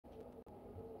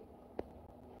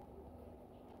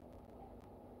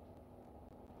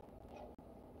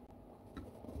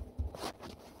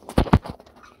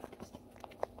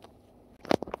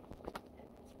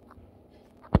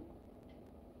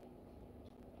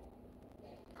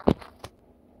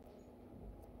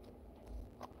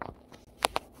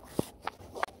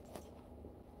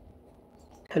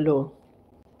Hello,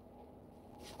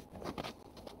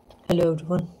 hello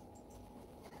everyone.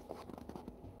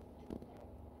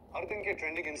 हर दिन के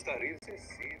trending Insta reel से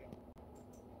सीधा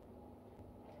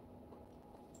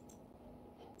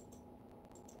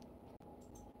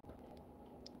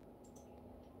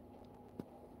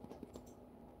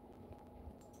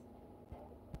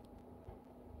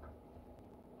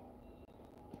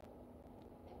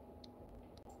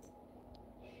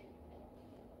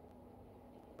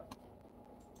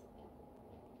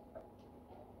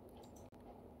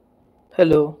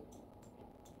Hello,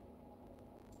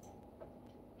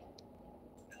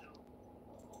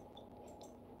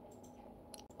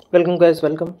 welcome guys,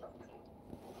 welcome.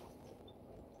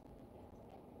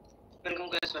 Welcome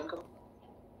guys, welcome.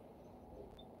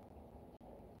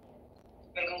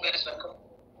 Welcome guys, welcome.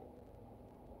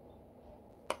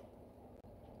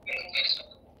 Welcome guys,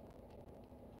 welcome.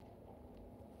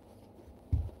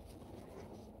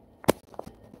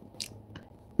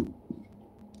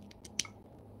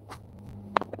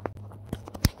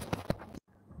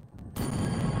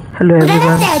 Hello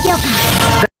everyone.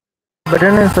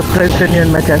 Button and subscribe to me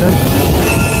on my channel.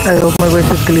 I hope my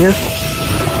voice is clear.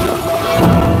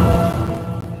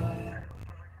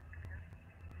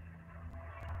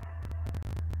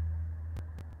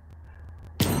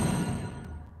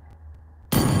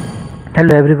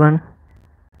 Hello everyone.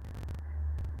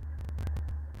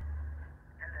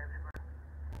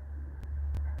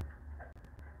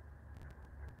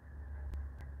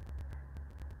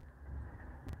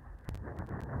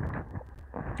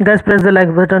 Guys, press the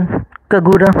like button.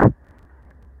 Kagura.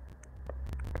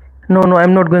 No,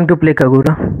 I'm not going to play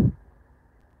Kagura.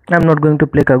 I'm not going to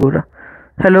play Kagura.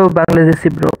 Hello, Bangladeshi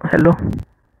bro. Hello.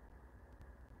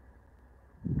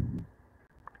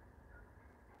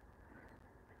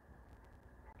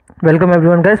 Welcome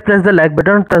everyone. Guys, press the like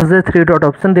button. Touch the three dot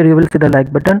option. There you will see the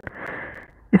like button.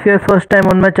 If you are first time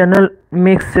on my channel,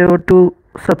 make sure to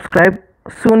subscribe.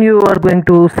 Soon you are going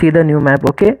to see the new map.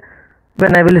 Okay,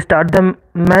 when I will start the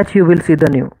match, you will see the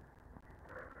new.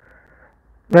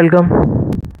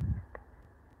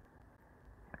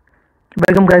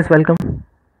 Welcome guys, welcome.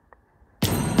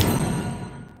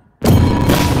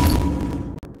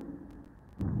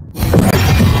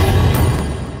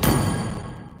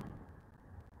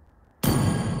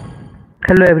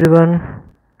 Hello everyone.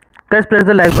 Guys, press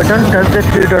the like button, touch the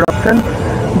three dot option.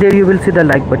 There you will see the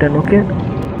like button. Okay,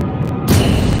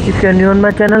 if you are new on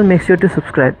my channel, make sure to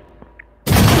subscribe.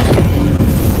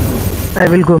 I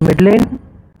will go mid lane.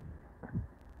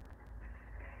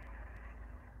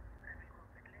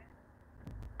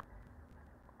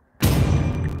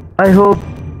 I hope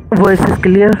voice is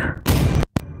clear.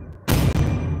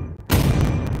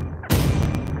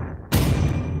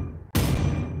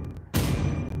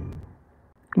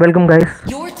 Welcome guys.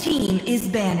 Your team is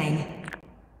banning.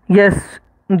 Yes,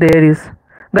 there is.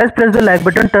 Guys, press the like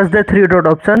button, touch the three dot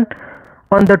option.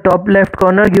 On the top left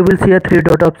corner you will see a three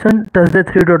dot option. Touch the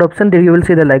three dot option, there you will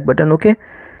see the like button. Okay,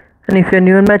 and if you are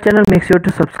new on my channel, make sure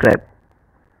to subscribe.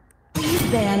 Please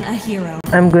ban a hero.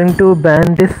 I'm going to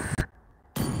ban this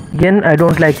Yin. I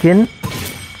don't like Yin.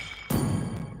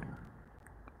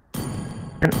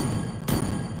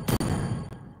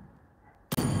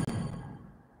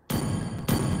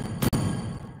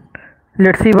 And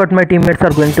let's see what my teammates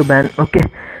are going to ban. Okay,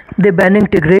 they banning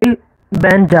Tigreal,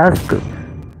 ban Jask,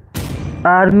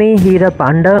 Army, Hera,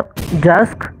 Panda,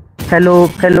 Jask. Hello.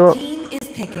 Team is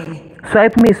picking.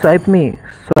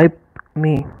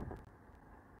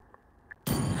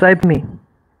 Swipe me.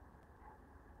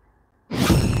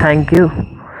 Thank you.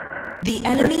 The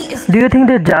enemy is. Do you think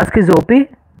that Jask is OP?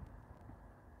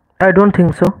 I don't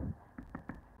think so.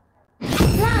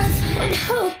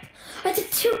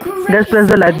 Just press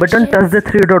the like button, touch the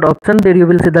three dot option, there you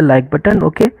will see the like button.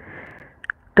 Okay,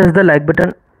 touch the like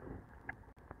button.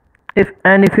 If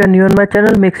you are new on my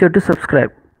channel, make sure to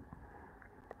subscribe.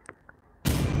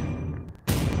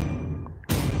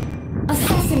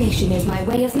 Assassination is my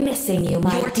way of missing you,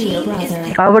 my dear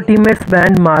brother. Our teammates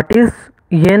banned Martis,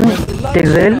 Yin,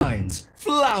 Tigreal.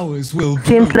 Flowers will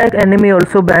Seems like enemy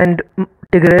also banned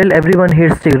Tigreal. Everyone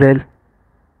hates Tigreal.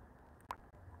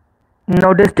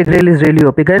 Nowadays Tigreal is really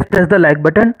OP. Guys, press the like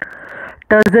button,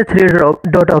 touch the three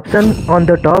dot option on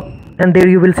the top, and there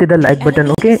you will see the like button.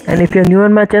 Okay, and if you are new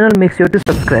on my channel, make sure to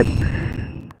subscribe.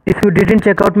 If you didn't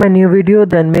check out my new video,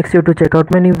 then make sure to check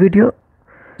out my new video.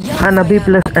 Hanabi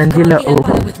plus Angela. Oh,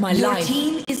 Your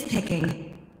team is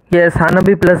picking. yes,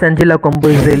 Hanabi plus Angela combo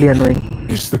is really annoying.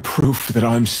 is the proof that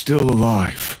I'm still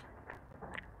alive.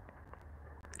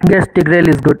 Yes, Tigreal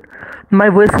is good. My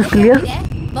voice is clear.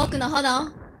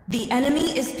 The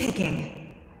enemy is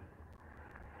picking.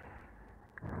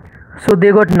 So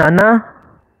they got Nana.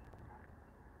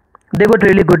 They got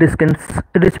really good skins.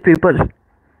 Rich people.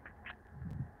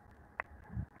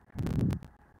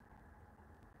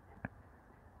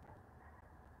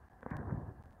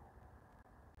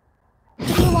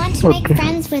 Do you want to make Okay.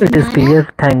 friends with It is Nana? clear.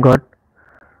 Thank God.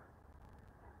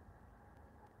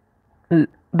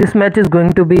 This match is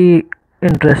going to be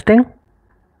interesting.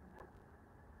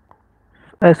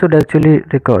 I should actually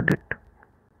record it.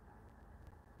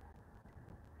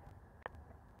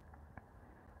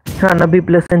 Hanabi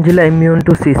plus Angela immune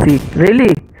to CC.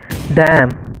 Really?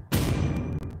 Damn.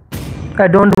 I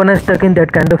don't wanna stuck in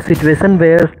that kind of situation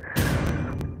where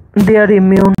they are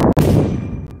immune.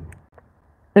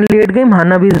 In late game,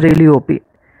 Hanabi is really OP.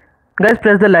 Guys,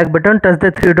 press the like button, touch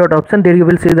the three dot option. There you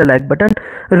will see the like button.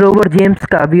 Rover James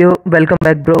Cabio, welcome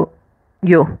back, bro.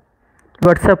 Yo,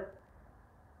 what's up?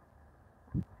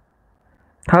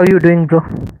 How you doing, bro?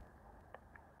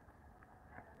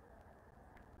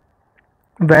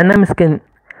 Venom skin.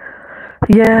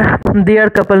 Yeah, they are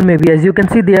couple maybe. As you can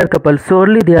see, they are couple.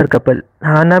 Surely they are couple.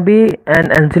 Hanabi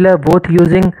and Angela both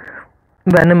using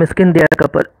Venom skin. They are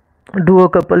couple. Duo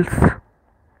couples.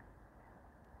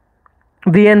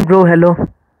 VN bro, hello.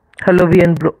 Hello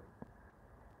VN bro.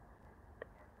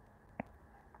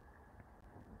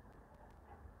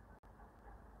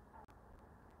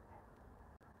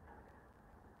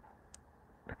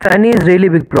 Fanny is really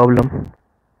big problem.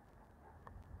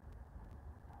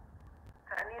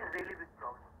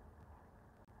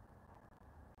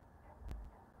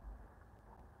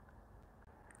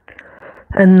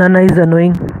 And Nana is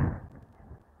annoying.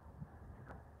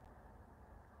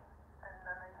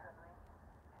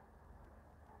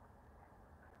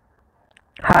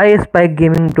 Hi Spike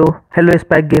Gaming bro. Hello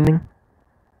Spike Gaming.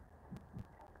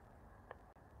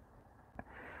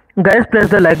 Guys, press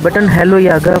the like button. Hello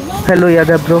Yaga. Hello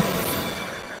Yaga bro.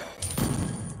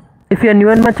 If you are new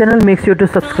on my channel, make sure to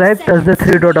subscribe. Touch the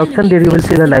three dot option. There you will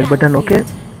see the like button. Okay.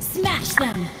 Smash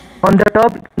them. On the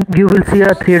top, you will see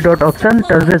a three dot option.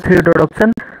 Touch the three dot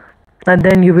option, and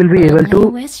then you will be able to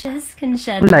wishes can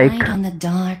shed like. light on the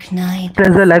dark night.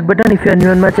 Press the like button. If you are new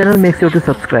on my channel, make sure to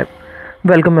subscribe.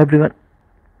 Welcome everyone.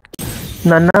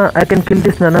 Nana, I can kill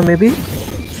this Nana maybe.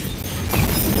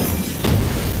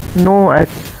 No, I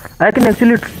can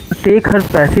actually take her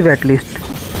passive at least.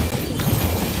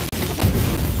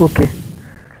 Okay.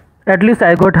 At least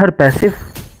I got her passive.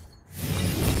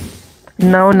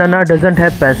 Now Nana doesn't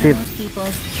have passive.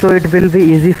 So it will be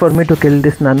easy for me to kill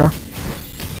this Nana.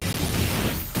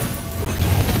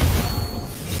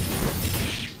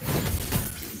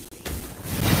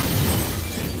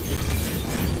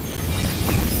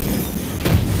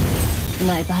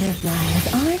 My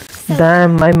butterflies aren't so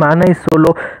Damn, my mana is so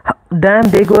low. Damn,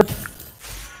 they got...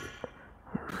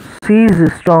 She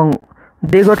is strong.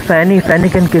 They got Fanny. Fanny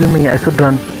can kill me. I should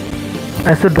run.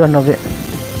 I should run away.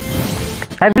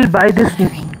 I will buy this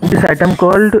item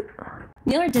called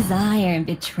your desire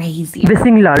betrays you.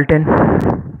 Wishing Lalten.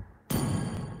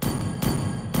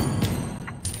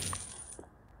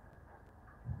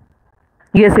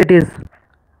 Yes, it is.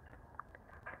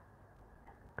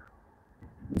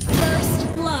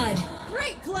 First blood.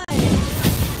 Great play.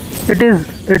 It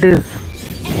is. It is.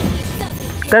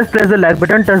 Guys, press the like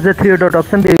button. Touch the three dot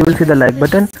option. There you will see the like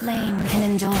button. Flame can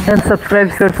enjoy. And subscribe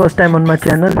if you are first time on my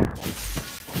channel.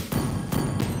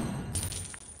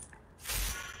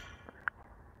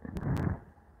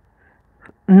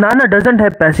 Nana doesn't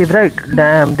have passive, right?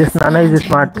 Damn, this Nana is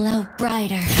smart. Glow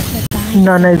brighter.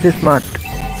 Nana is smart.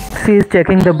 She is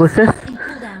checking the bushes,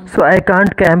 so I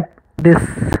can't camp this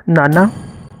Nana.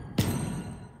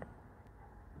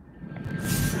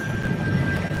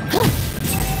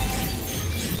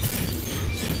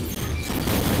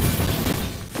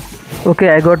 Okay,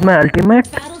 I got my ultimate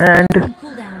and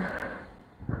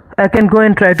I can go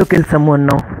and try to kill someone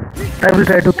now. I will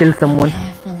try to kill someone.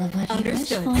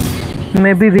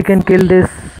 Maybe we can kill this.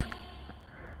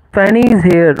 Fanny is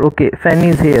here. Okay, Fanny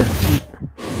is here.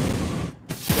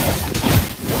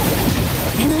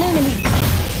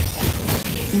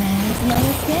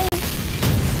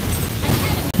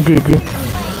 GG.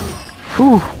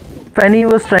 Whew. Fanny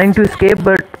was trying to escape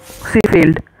but she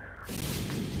failed.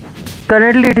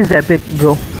 Currently it is epic,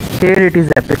 bro. Here it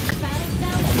is epic.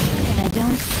 I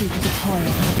don't seek the toil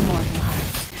of mortal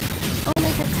hearts.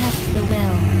 Only to test the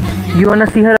will. You wanna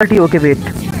see her ulti? Okay, wait.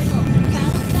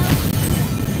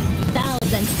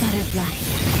 Thousand butterflies.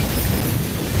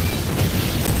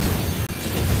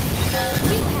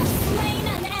 You have slain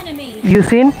an enemy. You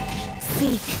seen?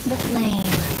 Seek the flame.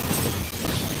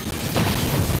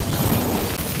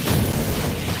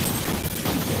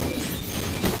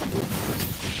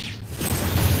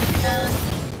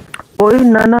 Oi,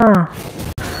 Nana.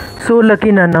 So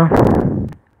lucky, Nana.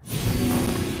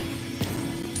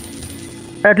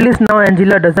 At least now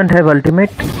Angela doesn't have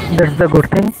ultimate. That's the good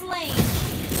thing.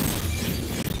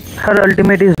 Her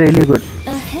ultimate is really good.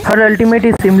 Her ultimate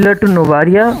is similar to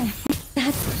Novaria.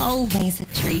 That's always a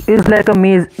treat. Is like a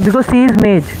maze because she is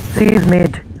mage. She is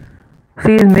mage.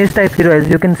 She is mage type hero. As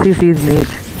you can see, she is mage.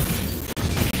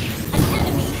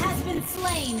 Enemy has been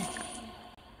slain.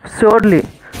 Surely,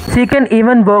 she can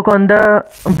even walk on the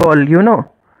wall. You know.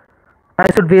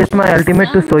 I should waste my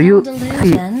ultimate to show you.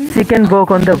 See, she can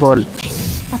walk on the wall.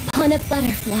 Upon a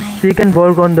butterfly. She can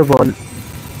walk on the wall.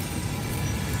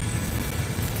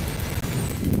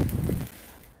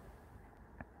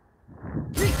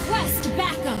 Request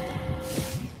backup.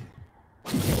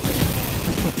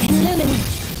 Illuminate.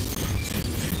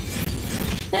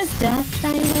 Is death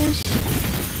I wish?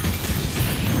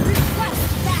 Request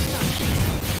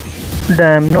backup.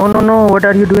 Damn, no, what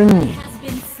are you doing? Has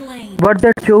been slain. What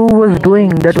that Chou was doing,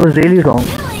 that was really wrong.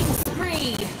 Killing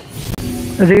spree.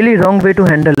 Really wrong way to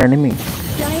handle enemy.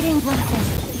 Guiding blessing.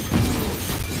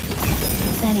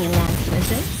 Any last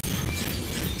wishes?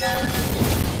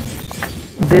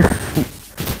 This...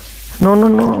 No.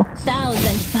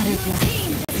 Thousand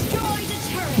butterflies.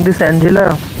 This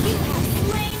Angela.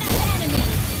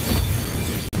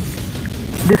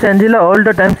 This Angela all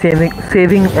the time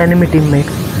saving enemy teammates.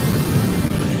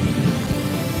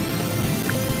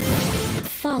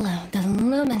 Follow the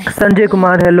luminous. Sanjay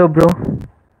Kumar, hello bro.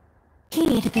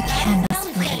 Heed the canvas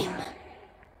flame.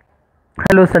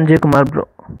 Hello Sanjay Kumar bro.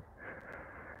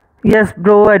 Yes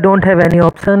bro, I don't have any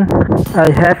option. I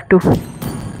have to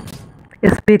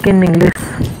speak in English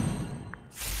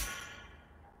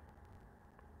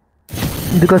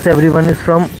because everyone is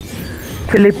from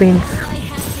Philippines.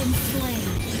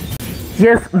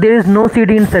 Yes, there is no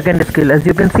CD in second skill. As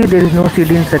you can see, there is no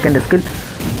CD in second skill.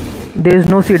 There is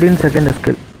no CD in second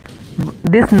skill.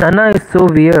 This Nana is so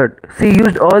weird. She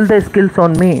used all the skills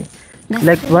on me.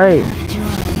 Like why?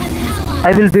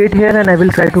 I will wait here and I will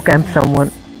try to camp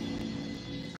someone.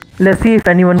 Let's see if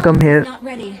anyone come here. Not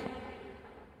ready.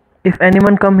 If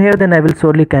anyone come here, then I will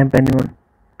surely camp anyone.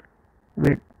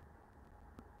 Wait.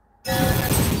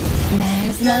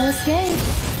 There's no escape.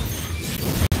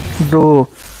 Bro,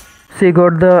 she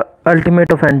got the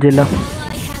ultimate of Angela.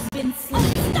 Ally has been slain.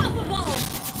 Unstoppable.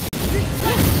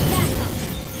 Request backup.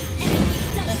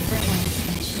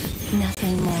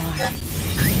 Nothing more.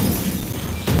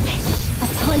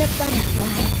 Upon a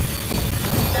butterfly.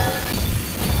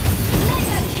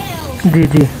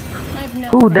 GG. I've no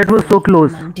Ooh, that was so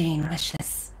close. mundane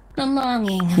wishes. The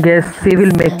longing. Guess she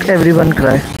will make everyone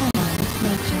cry.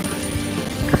 Nature.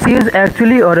 She is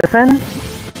actually orphan.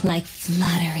 Like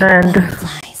fluttering And-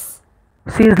 butterflies.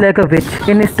 She is like a witch.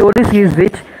 In story, she is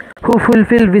witch who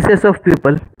fulfill wishes of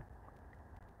people.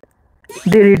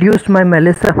 They reduced my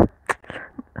Melissa.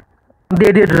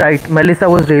 They did right. Melissa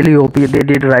was really OP. They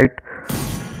did right.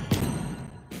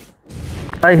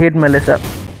 I hate Melissa.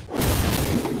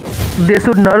 They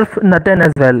should nerf Nathan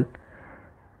as well.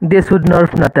 They should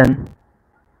nerf Nathan.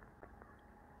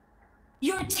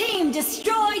 Your team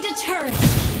destroyed a turret.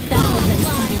 Thousand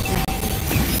butterflies.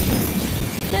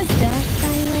 Does death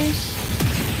I wish?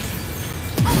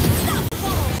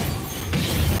 Unstoppable.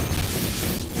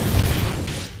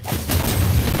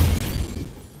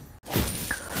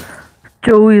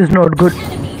 Chou is not good.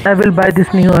 I will buy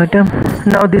this new item.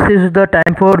 Now this is the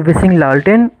time for wishing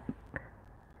Lalten.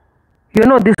 You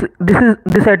know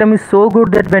this item is so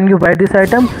good that when you buy this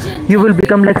item, you will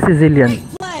become like Sicilian.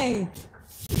 Play.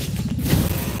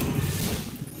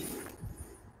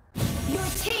 Your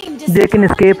team They can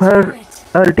escape her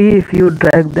ulti if you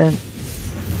drag them.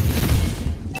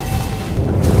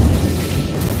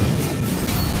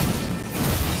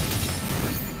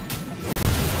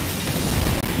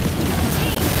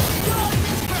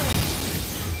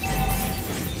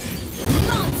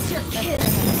 Monster kill.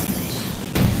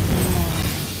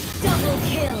 Double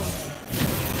kill.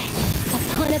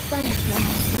 Upon a butterfly.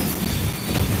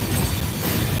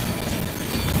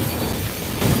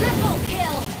 Triple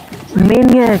kill.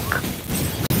 Maniac.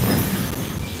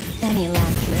 Any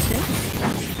last wishes?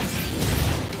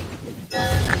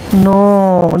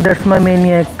 No, that's my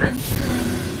maniac.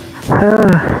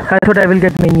 I thought I will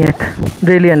get maniac.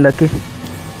 Really unlucky.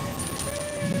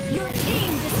 Your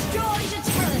team destroyed a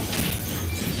turret.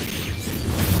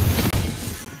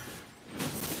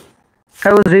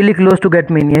 I was really close to get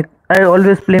maniac. I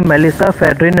always play Melissa,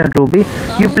 Fadrin and Ruby.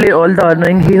 You play all the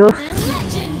annoying heroes.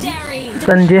 Legendary.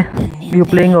 Sanjay, you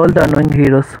playing all the annoying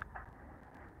heroes.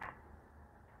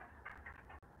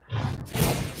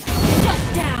 Shut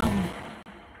down.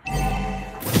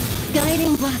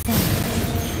 Guiding blessing.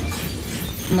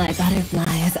 My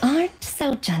butterflies aren't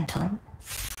so gentle.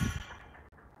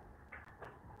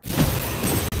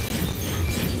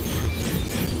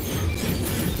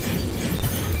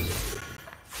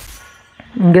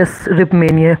 Yes, Rip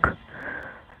Maniac.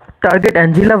 Target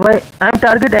Angela, why? I'm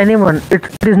target anyone. It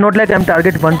is not like I'm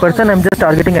target one person, I'm just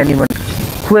targeting anyone.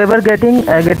 Whoever getting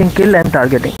kill, I'm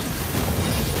targeting.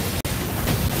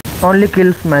 Only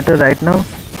kills matter right now.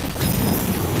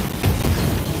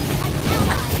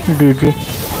 GG.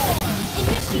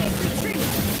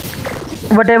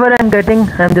 Whatever I'm getting,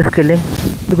 I'm just killing.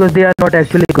 Because they are not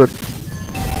actually good.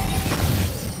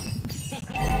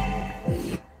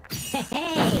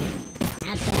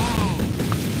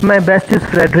 My best is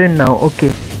Fredrin now,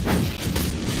 okay.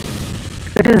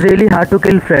 It is really hard to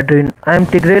kill Fredrin. I am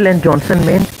Tigreal and Johnson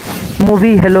main.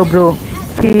 Movie, hello bro.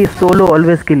 He solo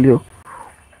always kill you.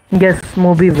 Yes,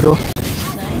 movie bro.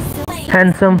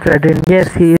 Handsome Fredrin,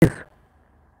 yes he is.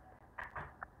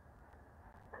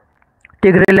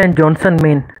 Tigreal and Johnson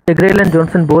main. Tigreal and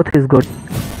Johnson both is good.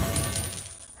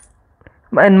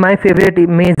 And my favorite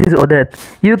maze is Odette.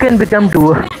 You can become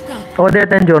duo.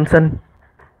 Odette and Johnson.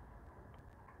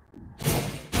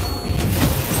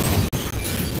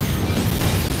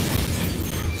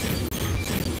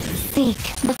 Seek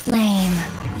the flame.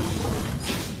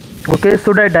 Okay,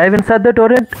 should I dive inside the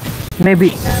turret?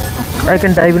 Maybe. I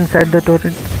can dive inside the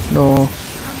turret. No.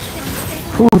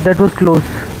 Ooh, that was close.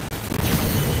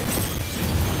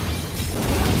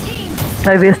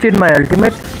 I wasted my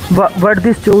ultimate. What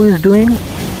this Joe is doing?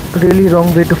 Really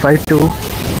wrong way to fight too.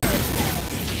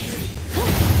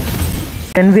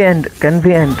 Can we end? Can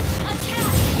we end?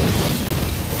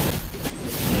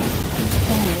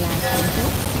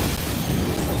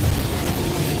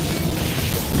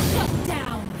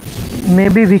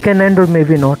 Maybe we can end or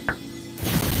maybe not.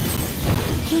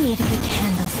 Heed the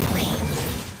candle's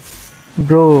flame.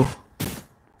 Bro.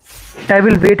 I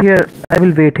will wait here. I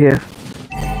will wait here.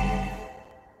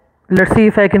 Let's see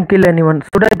if I can kill anyone.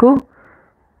 Should I go?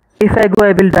 If I go,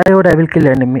 I will die or I will kill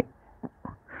enemy.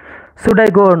 Should I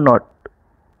go or not?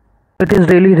 It is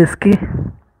really risky.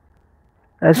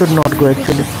 I should not go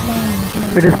actually.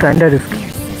 It is kinda risky.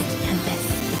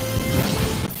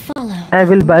 I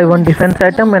will buy one defense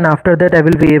item and after that I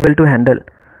will be able to handle.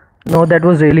 No, that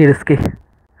was really risky.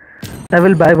 I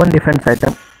will buy one defense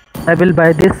item. I will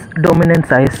buy this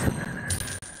dominance ice.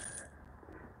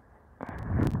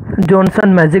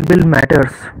 Johnson magic build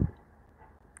matters.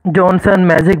 Johnson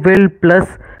magic build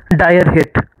plus dire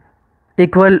hit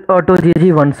equal auto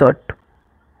GG one shot.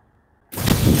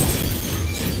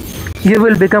 You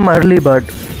will become early bird.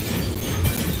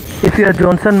 If you are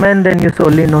Johnson man, then you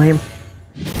solely know him.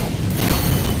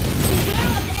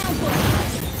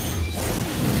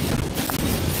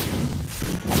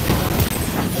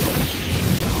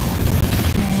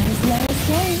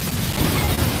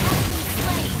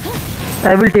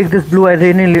 I will take this blue. I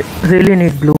really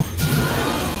need blue.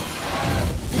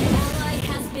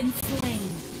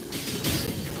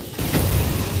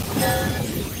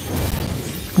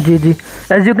 GG.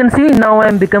 As you can see, now I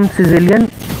am become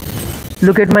Sicilian.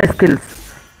 Look at my skills.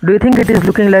 Do you think it is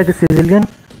looking like a Sicilian?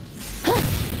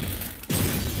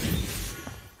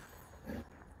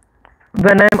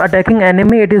 When I am attacking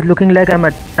enemy, it is looking like I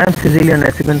am Sicilian,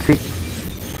 as you can see.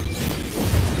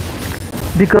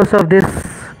 Because of this,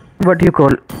 what you call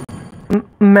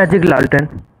magic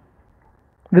lantern.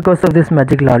 Because of this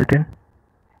magic lantern.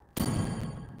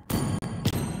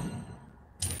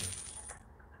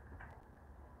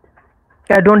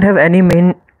 I don't have any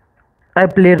main. I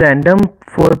play random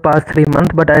for past 3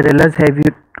 months, but I realize have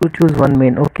you to choose one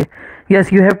main. Okay,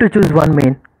 yes, you have to choose one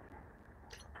main.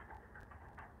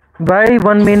 Why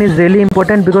one main is really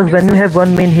important? Because when you have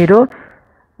one main hero,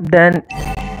 then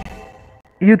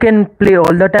you can play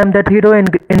all the time that hero and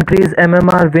increase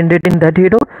MMR win rate in that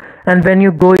hero, and when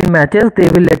you go in matches they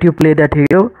will let you play that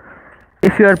hero.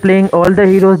 If you are playing all the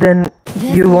heroes, then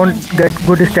you won't get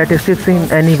good statistics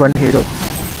in any one hero.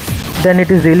 Then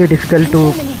it is really difficult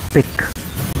to pick.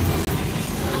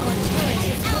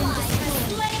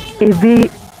 If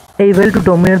we able to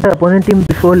dominate the opponent team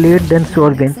before late, then sure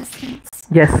win.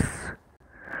 Yes.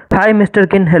 Hi Mr.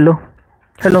 Kin, hello.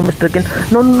 Hello Mr. Kin.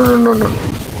 No.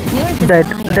 Dead.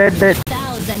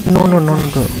 No.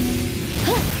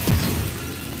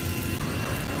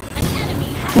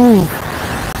 Ooh.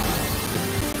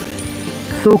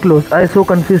 So close. I so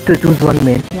confused to choose one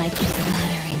main. Like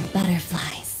fluttering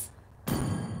butterflies.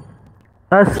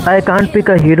 I can't pick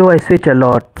a hero, I switch a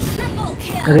lot.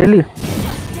 Really?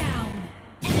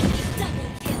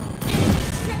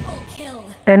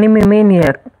 Enemy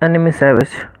maniac, enemy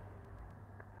savage.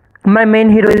 My main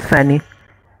hero is Fanny.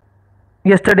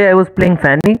 Yesterday I was playing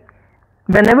Fanny.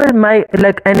 Whenever my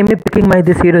like enemy picking my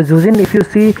this hero Zhuxin, if you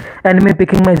see enemy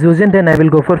picking my Zhuxin, then I will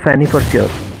go for Fanny for sure.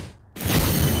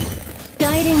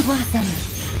 Guiding blossom.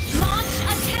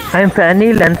 I am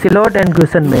Fanny, Lancelot, and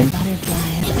Zhuxin main.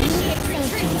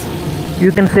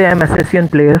 You can say I am assassin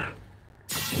player.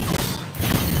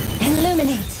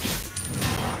 Illuminate.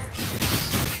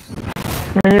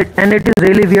 And it is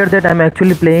really weird that I am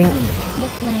actually playing The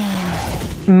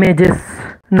flame. mages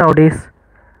nowadays.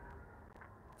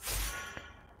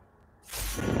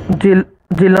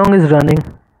 Jilong is running.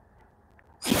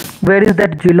 Where is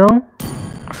that Jilong?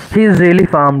 He is really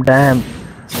farm. Damn.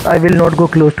 I will not go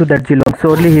close to that Jilong.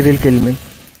 Surely he will kill me.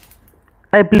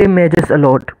 I play mages a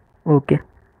lot. Okay.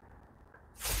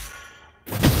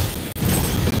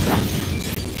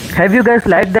 Have you guys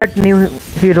liked that new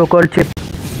hero called Chip?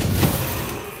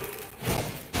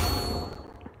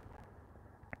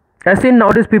 I seen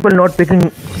nowadays people not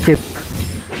picking Chip.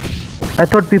 I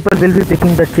thought people will be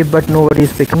picking the Chip, but nobody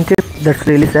is picking Chip. That's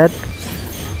really sad.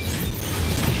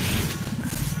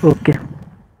 Okay.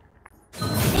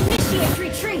 Initiate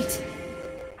retreat.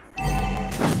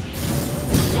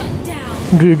 Shut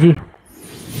down. GG.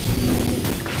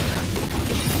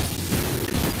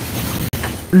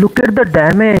 Look at the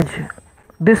damage.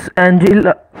 This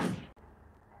Angela.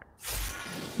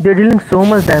 They're dealing so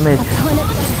much damage.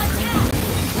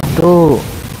 Bro,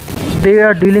 they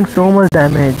are dealing so much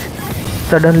damage.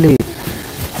 Suddenly.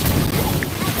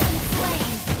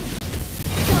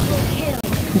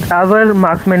 Our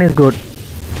marksman is good.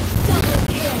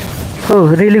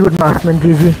 Oh, really good marksman,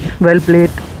 GG. Well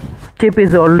played. Chip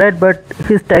is alright, but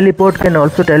his teleport can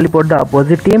also teleport the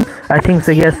opposite team. I think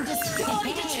so, yes.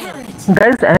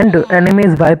 Guys, end.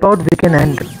 Enemies wipe out, we can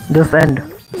end. Just end.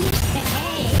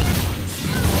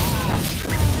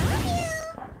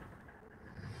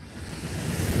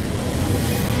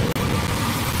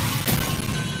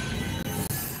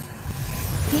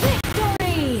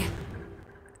 Victory.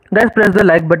 Guys, press the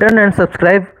like button and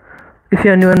subscribe if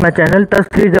you are new on my channel. Touch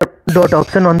three dot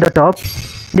option on the top.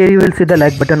 There you will see the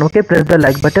like button. Okay, press the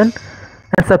like button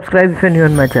and subscribe if you are new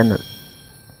on my channel.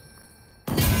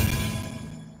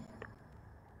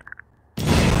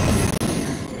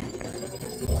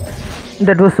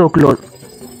 That was so close.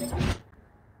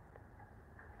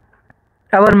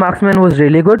 Our marksman was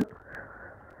really good.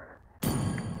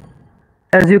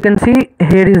 As you can see,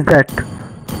 here is that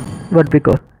what we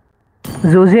call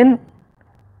Zhuxin.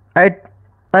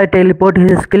 I teleport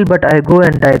his skill, but I go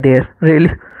and die there.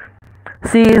 Really.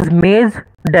 See his maze,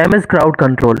 damage, crowd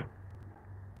control.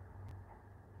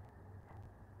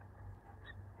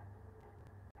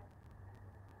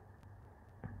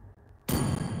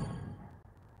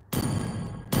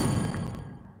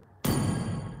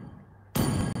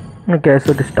 Okay,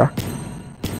 so this start.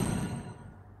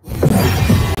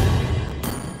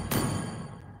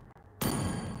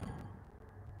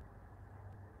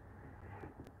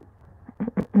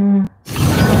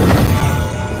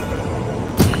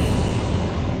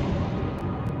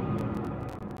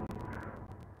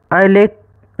 I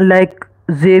like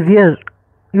Xavier.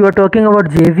 You are talking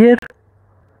about Xavier?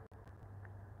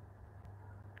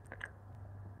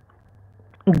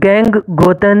 Gang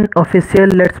Goten official,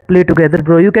 let's play together,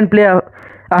 bro. You can play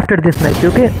after this match,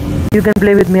 okay? You can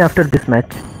play with me after this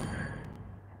match.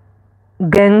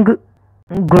 Gang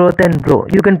Goten, bro.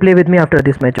 You can play with me after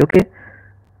this match, okay?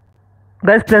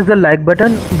 Guys, press the like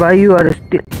button. Why you are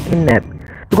still in app?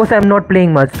 Because I'm not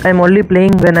playing much. I'm only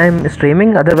playing when I'm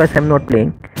streaming. Otherwise, I'm not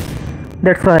playing.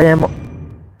 That's why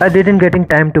I didn't getting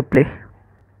time to play.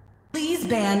 Please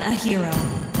ban a hero.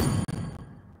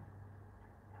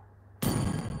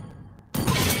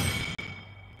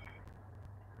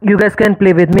 You guys can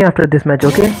play with me after this match,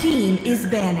 okay? Your team is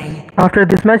banning. After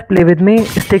this match, play with me.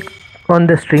 Stick on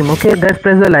the stream, okay? Guys,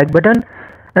 press the like button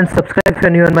and subscribe if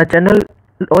you're new on my channel.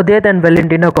 Odette and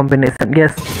Valentina combination,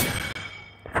 yes,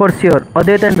 for sure.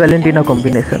 Odette and Valentina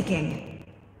combination.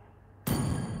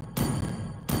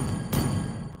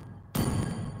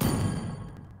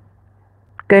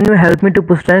 Can you help me to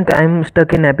push rank? I'm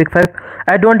stuck in Epic 5.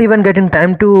 I don't even get in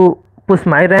time to push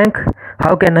my rank.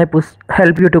 How can I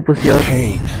help you to push yours?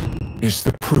 Pain is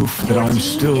the proof that I'm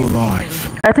still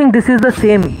alive. I think this is the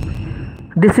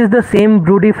same. This is the same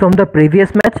Broody from the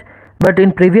previous match. But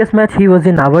in previous match he was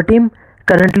in our team.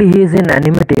 Currently he is in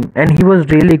enemy team and he was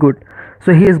really good.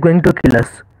 So he is going to kill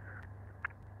us.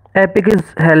 Epic is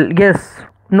hell. Yes,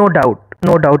 no doubt.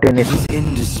 No doubt in it.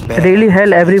 Really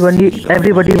hell,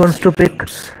 everybody wants to pick.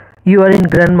 You are in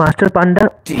Grandmaster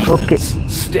Panda? Okay.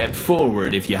 Step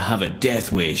forward if you have a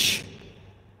death wish.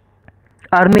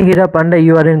 Army Hera Panda,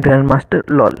 you are in Grandmaster.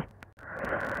 Lol.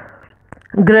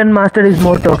 Grandmaster is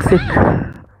more toxic.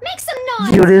 Make some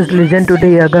noise. You raised legend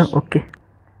today, Yaga. Okay.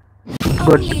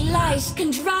 Good. Only light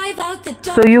can drive out the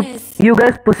So darkness. you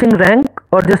guys pushing rank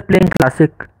or just playing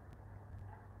classic?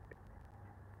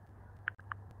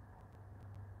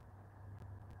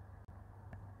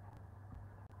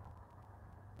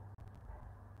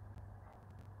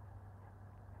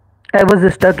 I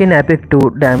was stuck in epic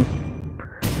too, damn.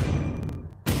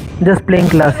 Just playing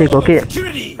classic, okay.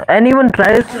 Anyone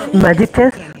tries magic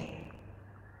chess?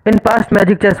 In past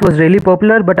magic chess was really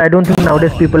popular, but I don't think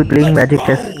nowadays people playing magic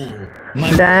chess.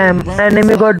 Damn,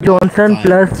 enemy got Johnson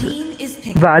plus Team is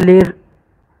picking. Valir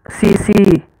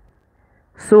CC.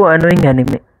 So annoying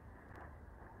enemy.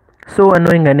 So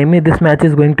annoying enemy. This match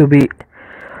is going to be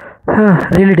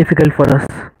really difficult for us.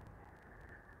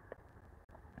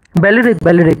 Balearic.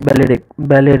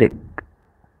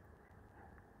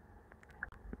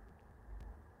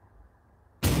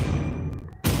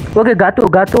 Okay, Gato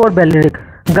or Balearic.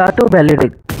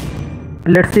 Balearic.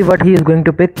 Let's see what he is going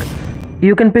to pick.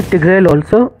 You can pick Tigreal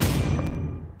also.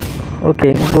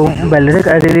 Okay, so Balearic.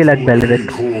 I really like Balearic.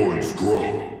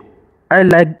 I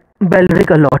like Balearic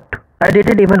a lot. I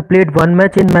didn't even played one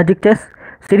match in Magic Chess.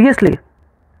 Seriously.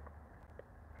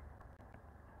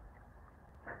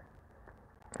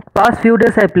 Past few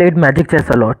days I played Magic Chess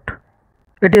a lot.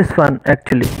 It is fun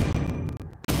actually.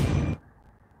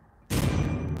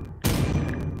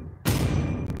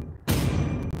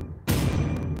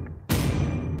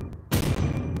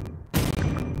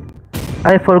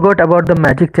 I forgot about the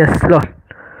Magic Chess lol.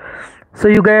 So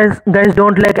you guys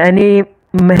don't like any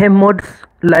mayhem modes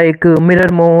like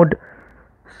mirror mode,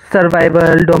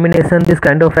 survival, domination, this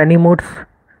kind of any modes?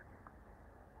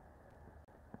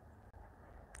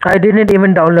 I didn't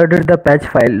even downloaded the patch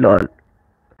file lol.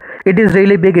 It is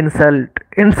really big insult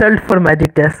for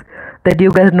Magic Chess that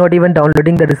you guys not even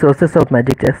downloading the resources of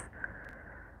Magic Chess.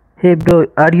 Hey bro,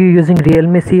 are you using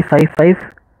Realme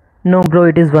C55? No bro,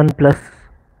 it is OnePlus.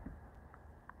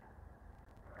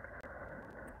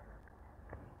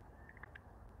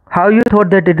 How you thought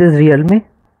that it is Realme?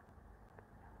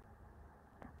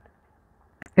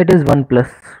 It is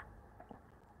OnePlus.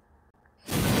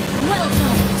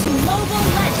 Welcome to Mobile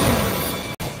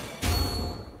Legends.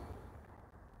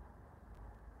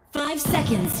 5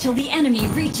 seconds till the enemy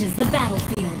reaches the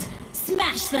battlefield.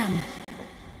 Smash them.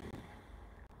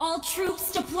 All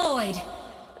troops deployed.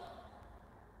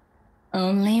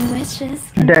 Only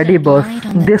wishes. Can Daddy shed boss. light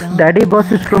on the This daddy boss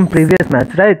is from previous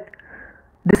match, right?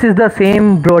 This is the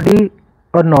same Brody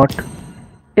or not?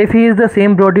 If he is the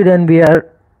same Brody, then we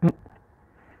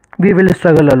will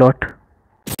struggle a lot.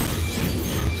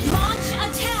 Launch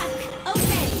attack.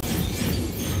 Okay.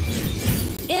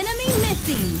 Enemy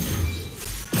missing.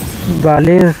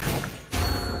 Valir.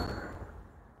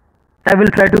 I will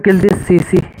try to kill this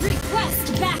CC.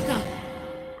 Request backup.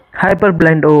 Hyper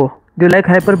blend. Oh, do you like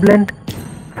hyper blend?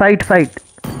 Fight.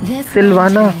 This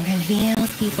Sylvana. lantern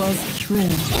reveals people's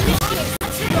truth.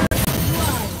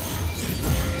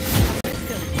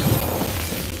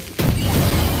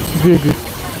 GG.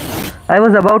 I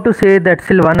was about to say that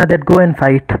Sylvana that go and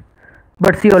fight,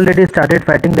 but she already started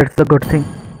fighting. That's the good thing.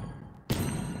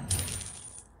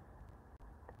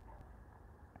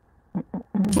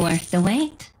 Worth the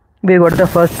wait. We got the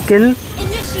first kill.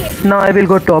 Initiate. Now I will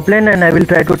go top lane and I will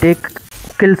try to take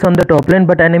kills on the top lane,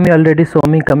 but enemy already saw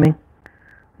me coming.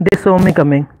 They saw me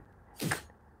coming.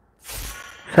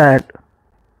 Sad.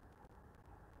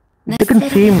 The They can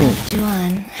city see of me.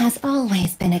 Zhuxin has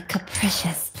always been a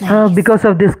capricious place. Because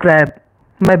of this crab.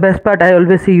 My best part, I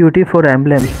always see UT for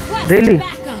emblem. Really?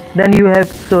 Backup. Then you have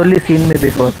surely seen me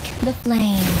before. The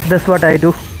flame. That's what I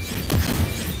do.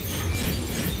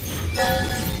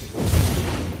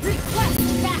 Request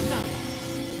backup.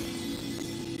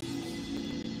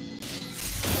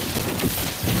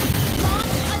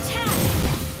 Launch attack.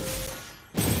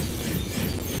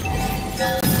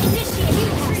 Initiate. You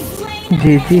have slain an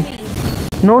GG. enemy.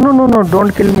 No,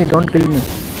 don't kill me, don't kill me.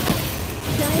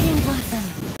 Guiding blossom.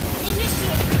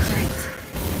 Initiate retreat.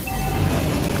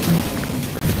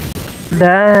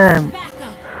 Damn.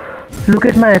 Backup. Look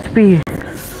at my HP.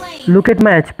 Slain. Look at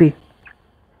my HP.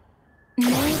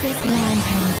 May this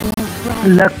lantern glow bright.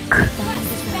 Luck.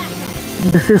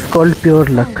 This is called pure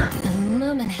luck. The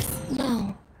luminous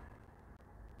glow.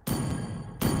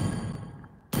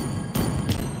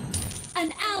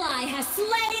 An ally has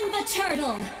slain the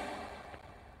turtle.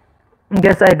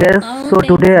 Guess. So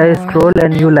today I scroll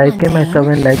and you like him. I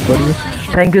 7 like for you.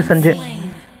 Thank you, Sanjay.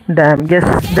 Damn.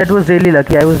 Guess that was really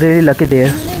lucky. I was really lucky there.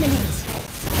 Illuminate.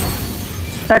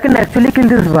 I can actually kill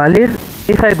this Valir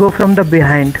if I go from the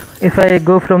behind. If I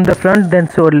go from the front, then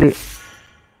surely.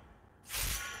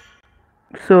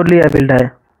 Surely I will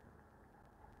die.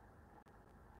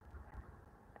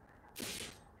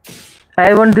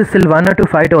 I want this Sylvana to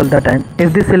fight all the time.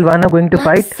 If this Sylvana going to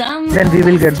fight, then we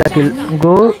will get the kill.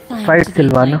 Go fight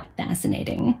Sylvana.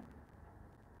 Fascinating.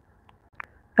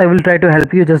 I will try to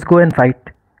help you. Just go and fight.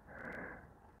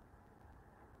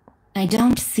 I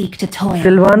don't seek to toil.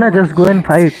 Sylvana, just go and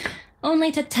fight.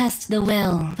 Only to test the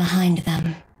will behind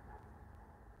them.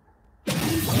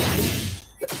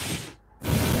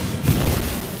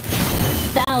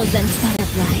 Thousand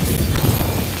butterflies.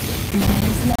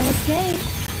 There's no escape.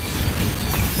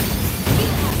 You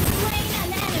have slain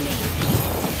an enemy.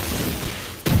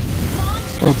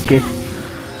 Launch Okay.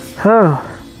 Oh,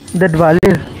 that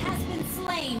Valir. has been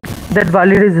slain. That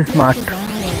Valir is smart.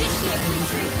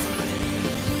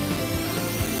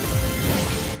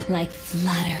 Like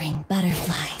fluttering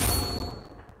butterflies.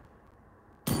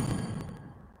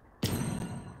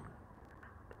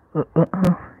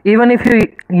 Even if you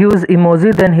use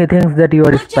emoji, then he thinks that you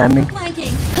are Watch out spamming. for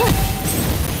flanking.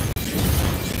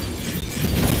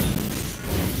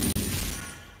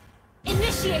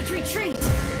 Initiate retreat.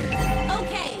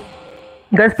 Okay.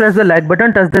 Guys, press the like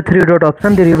button, touch the three dot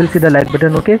option, there you will see the like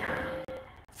button, okay?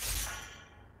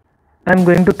 I'm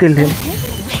going to kill him.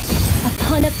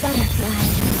 Upon a butterfly.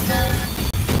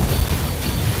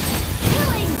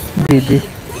 Killing. GG.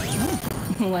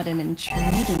 What an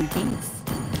intriguing beast.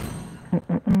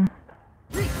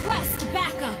 Request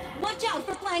backup. Watch out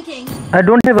for flanking. I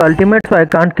don't have ultimate, so I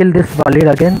can't kill this Valir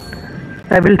again.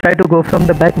 I will try to go from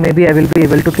the back, maybe I will be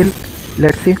able to kill.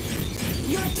 Let's see.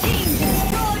 Your team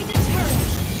destroyed a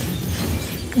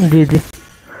turret. GG.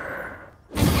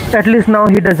 At least now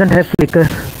he doesn't have flicker.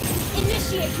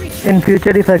 Initiate retreat. In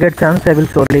future, if I get chance, I will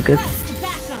surely kill. Request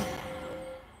backup.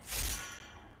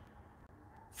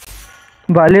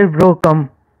 Valir, bro, come.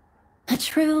 A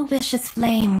true vicious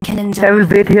flame can endure. I will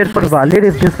wait here for Valir.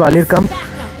 If this Valir comes,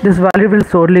 this Valir will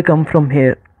surely come from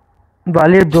here.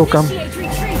 Valir, bro, come. Initiate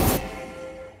retreat.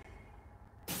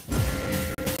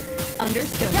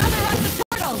 Understood. Gather up the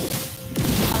turtle.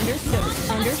 Understood.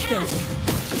 Understood.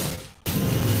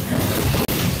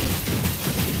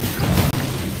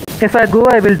 If I go,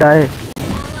 I will die.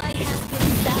 Ally has been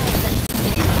thousand.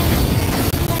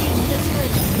 Slain the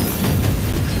turret.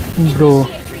 Bro.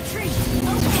 Initiate retreat.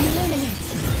 Illuminate.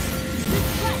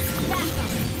 Request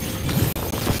backup.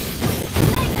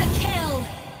 Mega kill.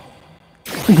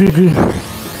 GG.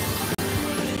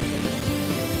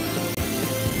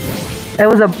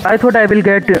 I thought I will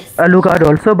get Alucard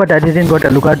also, but I didn't get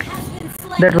Alucard. Has been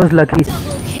slain. That was lucky.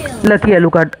 Double kill. Lucky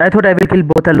Alucard. I thought I will kill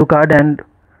both Alucard and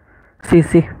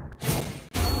CC.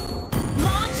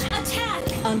 Launch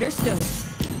attack. Understood.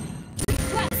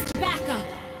 Request backup.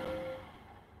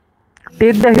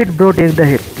 Take the hit, bro. Take the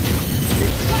hit. Request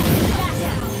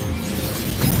backup.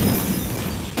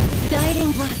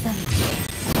 Guiding blossom.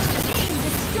 Team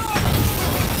destroyed.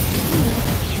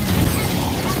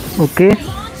 Okay.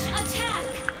 Launch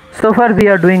attack. So far we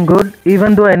are doing good.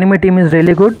 Even though enemy team is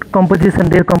really good,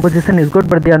 their composition is good,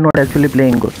 but they are not actually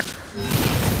playing good.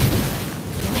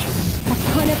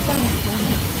 Upon a butterfly.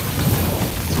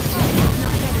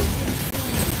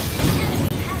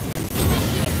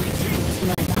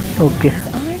 Okay.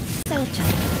 Aren't so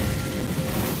gentle.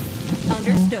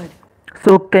 Understood.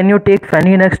 So can you take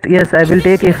Fanny next? Yes, I will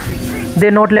take. If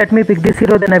they not let me pick this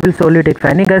hero, then I will solely take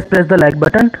Fanny. Guys, press the like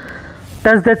button.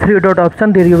 Touch the three dot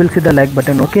option. There you will see the like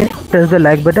button. Okay. Press the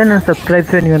like button and subscribe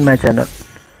if you are new on my channel.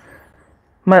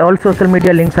 My all social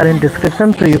media links are in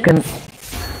description, so you can.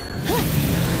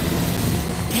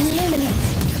 Illuminate.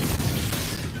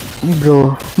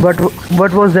 Bro,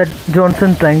 what was that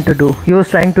Johnson trying to do? He was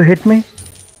trying to hit me.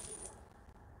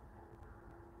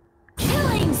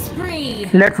 Killing spree.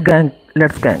 Let's gang.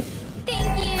 Let's gang.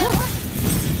 Thank you.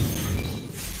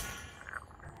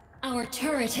 Our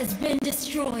turret has been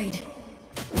destroyed.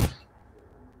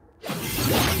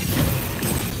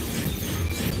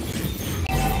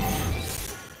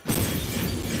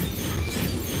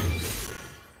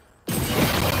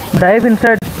 Dive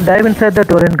inside the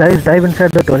torrent, guys. Dive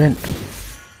inside the torrent.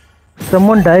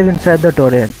 Someone dive inside the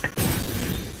torrent.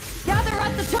 Gather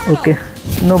up the turtle. Okay.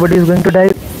 Nobody is going to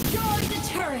dive. Destroy the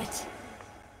turret.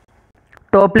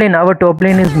 Top lane. Our top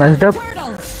lane is messed up.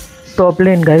 Turtle. Top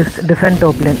lane, guys. Defend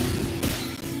top lane.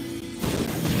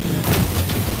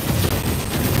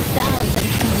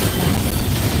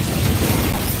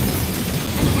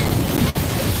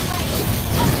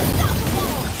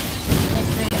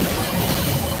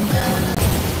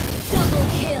 Double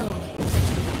kill.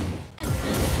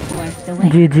 Worth the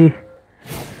wait. GG.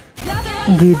 Gather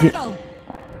up the GG. turtle.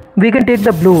 We can take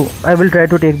the blue. I will try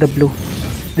to take the blue.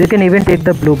 We can even take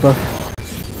the blue buff.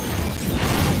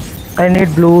 I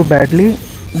need blue badly.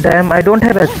 Damn, I don't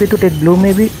have SP to take blue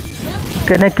maybe.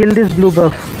 Can I kill this blue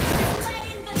buff?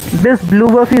 This blue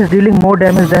buff is dealing more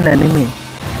damage than enemy.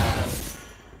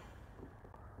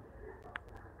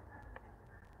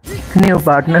 New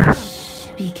partner.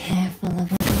 Be careful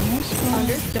of what you wish for.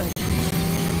 Understood.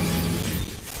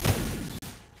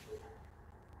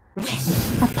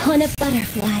 Upon a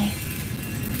butterfly.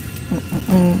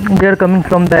 They are coming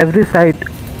from the every side.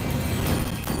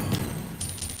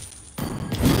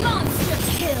 Monster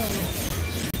kill.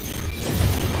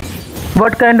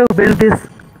 What kind of build is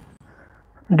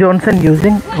Johnson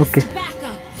using? Okay.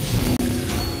 Backup.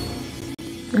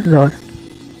 Lord.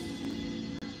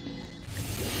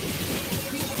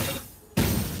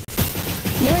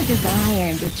 Your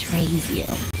desire betrays you.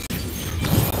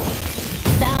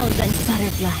 Thousand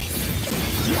butterflies.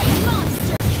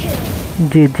 Monster kill.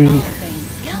 GG. Things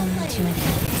come to an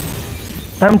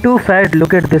end. I'm too fat.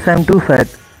 Look at this. I'm too fat.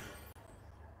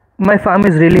 My farm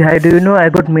is really high. Do you know I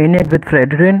got maniac with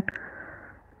Fredrin?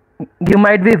 You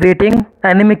might be waiting.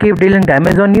 Enemy keep dealing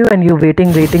damage on you and you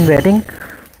waiting.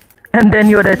 And then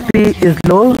your HP is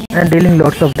low and dealing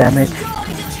lots of damage. Destroy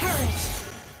the turret.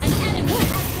 An enemy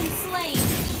has been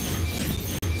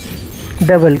slain.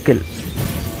 Double kill.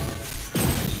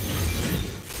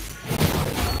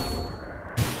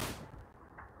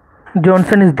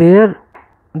 Johnson is there.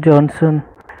 Johnson.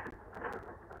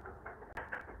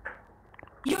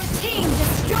 Your team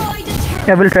destroyed a turret.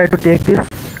 I will try to take this.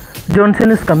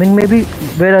 Johnson is coming maybe.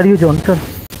 Where are you, Johnson?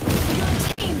 Your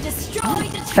team destroyed a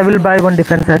turret. I will buy one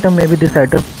defense item, maybe this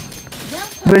item.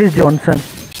 Where is Johnson?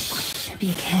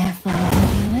 Be careful of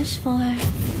what you wish for.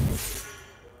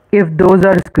 If those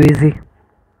are squeezy.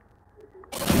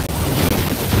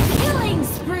 Killing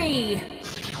spree.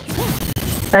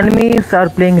 Enemies are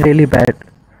playing really bad.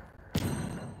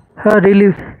 A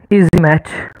really easy match.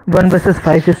 1 versus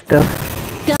 5 is tough.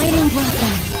 Guiding blossom.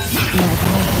 My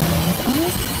blessing is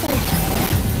always certain.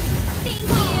 Thank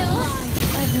you.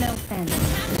 I've no fence.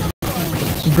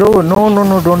 Bro,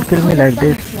 no, don't kill me like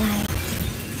this. Butterfly.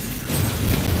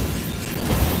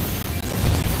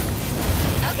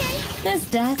 This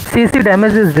death CC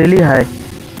damage is really high.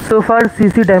 So far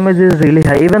CC damage is really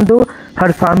high. Even though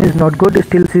her farm is not good,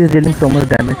 still she is dealing so much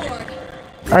damage.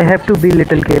 I have to be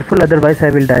little careful, otherwise I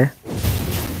will die.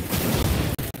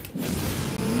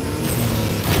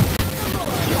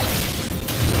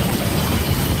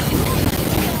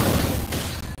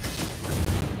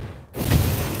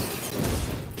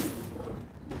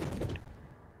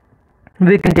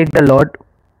 We can take the Lord.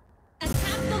 Attack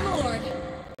the Lord.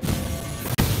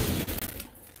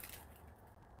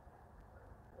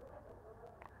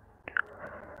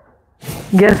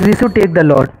 Yes, we should take the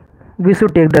Lord. We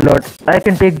should take the Lord. I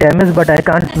can take damage, but I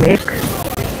can't make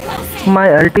my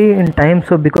ulti in time,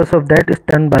 so because of that is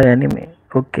done by enemy.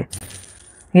 Okay.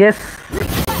 Yes,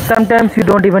 sometimes you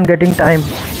don't even getting time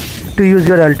to use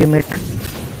your ultimate.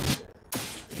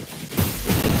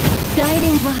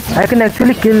 guiding blossom. I can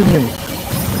actually kill him.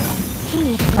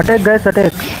 Attack guys,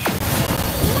 attack.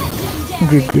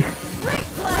 GG.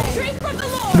 Drink from the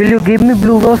Lord. Will you give me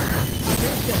blue buff?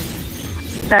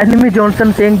 Enemy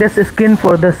Johnson saying this skin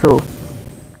for the show.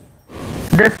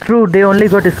 That's true, they only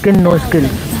got skin, no skill.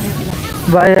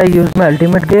 Why I use my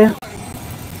ultimate gear?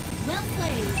 Well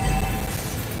played.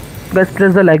 Guys,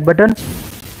 press the like button.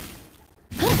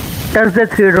 Touch the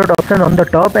 3 dot option on the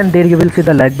top and there you will see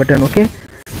the like button, okay?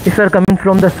 If you are coming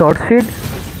from the short feed,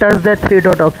 touch that 3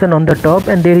 dot option on the top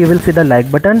and there you will see the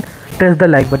like button. Press the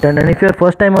like button, and if you are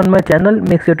first time on my channel,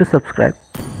 make sure to subscribe.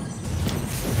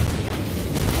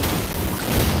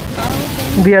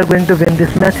 We are going to win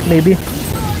this match maybe.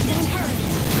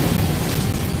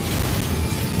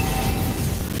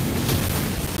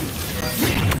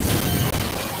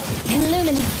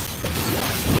 Illuminate.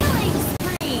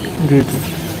 GG.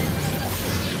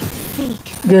 Seek.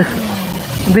 Yes,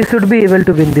 we should be able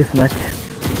to win this match.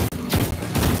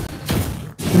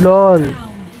 LOL.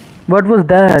 What was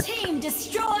that? Team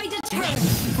destroyed a turret.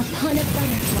 Upon a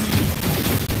butterfly.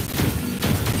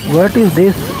 What is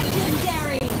this?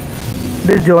 Legendary.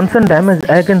 This Johnson damage.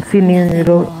 I can see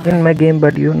Nero in my game,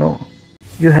 but you know,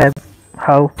 you have.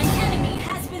 How? An enemy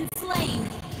has been slain.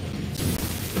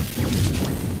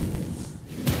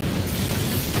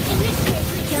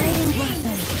 Guiding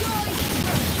blossom.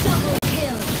 Double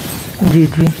kill.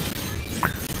 GG.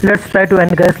 Let's try to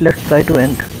end, guys. Let's try to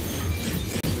end.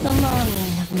 The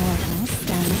longing of mortals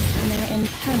stems from their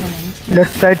impermanent.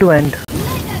 Let's try to end.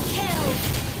 Mega kill.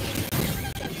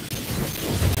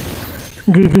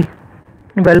 GG.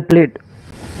 Well played.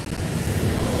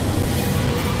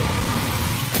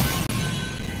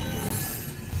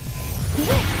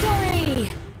 Victory.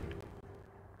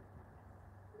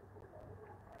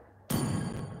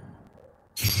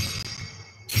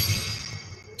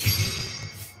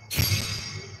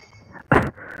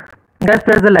 Guys,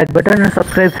 press the like button and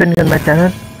subscribe if you're new on my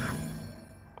channel.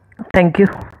 Thank you.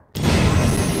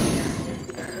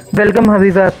 Welcome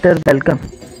Habiba Akhtar, welcome.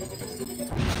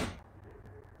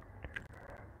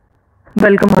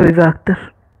 Welcome Habiba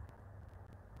Akhtar.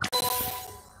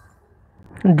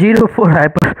 0-4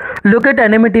 hyper. Look at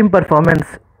enemy team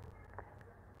performance.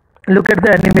 Look at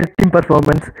the enemy team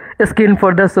performance. Skin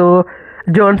for the show.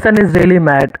 Johnson is really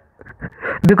mad.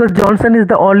 Because Johnson is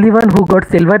the only one who got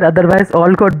silver, otherwise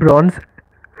all got bronze.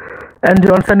 And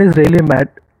Johnson is really mad.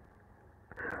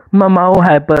 Mamao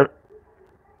hyper.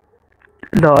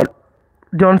 Lord.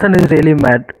 Johnson is really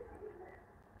mad.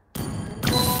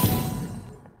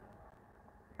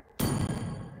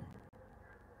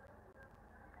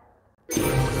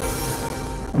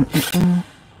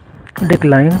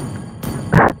 Decline.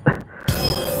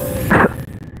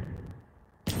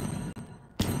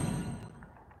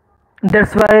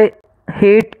 That's why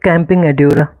hate camping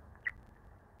Adura.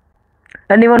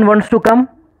 Anyone wants to come?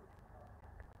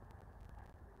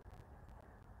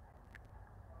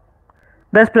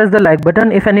 Guys, press the like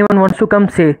button. If anyone wants to come,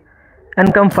 say,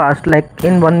 and come fast, like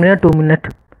in 1 minute, 2 minutes.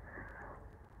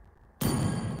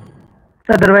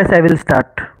 Otherwise I will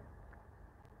start.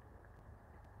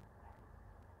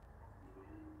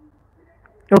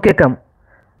 Okay, come.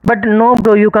 But no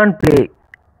bro, you can't play.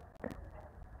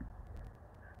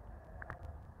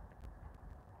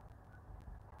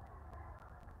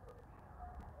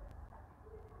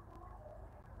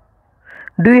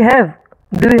 Do you have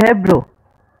bro?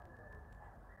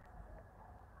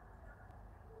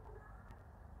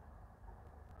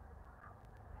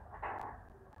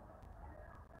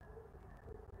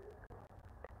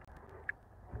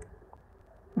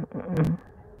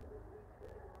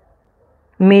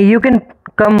 Me, you can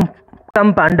come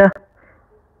panda.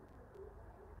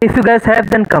 If you guys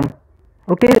have, then come.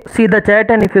 Okay, see the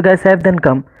chat, and if you guys have, then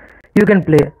come. You can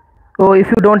play. Oh, if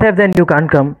you don't have, then you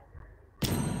can't come.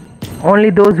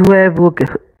 Only those who have, you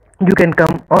can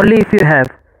come. Only if you have.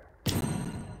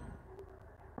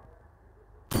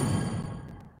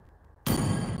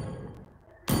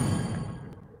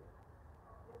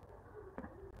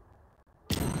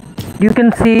 You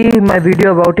can see my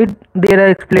video about it. There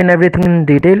I explain everything in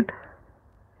detail.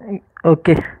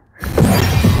 Okay.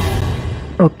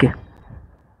 Okay.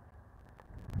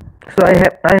 So I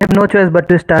have no choice but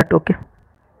to start. Okay.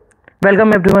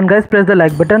 Welcome everyone, guys. Press the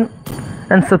like button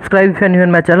and subscribe if you're new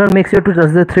in my channel. Make sure to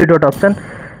touch the 3 dot option.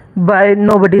 Why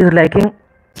nobody is liking?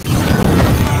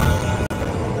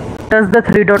 Touch the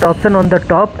 3 dot option on the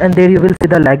top, and there you will see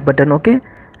the like button. Okay.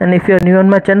 And if you're new on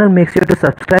my channel, make sure to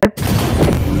subscribe.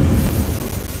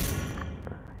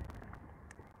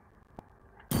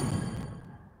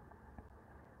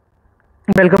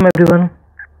 Welcome everyone.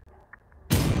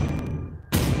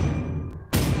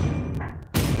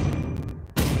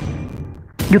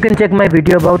 You can check my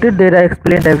video about it. There I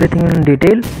explained everything in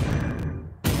detail.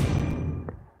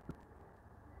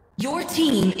 Your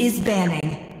team is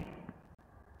banning.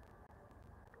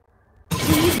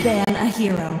 Please ban a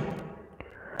hero.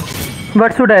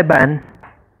 What should I ban?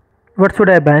 What should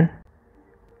I ban?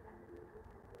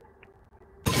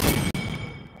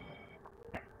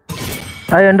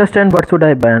 I understand what should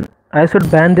I ban. I should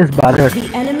ban this Ballard.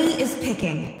 The enemy is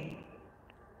picking.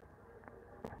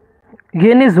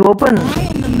 Gain is open.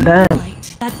 Damn.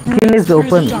 Gain is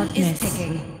open. Is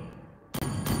picking.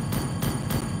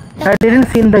 I didn't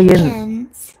see the yen.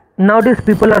 Nowadays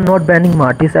people are not banning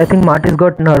Martis. I think Martis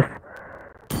got nerf.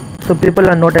 So people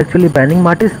are not actually banning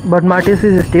Martis. But Martis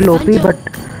is still OP. But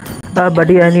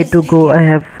buddy, I need to go. I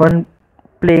have fun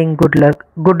playing. Good luck.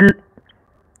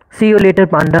 See you later,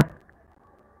 Panda.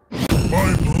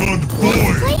 My blood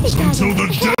boils until the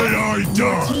day I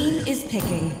die. Team is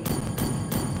picking.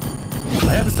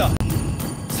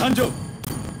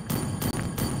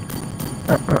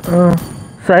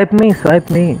 Swipe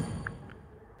me.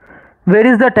 Where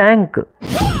is the tank?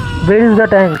 Where is the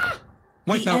tank?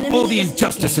 Wipe out all the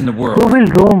injustice in the Who world. will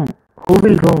roam? Who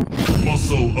will roam?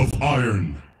 Muscle of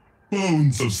iron,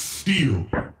 bones of steel.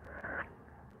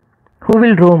 Who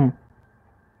will roam?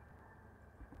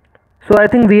 So I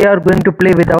think we are going to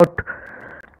play without.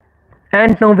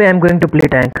 And no way I'm going to play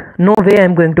tank. No way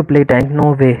I'm going to play tank.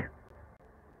 No way.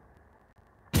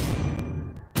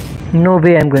 No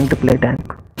way I'm going to play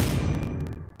tank.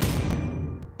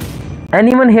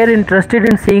 Anyone here interested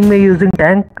in seeing me using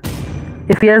tank?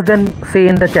 If yes, then say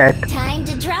in the chat. Time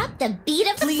to drop the beat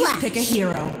of the Please flash. pick a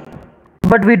hero.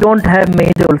 But we don't have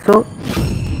mage also.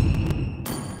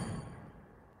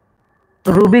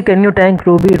 Ruby, can you tank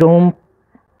Ruby roam?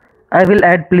 I will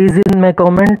add please in my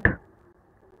comment.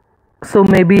 So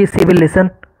maybe she will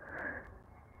listen.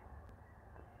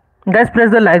 Guys,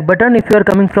 press the like button. If you are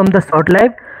coming from the short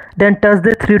live, then touch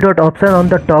the three dot option on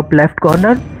the top left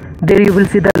corner. There you will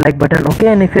see the like button. Okay,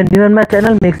 and if you are new on my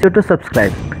channel, make sure to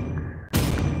subscribe.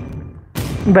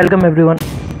 Welcome everyone.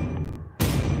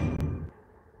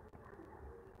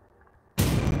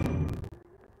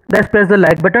 Guys, press the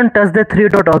like button. Touch the three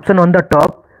dot option on the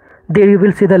top. There you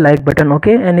will see the like button.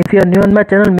 Okay, and if you are new on my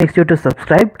channel, make sure to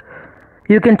subscribe.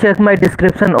 You can check my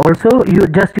description also. You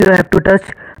have to touch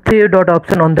three dot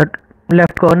option on the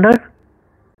left corner.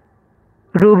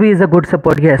 Ruby is a good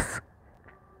support. Yes.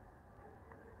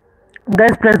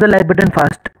 Guys, press the like button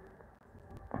fast.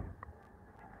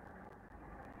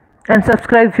 And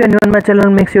subscribe if you are new on my channel.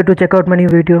 Make sure to check out my new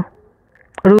video.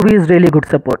 Ruby is really good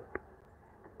support.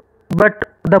 But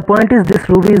the point is, this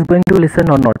Ruby is going to listen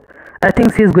or not. I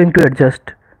think she is going to adjust.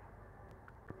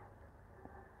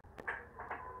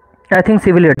 I think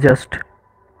she will adjust.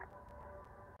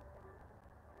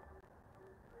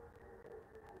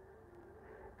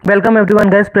 Welcome everyone,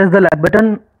 guys. Press the like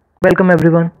button. Welcome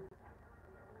everyone.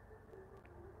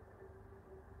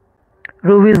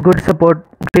 Ruby is good support,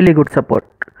 really good support.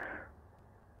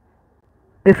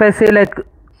 If I say like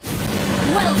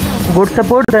good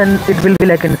support, then it will be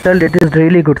like insult. It is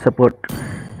really good support.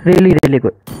 Really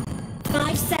good.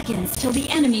 5 seconds till the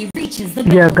enemy reaches the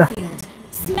Yeah, battlefield.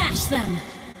 Smash them.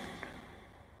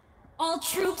 All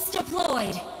troops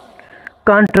deployed.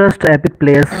 Can't trust epic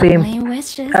players. Same.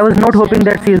 I was not hoping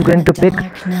that she is going to pick,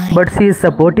 but she is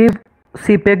supportive.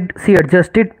 She picked, she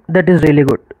adjusted. That is really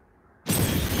good.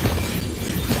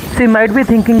 She might be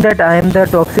thinking that I am the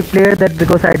toxic player, that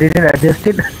because I didn't adjust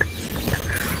it.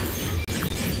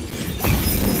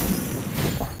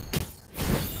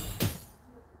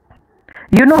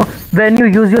 You know, when you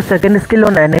use your second skill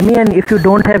on enemy, and if you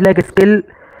don't have like a skill,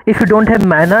 if you don't have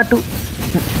mana to...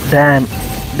 Damn.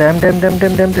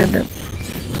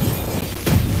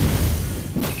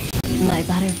 My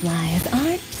butterflies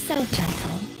aren't so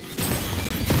gentle.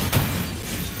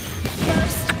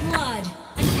 First blood.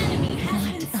 An enemy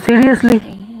has been Seriously?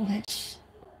 Which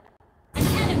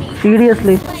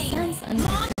Seriously? slain.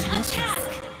 Launch attack.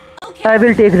 Okay. I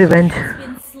will take revenge.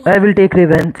 I will take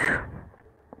revenge.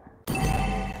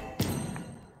 An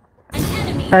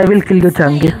enemy I will kill you,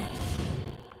 Changi.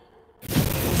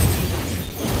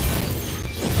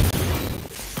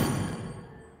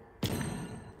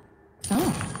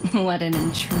 oh, what an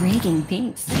intriguing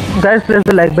piece. Guys, press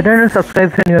the like button and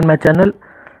subscribe if you're new on my channel.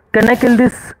 Can I kill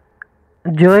this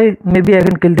Joy? Maybe I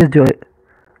can kill this Joy.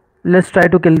 Let's try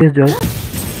to kill this Joy.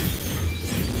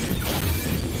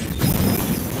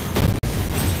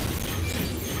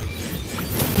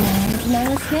 No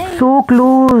escape. So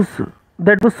close.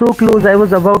 That was so close. I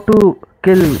was about to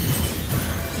kill.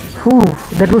 Whew,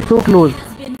 that was so close.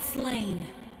 has been slain.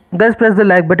 Guys, press the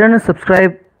like button and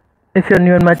subscribe if you're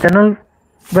new on my channel.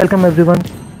 Welcome everyone.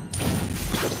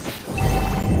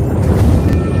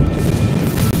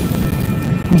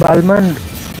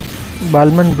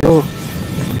 Balman bro.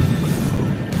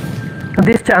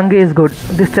 This Changi is good.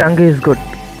 This Changi is good.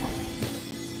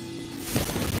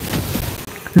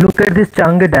 Look at this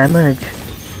Changi damage.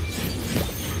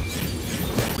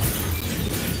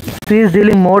 She is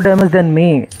dealing more damage than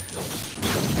me.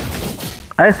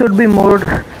 I should be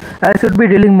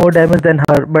dealing more damage than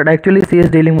her, but actually she is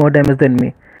dealing more damage than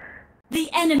me. The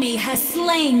enemy has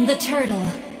slain the turtle.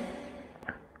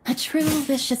 A true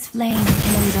vicious flame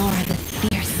can endure the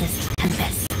fiercest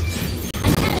tempest.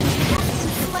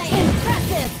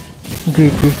 Impressive.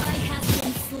 GG. I have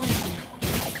been slain.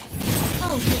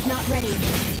 Ult is not ready.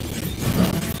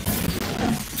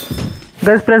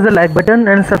 Guys, press the like button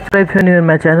and subscribe if you're new in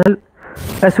my channel.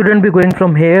 I shouldn't be going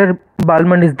from here.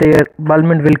 Balman is there.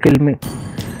 Balman will kill me.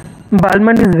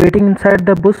 Balman is waiting inside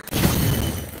the bush.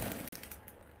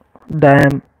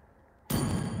 Damn.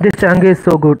 This Changi is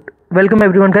so good. Welcome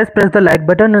everyone, guys. Press the like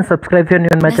button and subscribe if you're new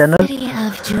on my channel.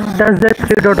 Touch the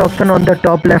three dot option on the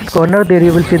top left corner. There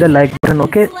you will see the like button,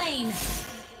 okay? Slain.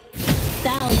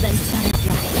 Thousand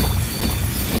butterflies.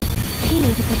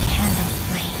 Heed the candle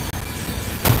flame.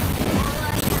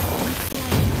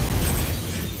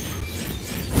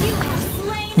 You have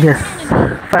slain Yes.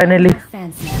 an enemy. Finally.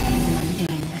 Fancy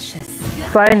mundane wishes.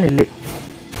 Finally.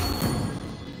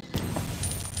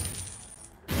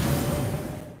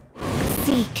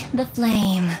 Seek the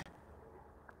flame.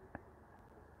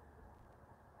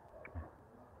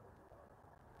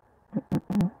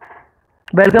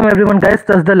 Welcome everyone, guys.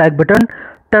 Touch the like button.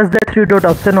 Touch the three dot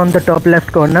option on the top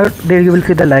left corner. There you will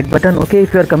see the like button, okay?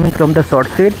 If you are coming from the short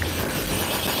feed.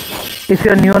 If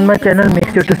you are new on my channel, make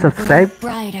sure to subscribe.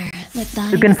 Brighter.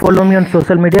 You can follow me on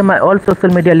social media. My all social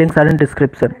media links are in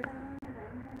description.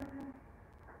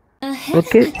 A hidden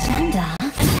Okay. agenda.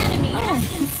 Enemy has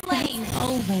been slain.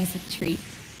 Always a treat.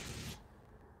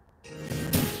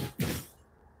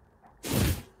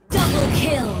 Double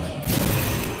kill.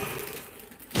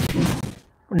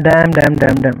 Damn.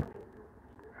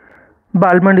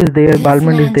 Balmond is there. This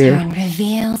Balmond is there. lantern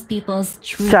reveals people's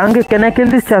true. Change, can I kill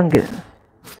this Change?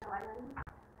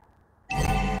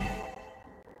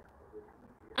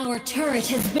 Our turret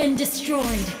has been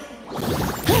destroyed.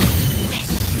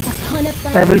 Upon a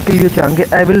I will kill you,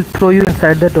 Change. I will throw you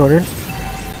inside the torrent.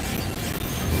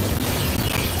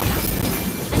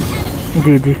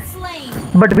 GG. Slain.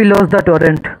 But we lost the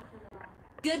torrent.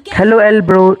 Good game. Hello, L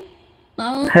bro.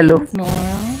 All Hello. things moral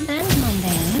and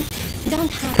mundane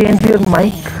don't have Change to your be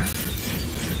mic.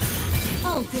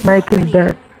 Ult is Mic is ready.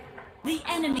 bad. The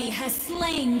enemy has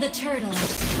slain the turtle.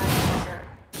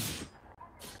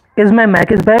 Is my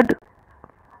mic is bad?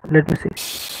 Let me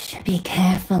see. Be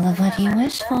careful of what you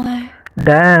wish for.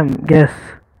 Damn, yes.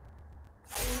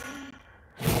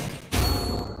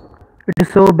 It is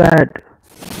so bad.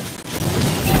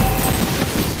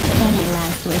 Any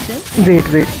last wishes?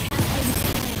 Wait.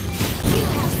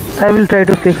 I will try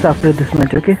to fix after this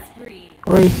match, okay?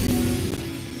 Oi.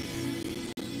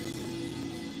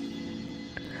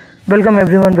 Welcome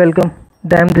everyone, welcome.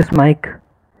 Damn this mic.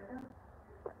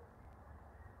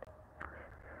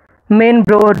 Main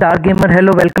bro, Dark Gamer,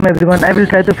 hello, welcome everyone. I will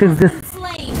try to fix this.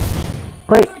 Slain.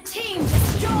 Oi. Your team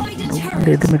destroyed a they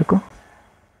turret. दे मेरे को.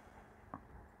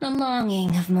 The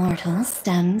longing of mortals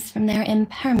stems from their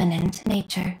impermanent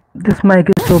nature. This mic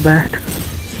is so bad.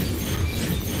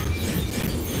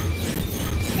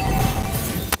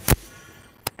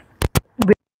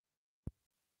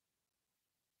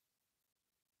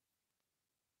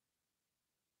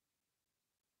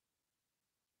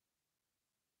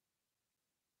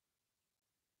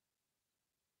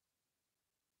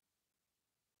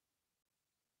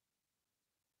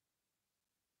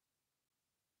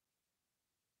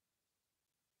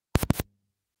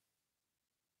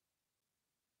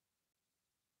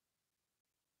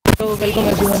 Hello, welcome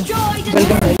everyone. Destroyed a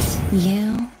Welcome turret. guys.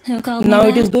 You who called Now me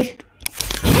it is back? good.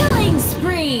 Killing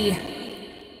spree.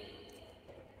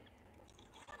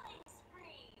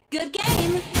 Good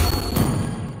game.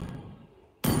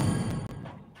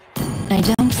 I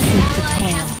don't seek to Ally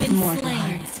tame has been mortal slain.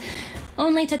 hearts,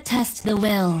 only to test the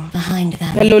will behind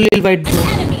them. Hello, Lil White Bro.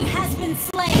 Enemy has been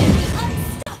slain.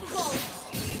 Unstoppable.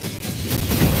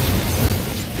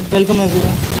 Welcome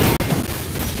everyone.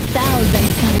 Thousand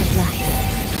colored light.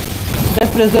 Guys,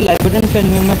 press the like button if you are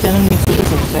new on my channel. Make sure to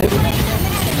subscribe.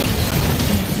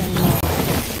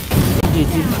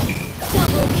 GG.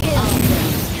 Double kill.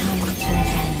 Come to an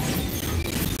end.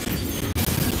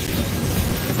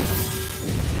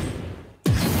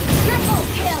 Triple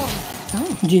kill.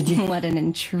 GG. What an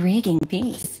intriguing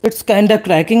piece. It's kinda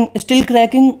cracking. Still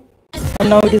cracking. And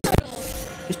now it is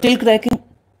still cracking.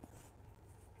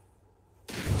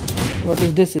 What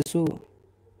is this issue?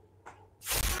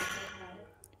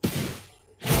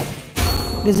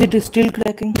 Is it still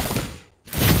cracking?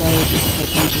 Why it is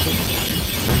cracking today?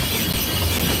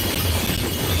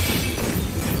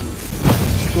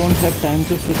 Don't have time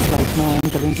to fix right now. I am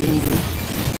currently in game.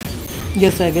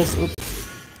 Yes, I guess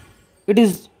it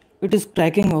is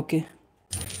cracking. Okay,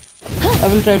 I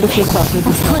will try to fix after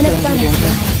this. Upon a After I am butterfly.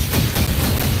 done.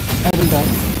 I will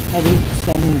die. I will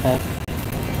stand him back.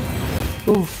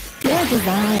 Oof. Your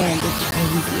desire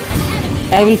betrays you.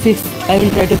 I will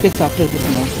try to fix after this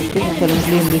match. Okay?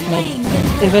 Currently in this match,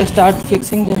 if I start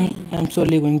fixing, then I'm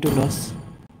slowly going to lose.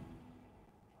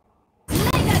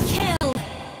 Mega kill.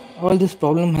 All this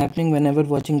problem happening whenever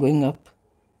watching going up.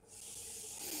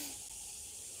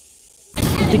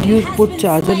 Did you put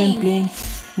charger and playing?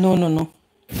 No.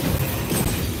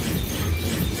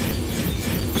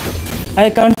 I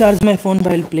can't charge my phone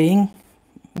while playing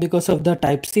because of the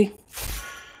Type-C.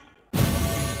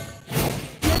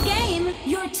 Good game.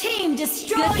 Your team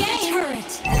destroyed a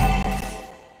turret.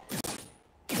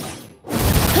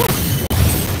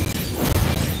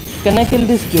 Can I kill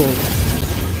this Joy?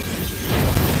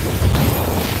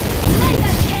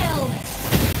 Mega kill.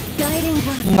 Guiding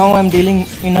light. Now I'm dealing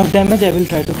enough damage. I will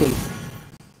try to kill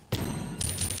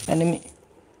enemy.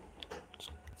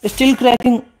 Still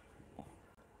cracking.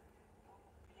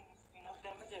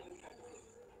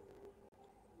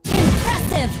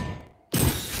 Impressive.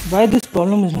 Why this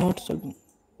problem is not solving?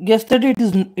 Yesterday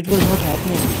it was not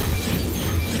happening.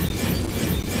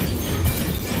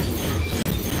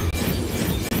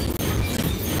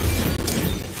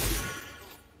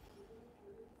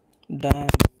 Damn.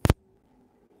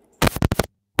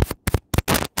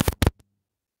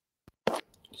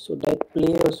 Should I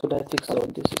play or should I fix all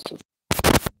this stuff?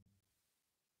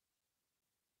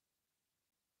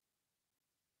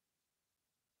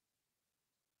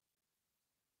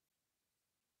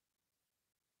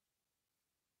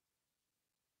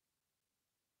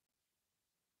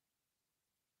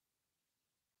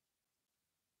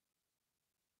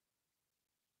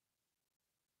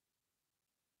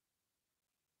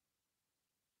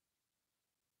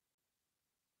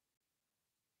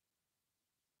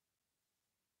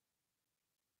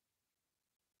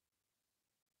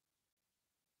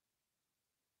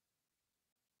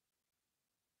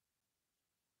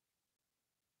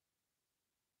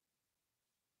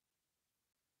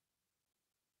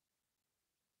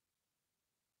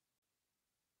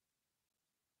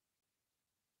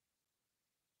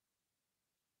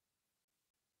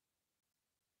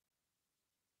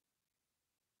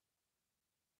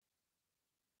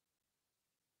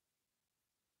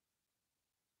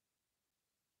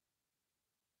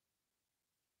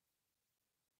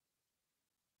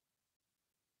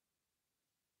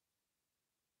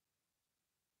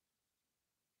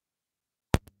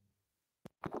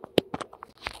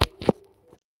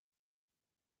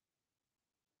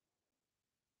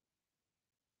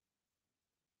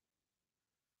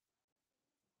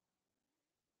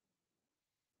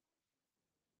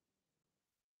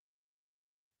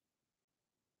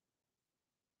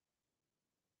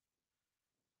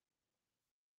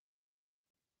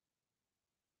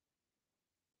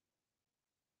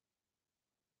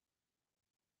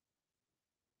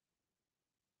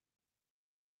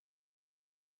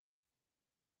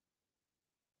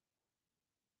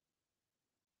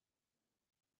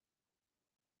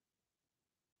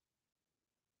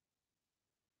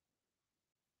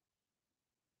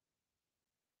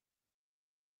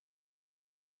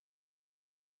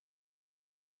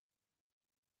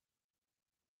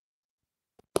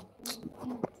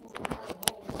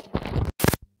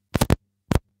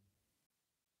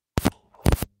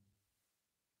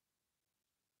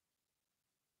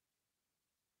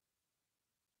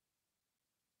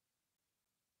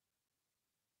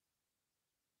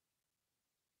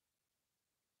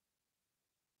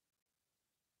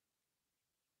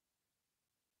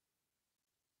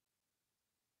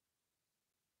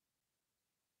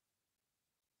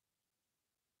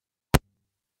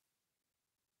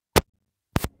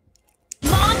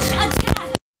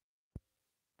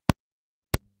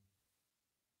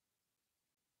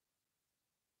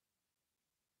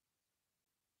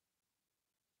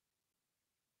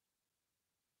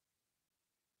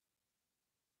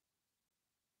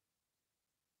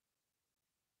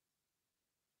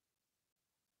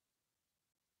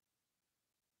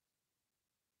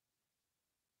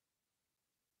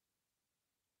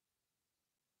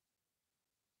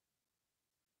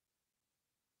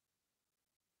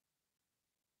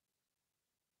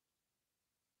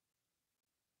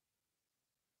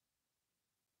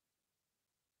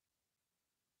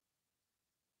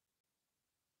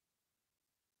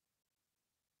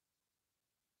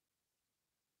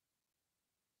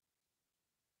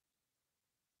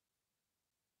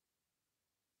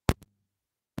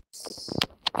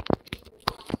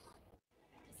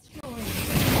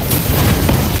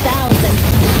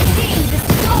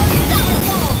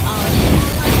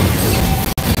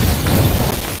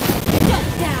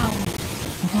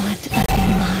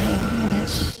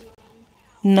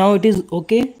 Now it is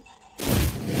okay.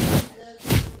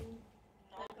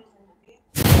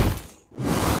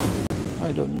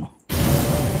 I don't know.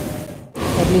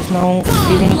 At least now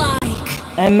even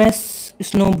MS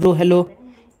Snow bro, hello.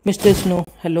 Mr. Snow,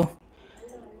 hello.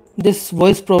 This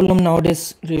voice problem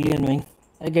nowadays really annoying.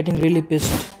 I'm getting really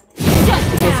pissed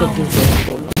because of this voice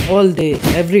problem. All day,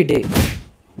 every day.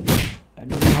 I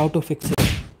don't know how to fix it.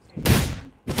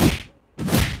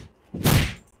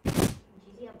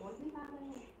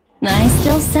 I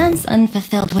still sense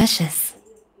unfulfilled wishes.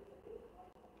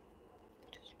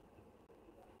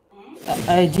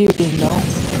 IG it is now.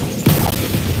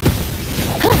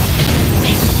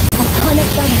 Upon a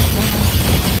butterfly.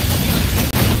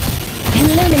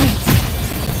 Illuminate.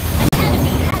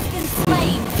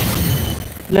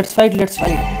 Let's fight, let's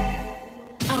fight.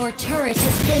 Our turret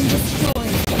has been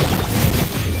destroyed.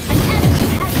 An enemy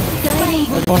has been slain.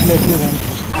 I won't let you run.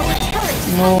 Our turret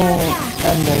is No,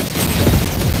 under attack. I'm right.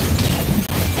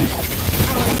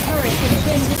 Our turret has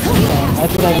been destroyed. I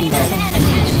thought I will die.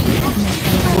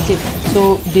 Okay, so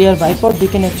they are wipe out, we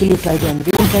can actually try to end.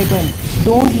 We can try to end.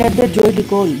 Don't let the joy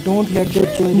recall. Don't let the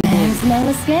joy recall. There's no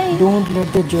escape. Don't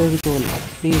let the joy recall.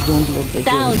 Please don't let the joy.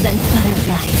 Thousand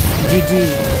butterflies. GG.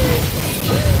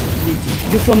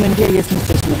 GG. You from India? Yes,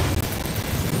 Mr. Smith.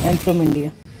 I'm from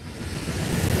India.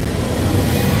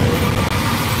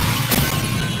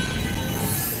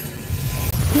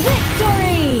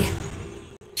 Victory!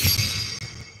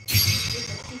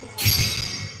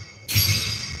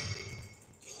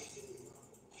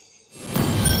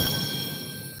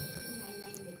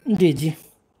 GG.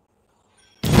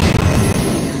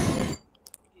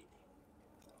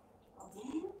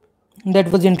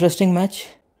 That was interesting match.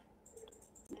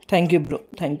 Thank you, bro.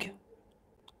 Thank you.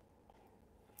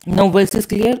 Now voice is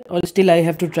clear, or still I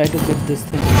have to try to fix this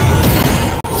thing?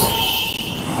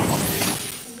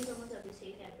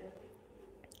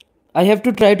 I have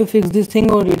to try to fix this thing,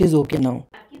 or it is okay now?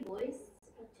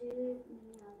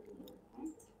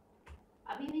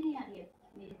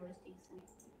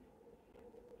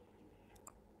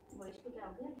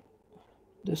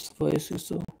 This voice is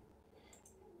so.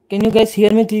 Can you guys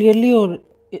hear me clearly, or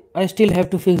I still have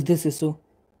to fix this issue?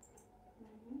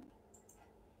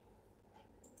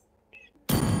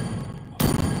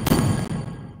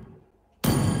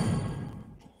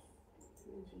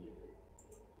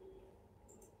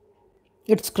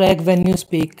 It's crack when you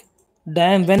speak.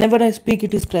 Damn, whenever I speak,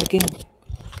 it is cracking.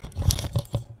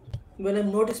 When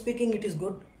I'm not speaking, it is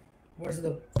good. What's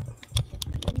the.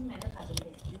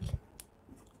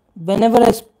 Whenever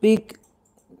I speak.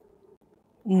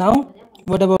 Now?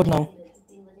 What about now?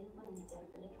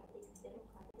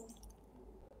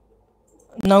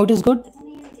 Now it is good?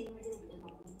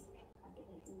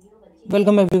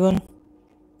 Welcome everyone.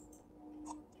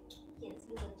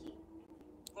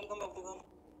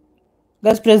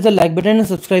 Guys, press the like button and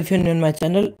subscribe if you're new in my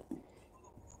channel.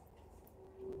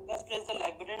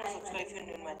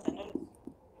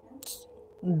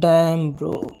 Damn,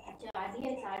 bro.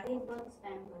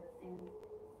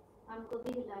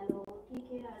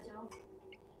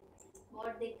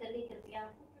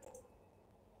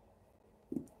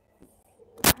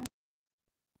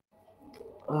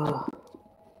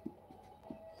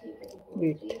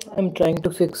 Wait, I'm trying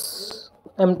to fix.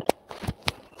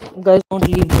 Guys, don't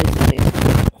leave this live.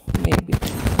 Maybe.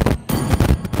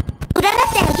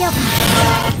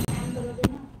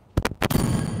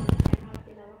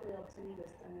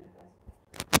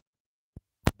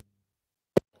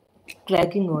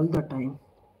 Cracking all the time.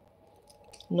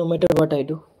 No matter what I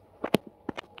do.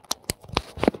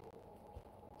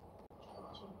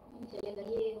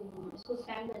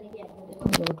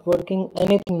 Not working.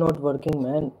 Anything not working,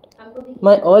 man.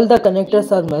 All the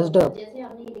connectors are messed up.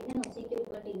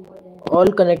 All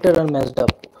connectors are messed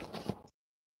up.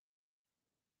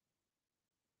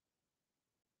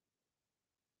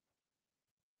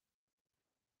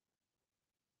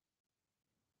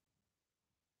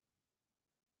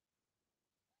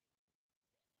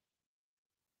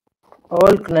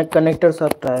 All connectors are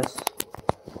trash.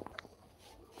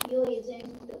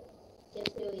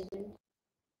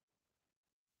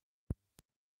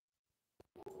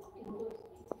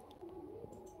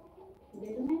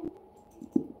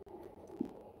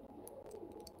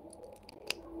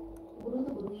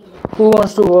 Who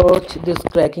wants to watch this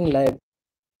cracking live?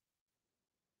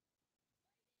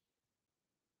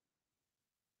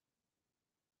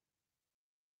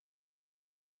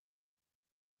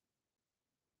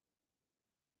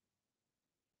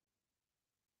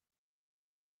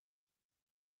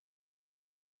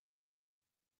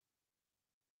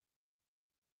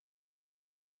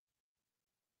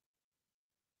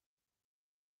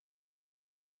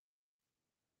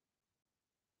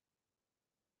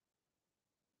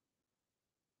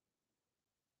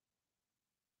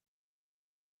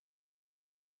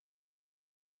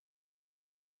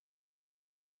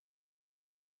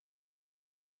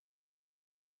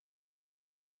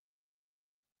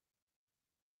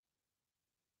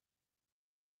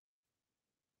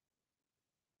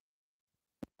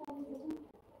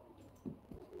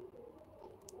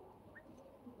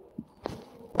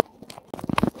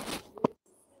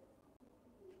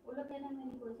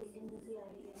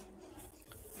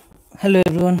 Hello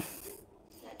everyone.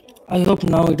 I hope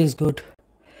now it is good.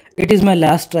 It is my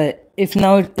last try. If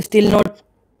now it's still not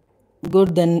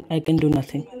good, then I can do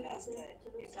nothing.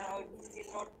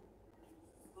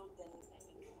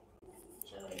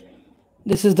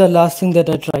 This is the last thing that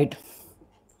I tried.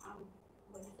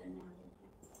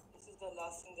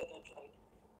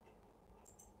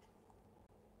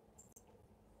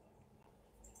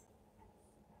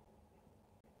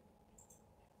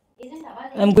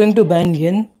 I'm going to ban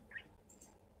Yin.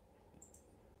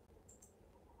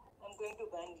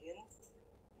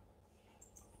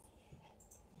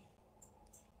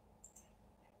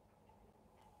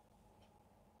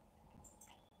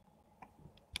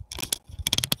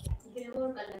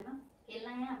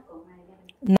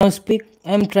 Now speak.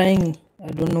 I'm trying. I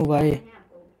don't know why.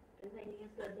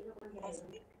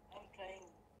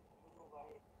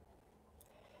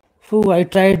 Phew, I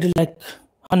tried like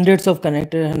hundreds of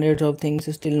connectors, hundreds of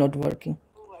things, still not working.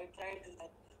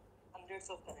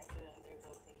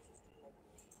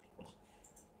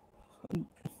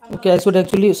 Okay, I should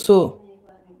actually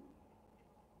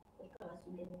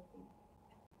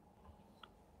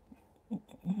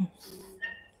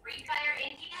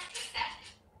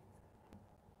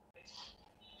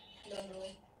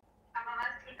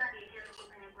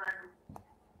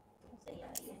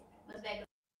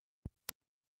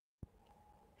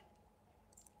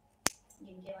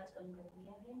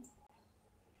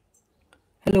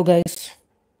Hello guys.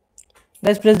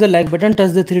 Guys, press the like button,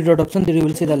 touch the three dot option, there you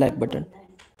will see the like button.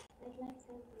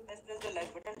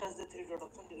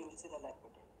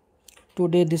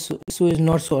 Today this issue is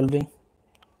not solving.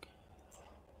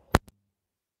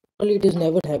 Well, it is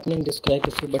never happening this crack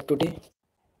issue, but today.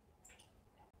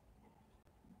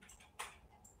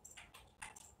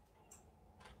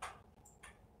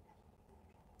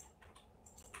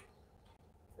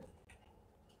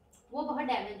 वो बहुत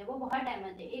damage है, वो बहुत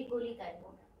damage है, एक गोली का है वो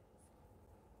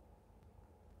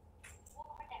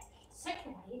सेट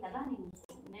भाई लगा नहीं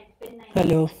उसको नेट पिन 9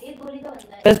 Hello. एक गोली का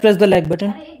बंदा है, Press the like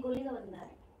button. अरे एक गोली का बंदा है,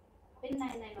 पिन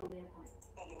 99 हो गया था।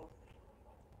 Hello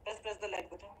press the like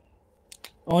button.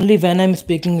 Only when I'm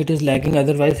speaking it is lagging,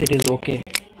 otherwise it is okay.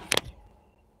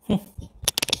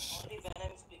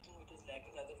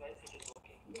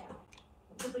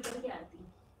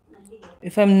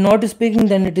 If I'm not speaking,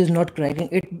 then it is not cracking.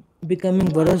 It becoming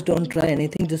worse. Don't try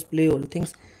anything. Just play all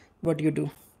things. What you do.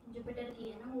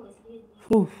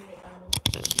 Whew.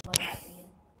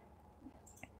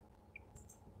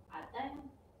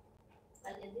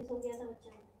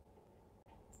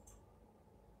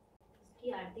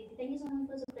 Thank you so much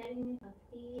for subscribing me,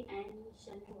 Bhakti and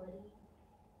Shanwari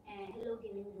and hello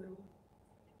gaming guru.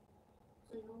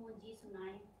 सुनो जी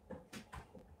सुनाए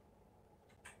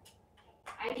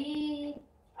ID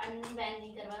unban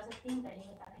नहीं करवा सकती हूँ, पहले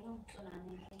बता रही हूँ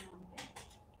सुनाने के नाम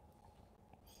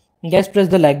पे। Guys, press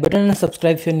the like button and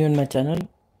subscribe if you're new on my channel.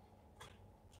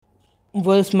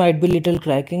 Voice might be little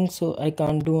cracking, so I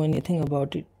can't do anything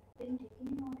about it.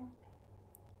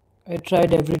 I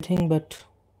tried everything, but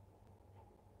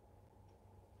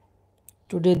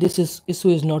today this issue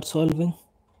is not solving.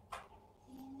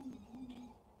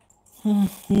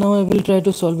 Now I will try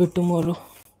to solve it tomorrow.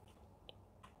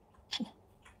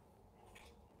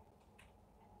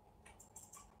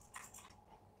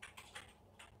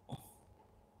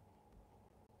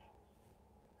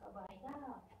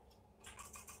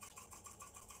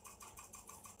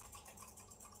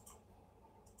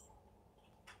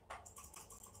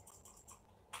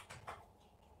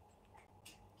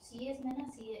 CS में ना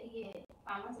ये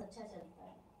farms अच्छा चलता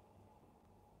है,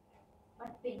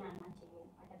 but pin आना चाहिए,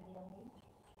 अटक गया भाई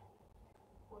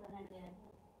पूरा नेट गया।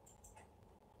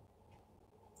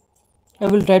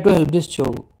 I will try to help this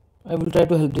show. I will try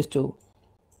to help this show.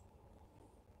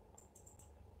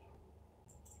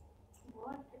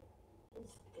 What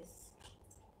is this?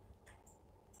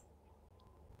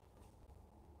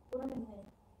 पूरा पिन है।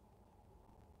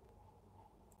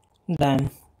 Damn.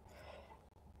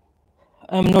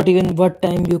 I'm not even what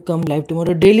time you come live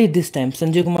tomorrow. Daily this time.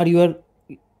 Sanjay Kumar, you are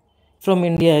from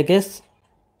India, I guess.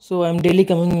 So I'm daily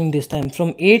coming in this time.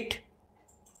 From 8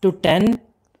 to 10.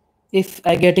 If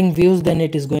I getting views, then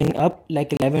it is going up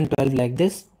like 11, 12 like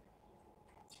this.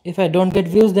 If I don't get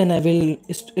views, then I will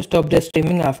stop the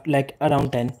streaming after like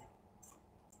around 10.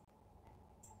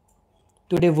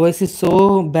 Today voice is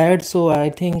so bad, so I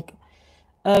think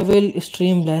I will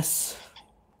stream less.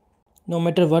 No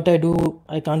matter what I do,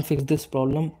 I can't fix this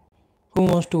problem. Who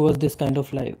wants to watch this kind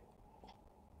of live?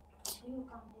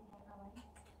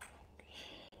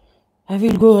 I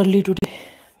will go early today,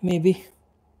 maybe.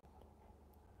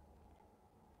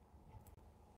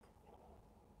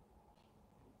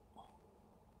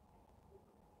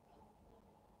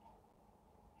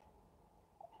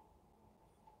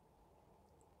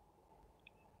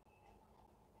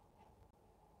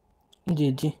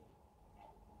 Ji ji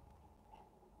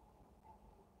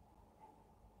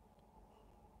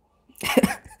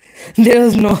there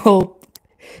was no hope.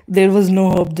 There was no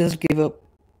hope. Just give up.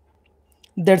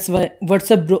 That's why.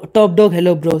 What's up, bro? Top dog.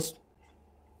 Hello, bros.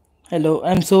 Hello.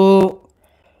 I'm so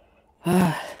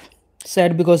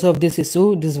sad because of this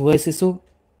issue. This voice issue.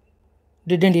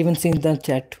 Didn't even see the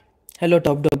chat. Hello,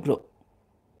 top dog, bro.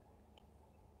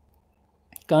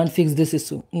 Can't fix this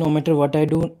issue. No matter what I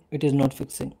do, it is not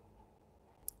fixing.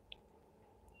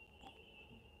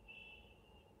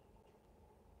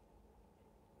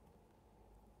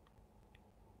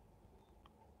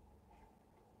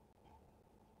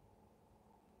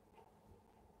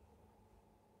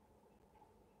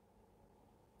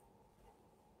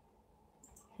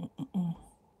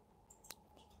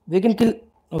 We can kill.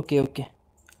 Okay, okay.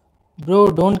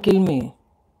 Bro, don't kill me.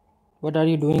 What are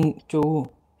you doing,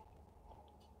 Cho?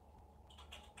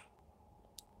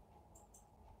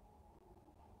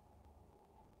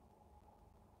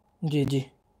 Ji ji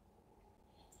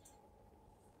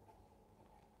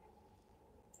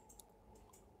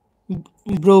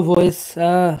bro voice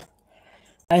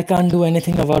I can't do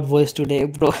anything about voice today,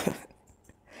 bro.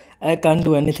 I can't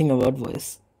do anything about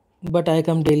voice, but I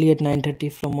come daily at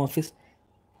 9:30 from office.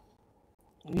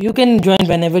 You can join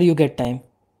whenever you get time.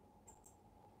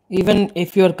 Even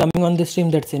if you are coming on the stream,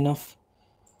 that's enough.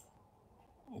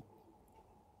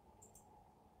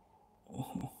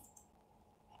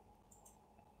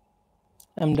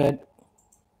 I'm dead.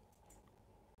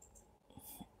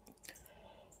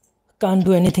 Can't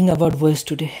do anything about voice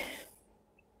today.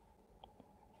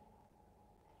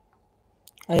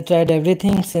 I tried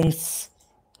everything since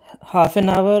half an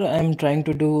hour. I'm trying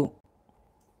to do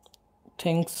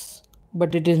things,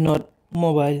 but it is not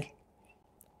mobile.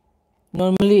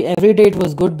 Normally every day it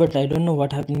was good, but I don't know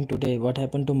what happening today. What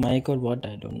happened to mic or what,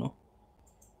 I don't know.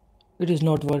 It is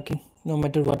not working no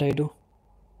matter what I do.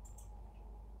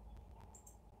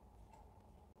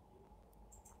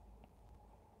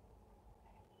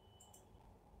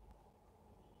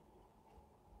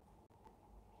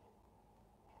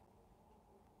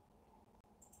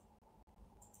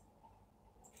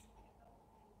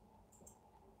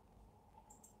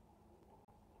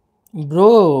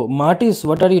 Bro, Martis,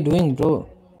 what are you doing, bro?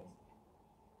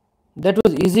 That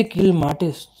was easy kill,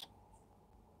 Martis.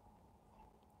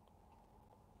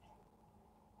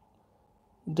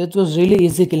 That was really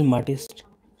easy kill, Martis.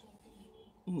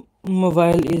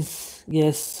 Mobile is,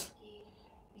 yes.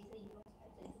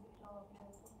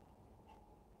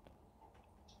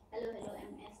 Hello, hello,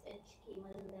 MSH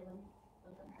Kemal 11.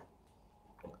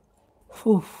 Welcome.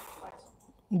 Phew.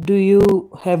 Do you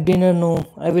have dinner? No,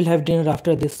 I will have dinner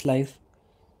after this live.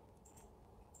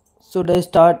 Should I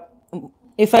start?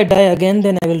 If I die again,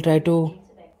 then I will try to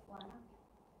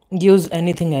use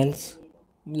anything else.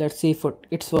 Let's see if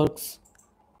it works.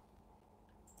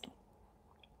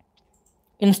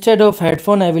 Instead of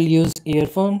headphone, I will use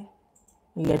earphone.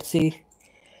 Let's see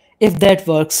if that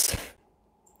works.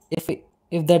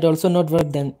 If that also not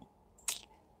work, then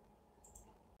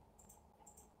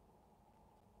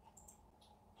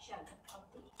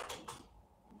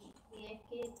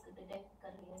AFK detect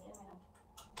कर लिया क्या मैंने?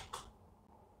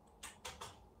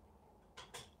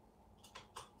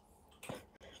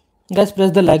 guys,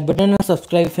 press the like button and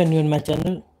subscribe if you're new in my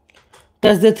channel.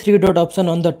 Press the 3 dot option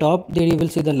on the top. There you will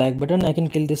see the like button. I can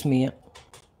kill this Mia.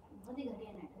 बहुत ही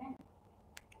घटिया net है.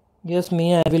 Yes,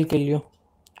 Mia, I will kill you.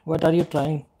 What are you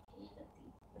trying?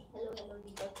 Hello, hello,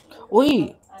 Deepak.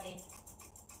 Oi, अरे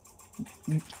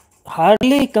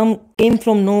hardly came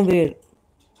from nowhere.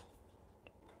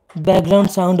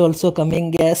 Background sound also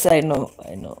coming. Yes, I know.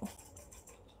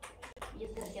 ये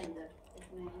घर के अंदर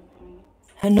इसमें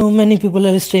I know many people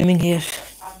are streaming here.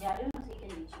 आप जा रहे हो ना, उसी के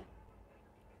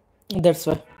नीचे. That's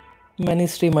why many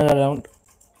streamer around.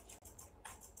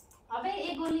 अबे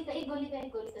एक गोली का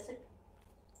सिर्फ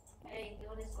मेरा एक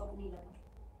और स्कोप नहीं लगा.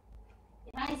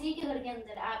 हाँ, इसी के घर के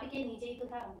अंदर आप ही के नीचे ही तो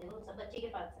था. देखो सब बच्चे के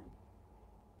पास है.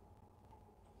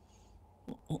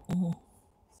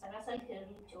 सरासर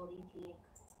चोरी थी एक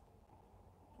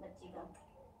बच्ची का.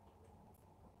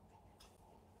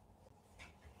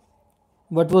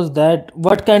 What was that?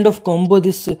 What kind of combo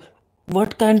this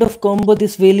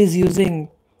whale is using?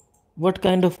 What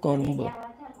kind of combo? क्या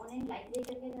बात है, अपोनेंट लाइक दे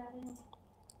करके जा रहे हैं.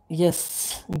 Yes,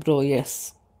 bro,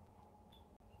 yes.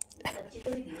 बच्ची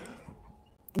तो भी दी.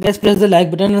 Guys, press the like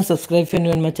button and subscribe if you're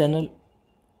new in my channel.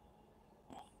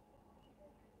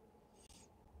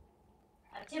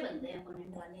 अच्छे बंदे हैं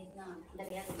अपोनेंट वाले. इतना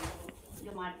लगे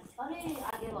जो मार. अरे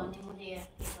आगे रोने मुझे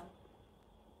AFK का.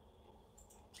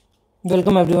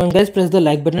 Welcome everyone, guys. Press the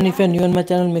like button if you're new on my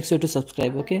channel. Make sure to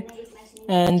subscribe, okay?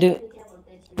 And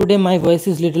Today my voice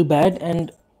is little bad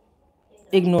and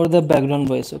ignore the background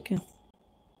voice, okay?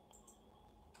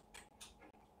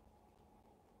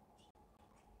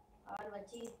 और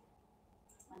बच्ची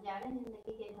मजा आ रहा है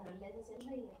जिंदगी के धड़ल्ले से चल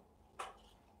रही है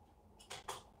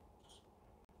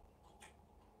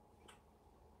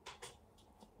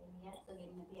यार तो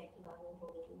गेम में भी एक्टिव आ गई हो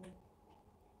गई है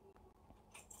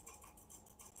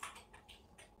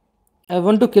I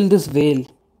want to kill this whale.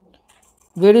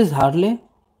 Where is Harley?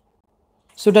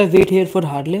 Should I wait here for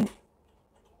Harley?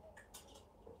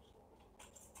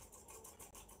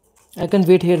 I can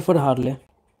wait here for Harley.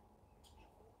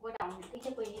 वो डाउन ठीक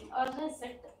है कोई नहीं और जो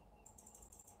सेट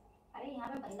अरे यहाँ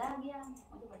पे बंदा आ गया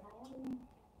मुझे बताया नहीं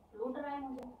लूट रहा है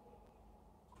मुझे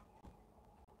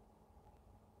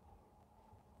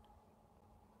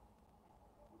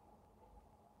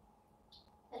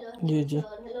हेलो जी जी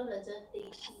और हेलो रजत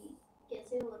देखी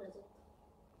कैसे हो रजत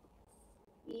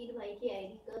मीर भाई की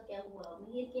आईडी का क्या हुआ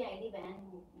मीर की आईडी बैन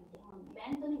हो गई हाँ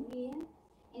बैन तो नहीं हुई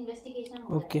है इन्वेस्टिगेशन हो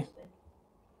रहा है Okay. उस पे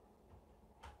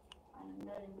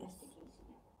under investigation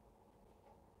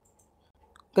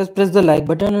Guys, press the like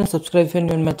button and subscribe if you're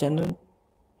new on my channel.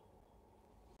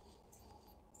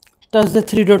 Touch the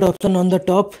three dot option on the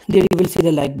top. There you will see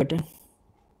the like button.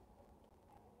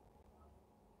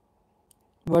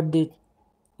 What the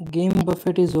game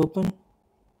buffet is open.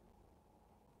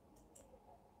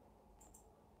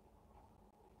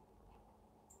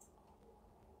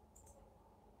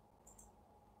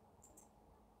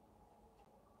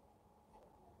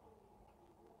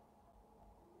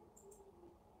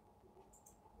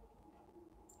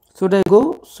 Should I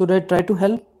go? Should I try to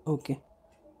help? Okay.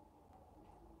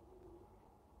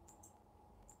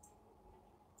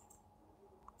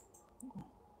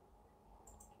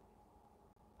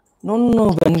 No, no, no,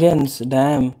 vengeance.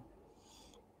 Damn.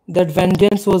 That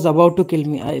vengeance was about to kill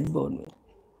me. ये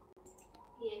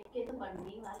तो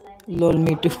बढ़ने वाला है Lol,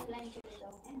 me too. Offline चले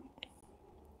जाओ हैं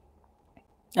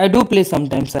I do play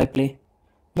sometimes. I play.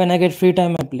 When I get free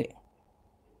time, I play.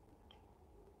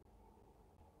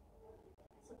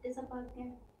 सबके सब भाग गए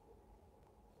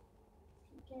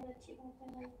क्या अच्छी बात है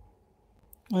भाई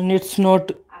And it's not.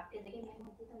 आपके देखिए मैं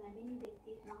होती तो मैं भी नहीं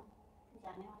देखती इतना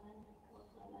जाने वाला है बहुत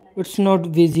सारा लगे It's not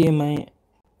VGMI.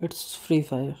 It's Free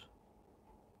Fire.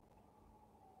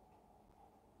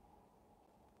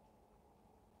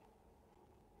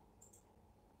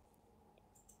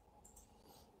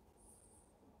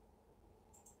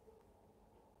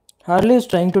 Harley is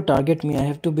trying to target me. I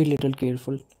have to be little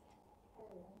careful.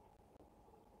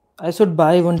 I should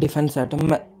buy one defense item.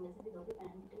 वैसे भी दो की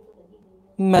पेनल्टी तो लगी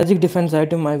गई है Magic defense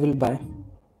item I will buy.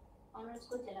 और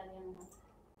उसको चला गया मेरा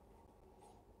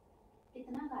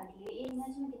कितना काट लिए एक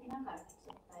मैच में कितना काट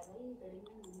सकता है भाई गरीब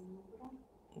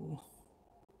पूरा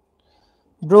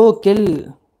Bro, kill.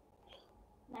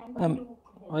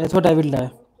 92 I thought I will die.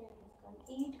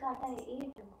 8 काटा है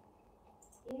 8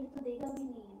 तो देगा भी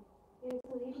नहीं है 8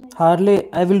 तो 8 match Harley,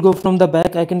 I will go from the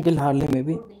back. I can kill Harley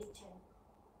maybe. Glitch है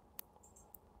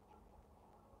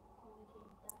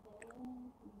कौन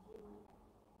खेलता है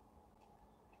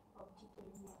पबजी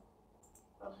खेलना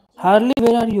PUBG Harley,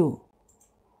 where are you?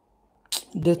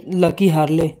 The lucky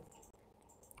Harley.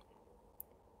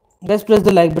 Guys, press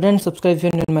the like button and subscribe if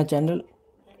you're new on my channel.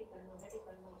 Ready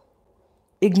कर लो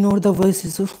Ignore the voice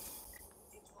issue.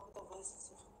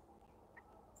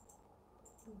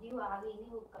 जीव आ गई नहीं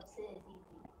वो कब से ऐसी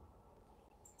थी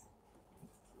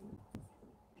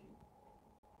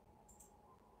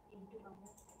इंटू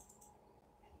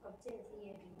कब से ऐसी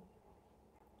है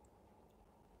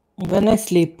When I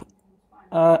sleep,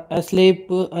 I sleep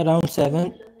around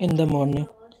 7 in the morning.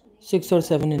 6 or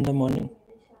 7 in the morning.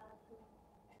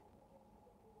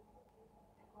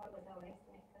 और बताओ ऐसा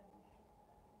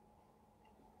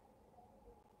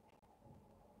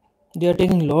They are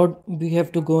taking Lord. We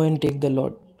have to go and take the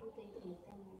Lord. Neeku तो एक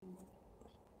मिलता नहीं है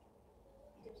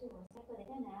जब से व्हाट्सएप पर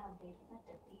देखा नया अपडेट इतना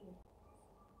चलती है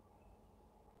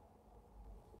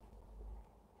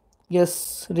Yes,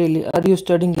 really. Are you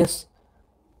studying? Yes,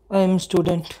 I am a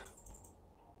student.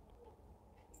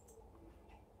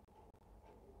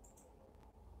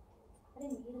 अरे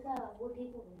नील का वो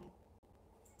ठीक हो गया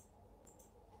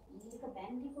नील का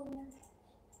बैन ठीक हो गया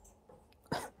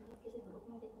नील किसी ग्रुप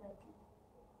में दिख रहा था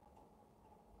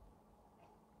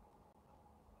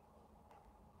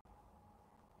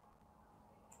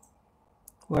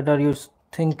What are you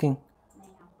thinking?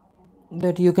 नहीं आपका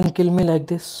That you can kill me like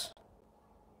this?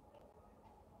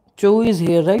 Chou is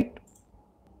here, right?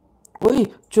 Oi,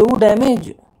 Chou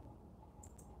damage.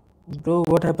 Bro,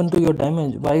 what happened to your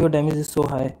damage? Why your damage is so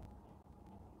high?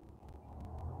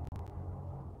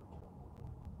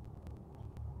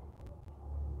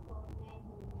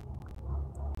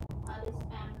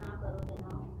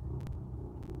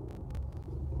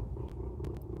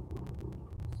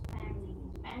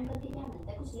 Spam करके क्या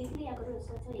मिलता है? कुछ लिख लिया करो,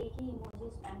 इससे अच्छा एक ही इमोजी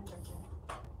स्पैम कर दो।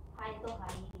 हाय तो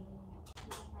हाय,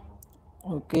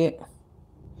 ओके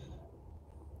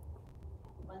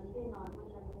बंदे नॉर्मल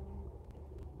लग रहे हैं।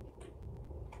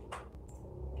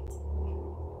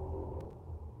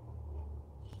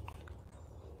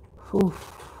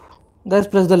 guys,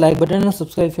 press the like button and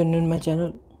subscribe if you're new in my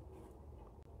channel.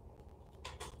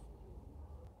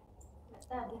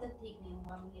 लगता है अभी तक ठीक नहीं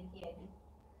हुआ मेरी ID.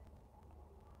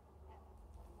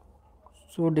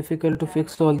 So difficult to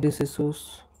fix all these issues.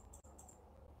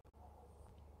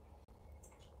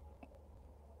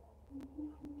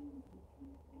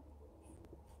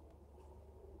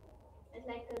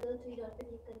 Like कर दो, थ्री डॉट पे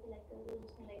क्लिक करके लाइक कर दो।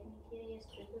 जिसने लाइक नहीं किया ये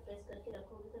स्क्रीन पे प्रेस करके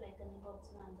रखोगे तो लाइक करने का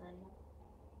ऑप्शन आ जाएगा।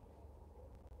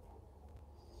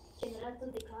 चेहरा तो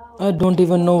दिखा। I don't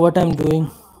even know what I'm doing.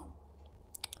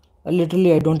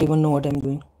 Literally, I don't even know what I'm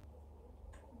doing.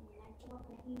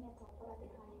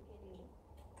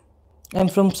 I'm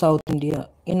from South India.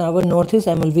 In our Northeast,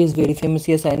 MLB is very famous.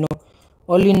 Yes, I know.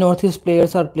 Only Northeast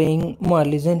players are playing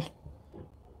Mobile Legend.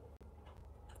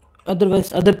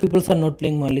 Otherwise, other people are not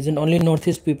playing Mobile Legend. Only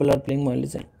Northeast people are playing Mobile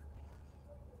Legend.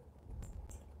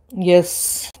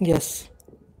 Yes, yes.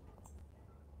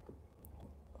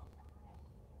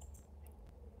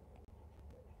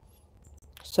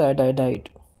 Sad I died.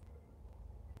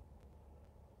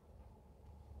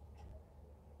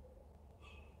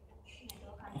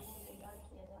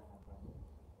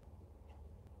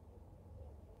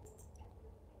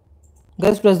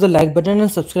 Guys, press the like button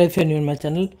and subscribe if you're new in my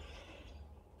channel.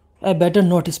 I better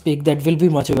not speak, that will be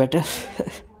much better.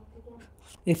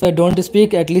 If I don't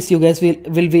speak, at least you guys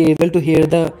will be able to hear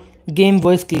the game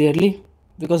voice clearly.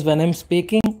 Because when I'm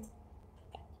speaking,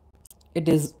 it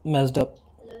is messed up.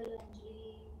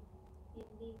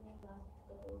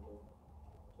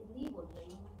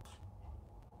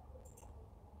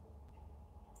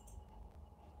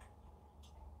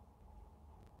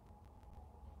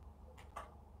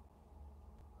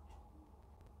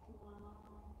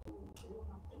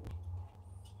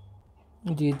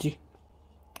 GG.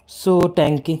 So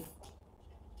tanky.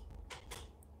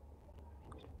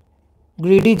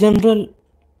 Greedy General.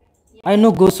 I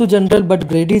know Gosu General, but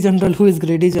Greedy General. Who is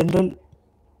Greedy General?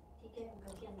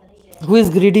 Who is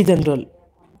Greedy General?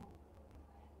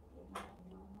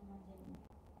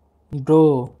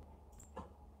 Bro.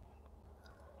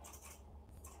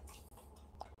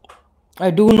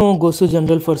 I do know Gosu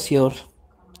General for sure.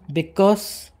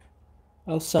 Because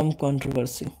of some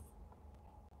controversy.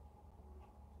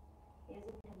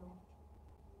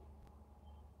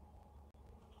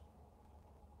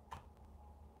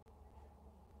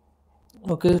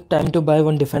 Okay, time to buy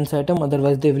one defense item,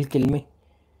 otherwise they will kill me.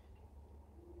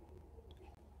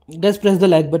 Guys, press the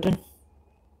like button.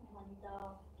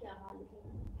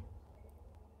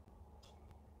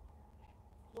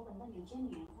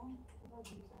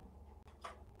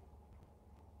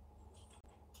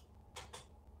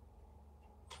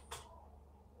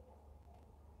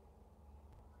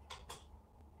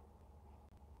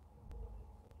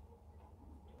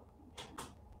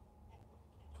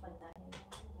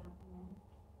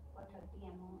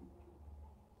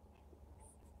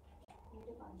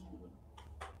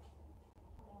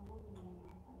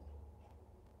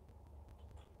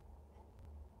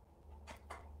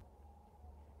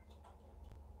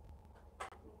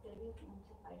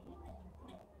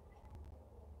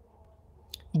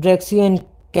 Brexy and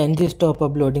Candy stop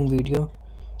uploading video.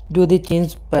 Do they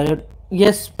change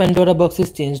Yes, Pandora box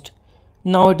is changed.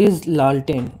 Now it is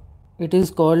Lalten. It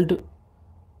is called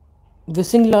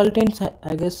Wishing Lalten,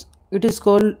 I guess. It is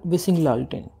called Wishing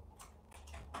Lalten.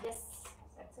 Yes,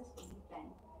 successfully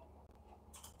planned.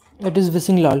 It is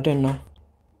Wishing Lalten now.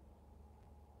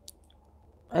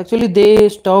 Actually, they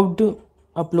stopped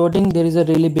uploading. There is a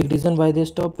really big reason why they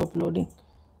stopped uploading.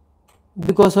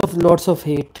 Because of lots of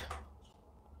hate.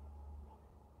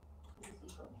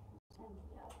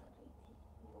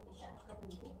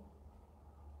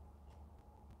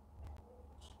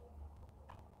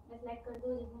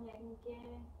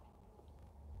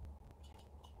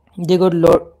 They got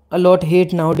a lot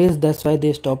hate nowadays. That's why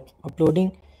they stopped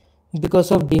uploading. Because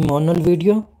of demonal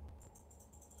video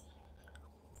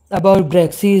about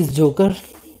Brexy's Joker,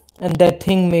 and that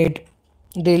thing made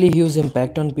really huge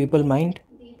impact on people's mind.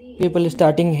 People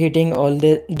starting hating all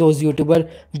those YouTuber,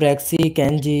 Brexy,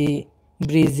 Kenji,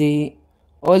 Breezy,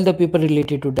 all the people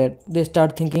related to that. They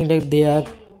start thinking like they are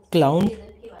clown.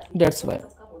 That's why.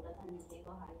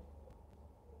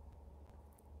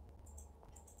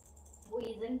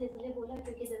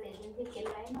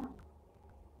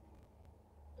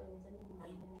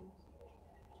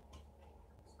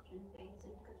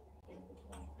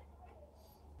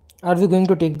 Are we going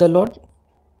to take the Lord?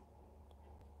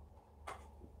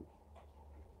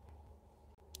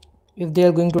 If they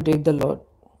are going to take the Lord.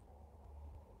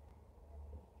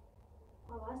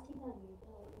 आवाज ठीक आ रही है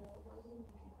क्या? आवाज नहीं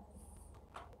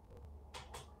आ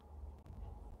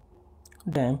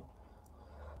Damn.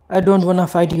 I don't wanna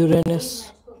fight रही। Uranus.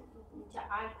 Match को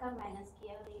 8 का माइनस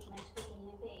किया और एक मैच को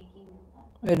खेलने पे एक ही मिलता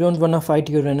है। I don't wanna fight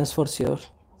Uranus for sure.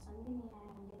 पसंद भी नहीं आया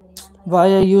मुझे गरियान भाई। Why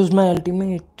I used my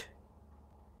ultimate?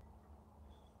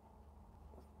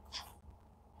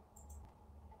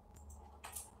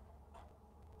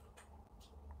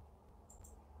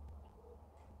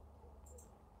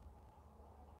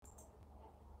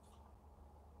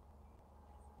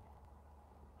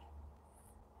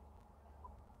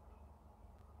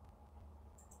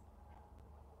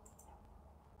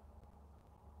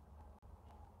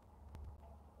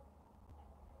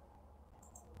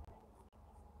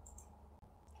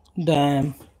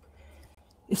 Damn.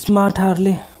 Smart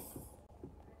Harley.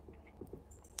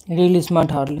 Really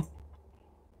smart Harley.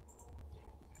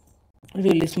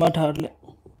 Really smart Harley.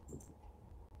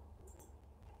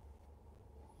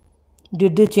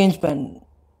 Did they change pen?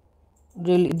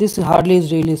 Really, this Harley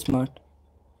is really smart.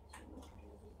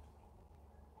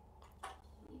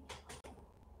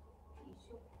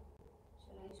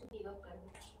 चलो इसको give up कर दो।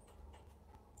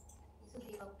 इसको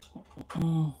give up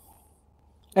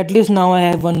At least now I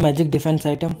have one magic defense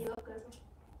item. Give up कर दो।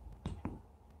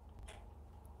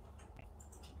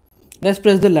 Guys,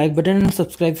 press the like button and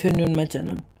subscribe if you're new in my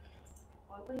channel.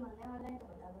 और कोई मरने वाला है तो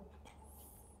बता दो।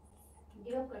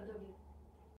 गिव अप कर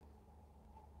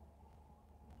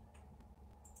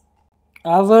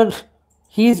दो।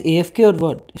 He is AFK or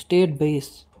what? Stay at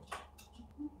base.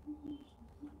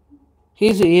 He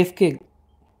is AFK.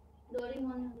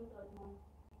 Doraemon है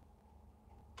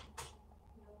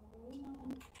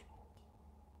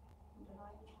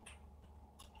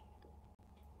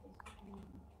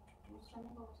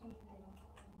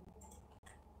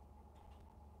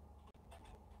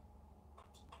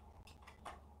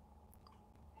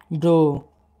Bro.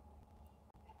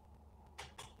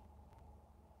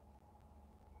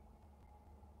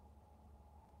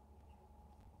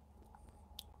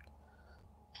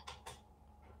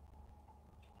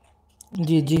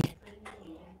 GG.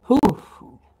 Whew.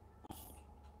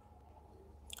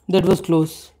 That was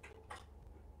close.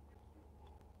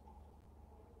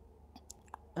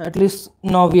 At least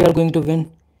now we are going to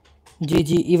win.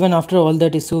 GG. Even after all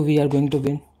that issue, we are going to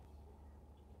win.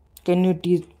 Can you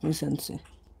teach me, Sensei?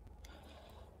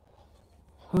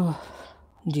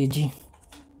 GG.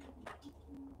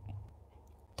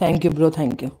 Thank you, bro.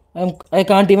 Thank you. I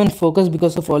can't even focus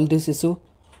because of all this issue.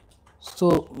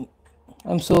 So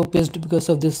I'm so pissed because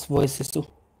of this voice issue.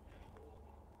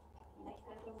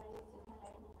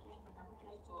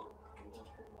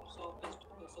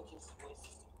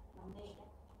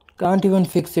 Can't even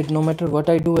fix it. No matter what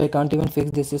I do, I can't even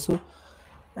fix this issue.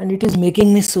 And it is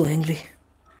making me so angry.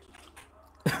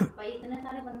 भाई इतने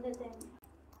सारे बंदे थे।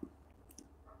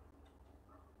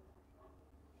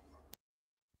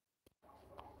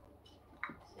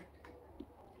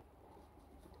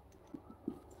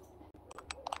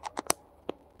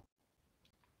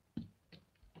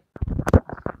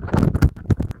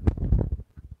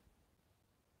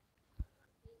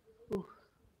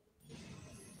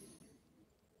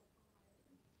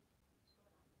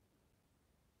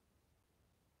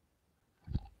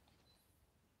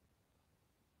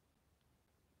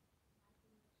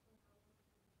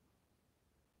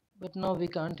 But now we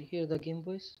can't hear the game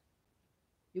voice.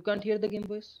 You can't hear the game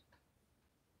voice?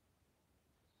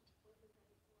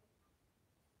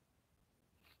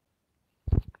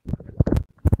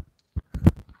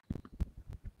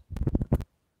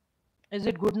 Is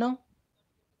it good now?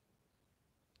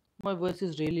 My voice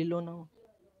is really low now.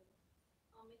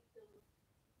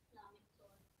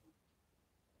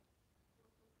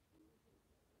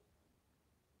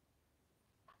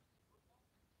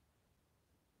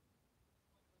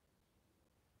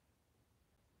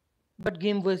 But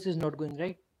game voice is not going,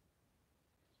 right?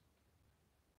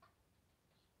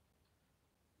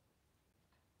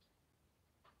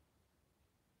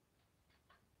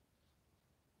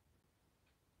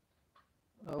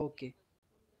 Okay.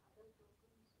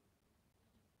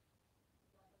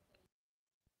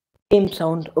 Game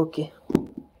sound, okay.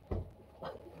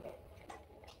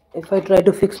 If I try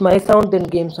to fix my sound, then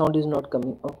game sound is not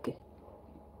coming. Okay.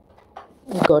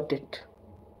 Got it.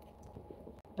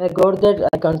 I got that.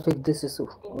 I can't fix this issue.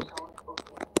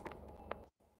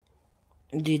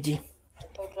 GG.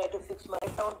 If I try to fix my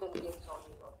sound, then game sound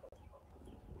is not coming.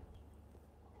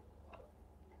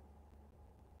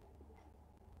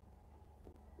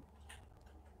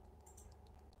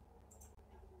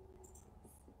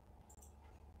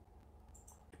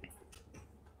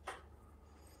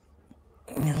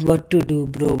 What to do,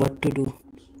 bro? What to do?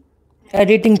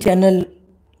 Editing channel.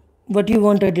 What you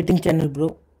want editing channel, bro?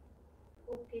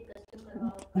 Okay custom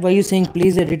करवाओ Why you saying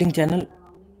please editing channel?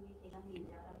 करवाऊंगी नहीं तेरा मिल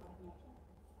जा रहा बाद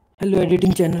में Hello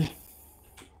editing channel.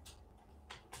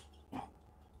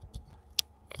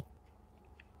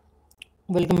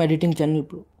 Welcome editing channel,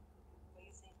 bro.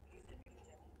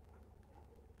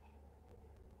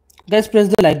 Guys, press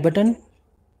the like button.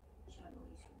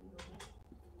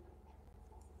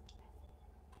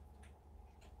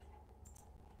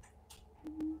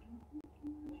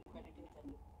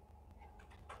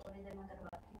 थोड़ी देर में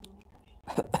करवाती हूँ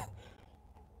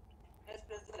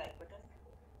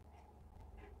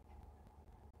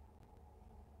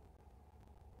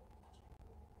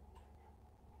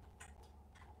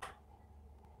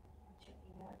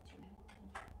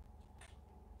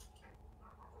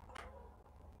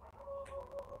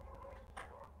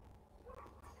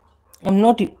I'm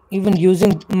not even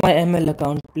using my ML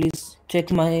account. Please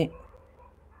check my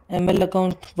ML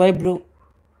account. Why, bro?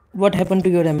 What happened to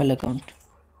your ML account?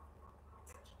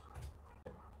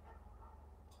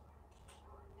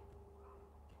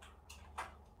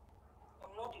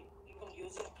 I'm not even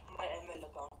using my ML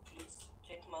account. Please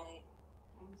check my.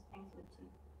 Thanks बच्ची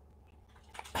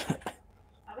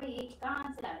अबे ये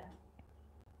कहाँ से आ रहा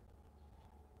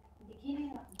दिख ही नहीं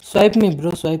रहा Swipe me,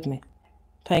 bro. Swipe me.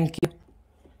 Thank you.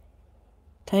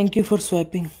 Thank you for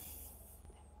swiping.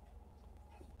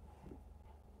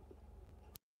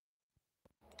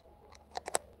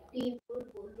 Team को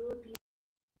बोल दो टीम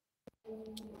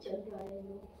चल रहा है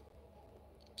लोग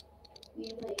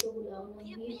मेरे भाई को बुलाओ ना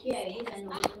ये इसकी आईडी बैन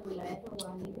हो गई बुलाया तो वो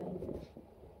आ नहीं पाया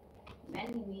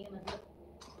बैन नहीं हुई है मतलब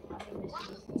आप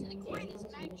इन्वेस्टिगेशन नहीं आईडी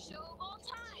को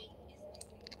चाहिए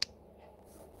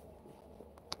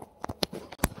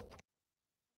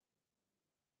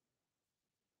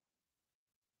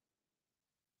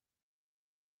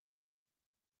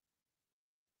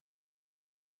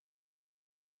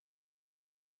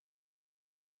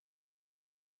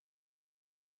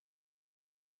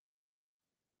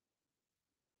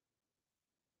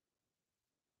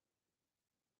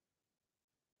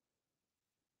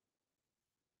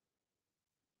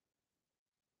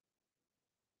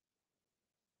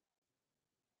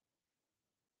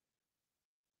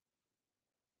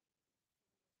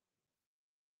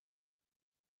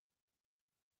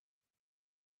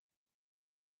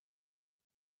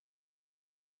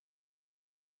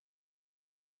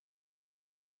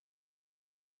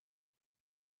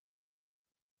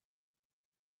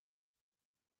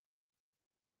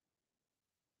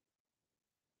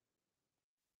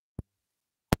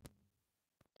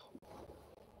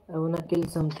I wanna kill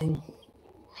something.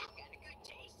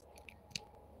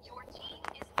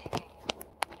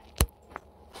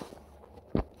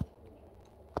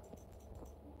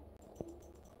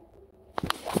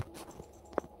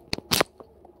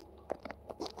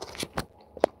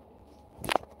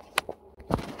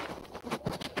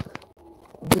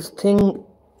 This thing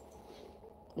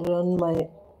run my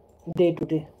day to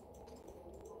day.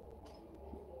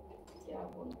 क्या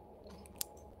बोलूं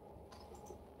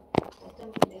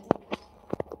कस्टम कर देगा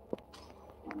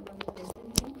हम लोग तो देते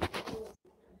नहीं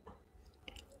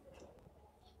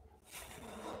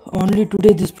Only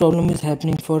today this problem is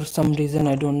happening for some reason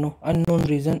I don't know. Unknown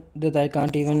reason that I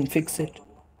can't even fix it.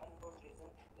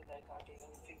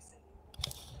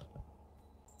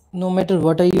 No matter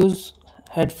what I use,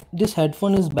 this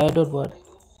headphone is bad or what?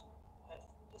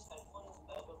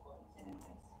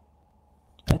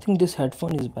 I think this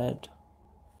headphone is bad.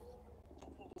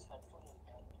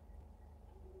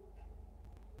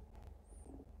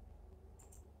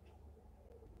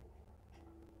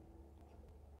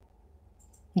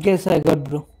 Guess I got,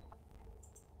 bro.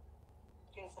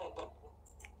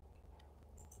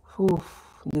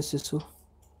 Oof, this is so.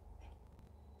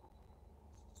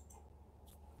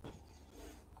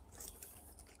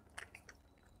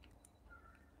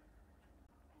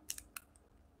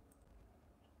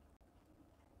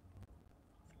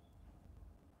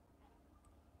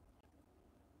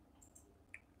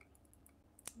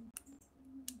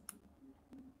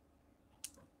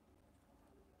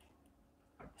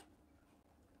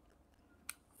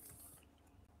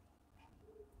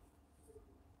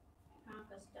 हाँ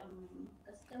custom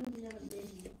custom मुझे बंदे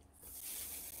नहीं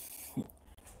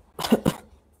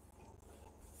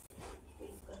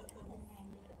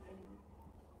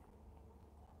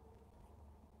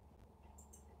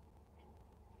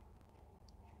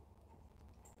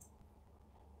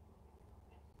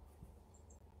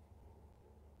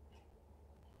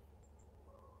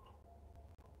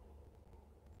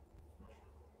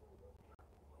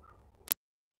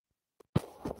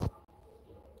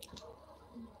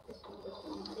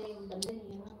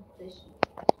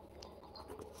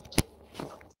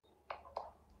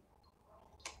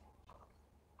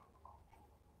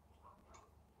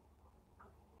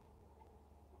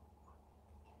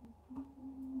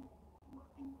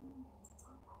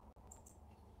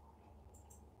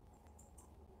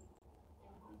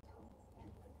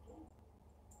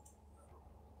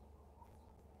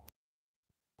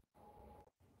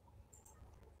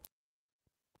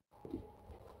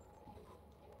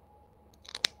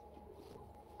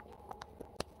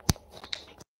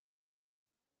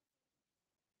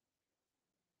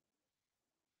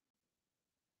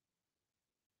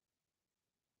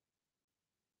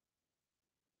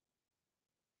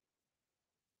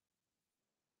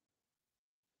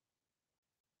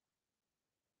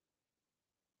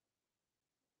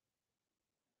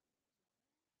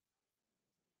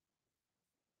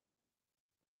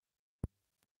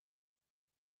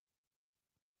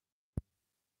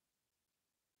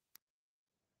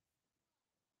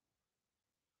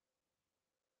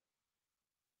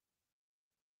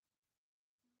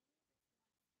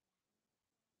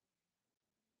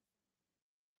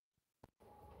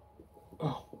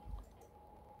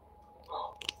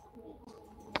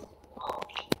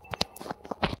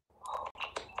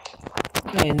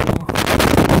I know.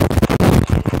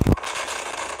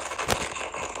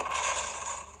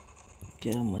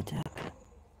 क्या मजाक है.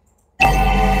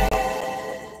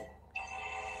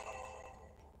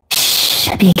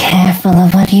 Be careful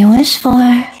of what you wish for.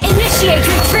 Initiate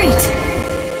retreat!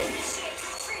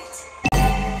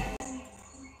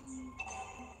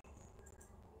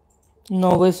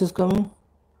 No voice is coming.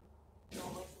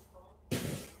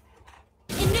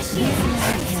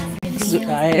 So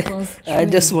I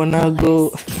just wanna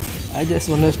go. I just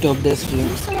wanna stop the stream.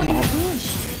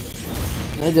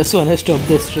 I just wanna stop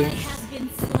the stream.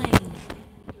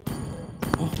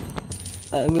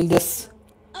 I will just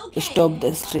stop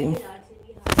the stream.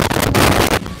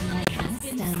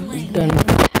 Done.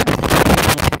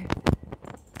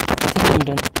 I'm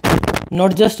done.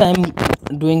 Not just I'm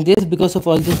doing this because of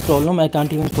all this problem. I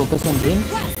can't even focus on game,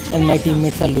 and my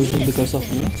teammates are losing because of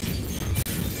me.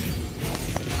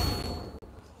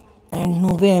 And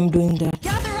no way I'm doing that.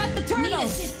 Gather at the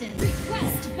turtles!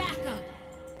 Request backup!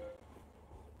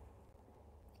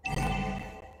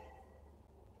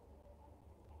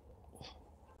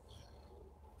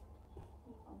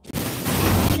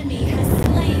 Enemy has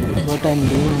slain the What I'm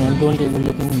doing, I don't even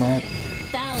looking mad.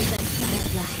 thousand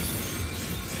butterflies.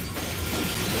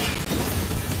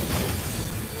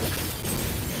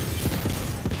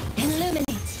 Illuminate.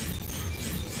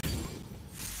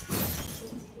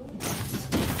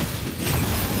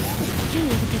 Feel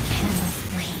the candles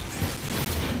flame.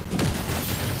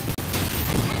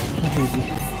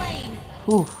 Slain.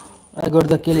 Whew, I got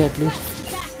the kill at least.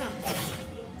 Backup.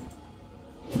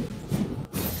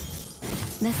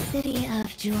 The city of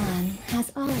Zhuxin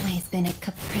has always been a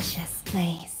capricious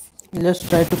place. Let's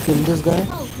try to kill this guy.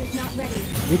 Hope is not ready.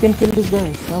 We can kill this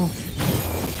guy. Come.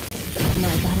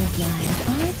 My butterflies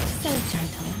aren't so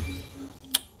gentle.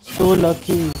 So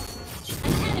lucky.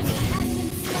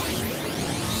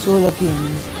 So lucky.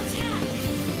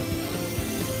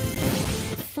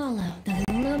 Follow the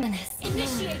luminous.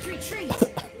 Initiate retreat.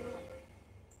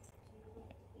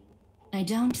 I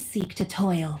don't seek to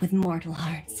toil with mortal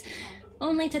hearts,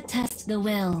 only to test the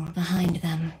will behind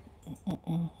them.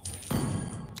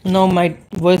 Now my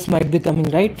voice might be coming,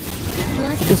 right?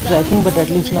 It is cracking, but at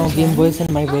least now game voice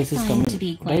and my voice is To coming,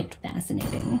 be quite right?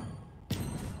 fascinating.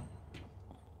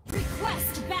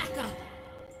 Request backup.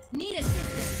 Need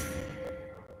assistance.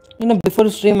 You know, before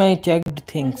stream I checked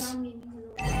things,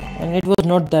 and it was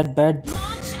not that bad.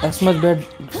 As much bad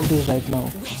it is right now.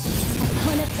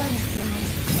 On a butterfly.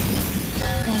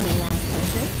 Any last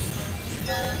wishes?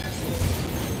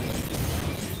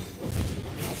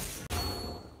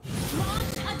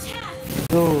 Launch attack.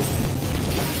 So,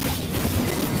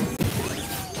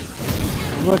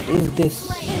 what is this?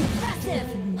 Impressive.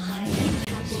 My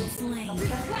slain.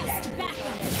 Request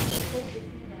backup.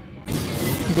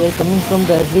 They are coming from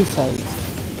the every side.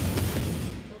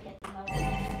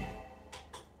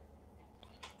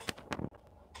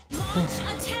 Launch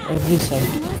attack. Every side.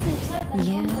 Was it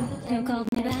you who called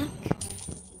me back?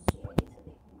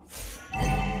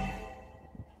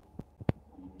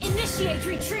 Initiate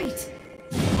retreat.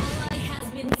 Ally has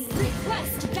been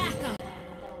request backup.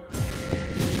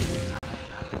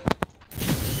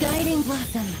 Guiding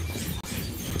blossom.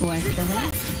 Worth the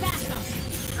rest. Backup.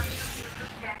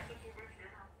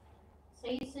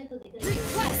 सही से तो दिख रहा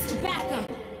Request backup.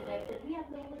 है भी आप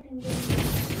लोगों को टीम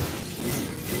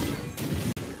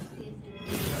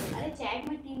अरे चैट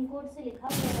में टीम कोड से लिखा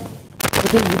हुआ है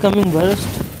It is becoming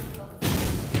worst.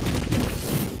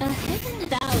 A hidden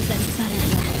thousand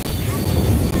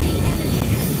butterflies.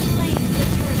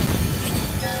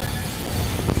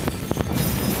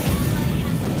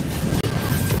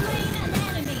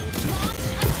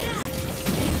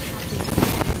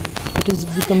 It is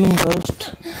becoming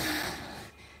worst.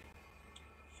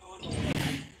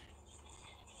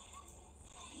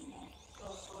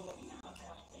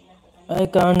 I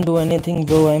can't do anything,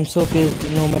 bro. I'm so pissed.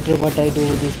 No matter what I do,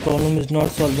 this problem is not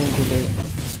solving today.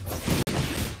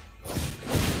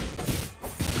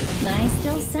 I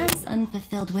still sense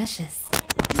unfulfilled wishes.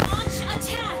 Launch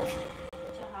attack!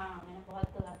 हाँ मैंने बहुत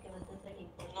कहा के वजह से team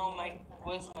code Now my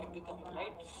voice might be coming,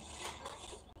 right?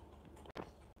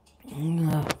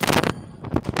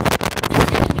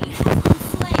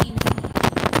 Slain.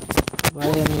 Why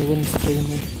am I even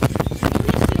streaming?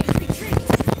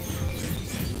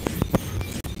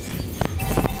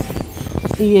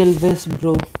 EL West,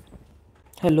 bro.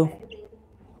 Hello.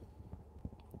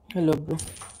 Hello, bro.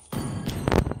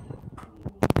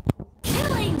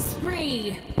 Killing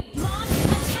spree! Launch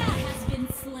attack has been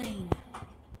slain.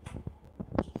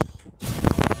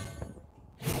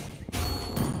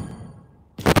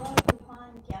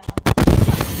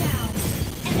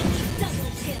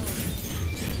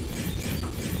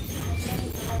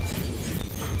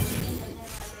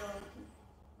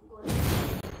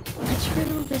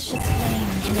 precious flame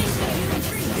in its very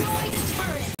destroy the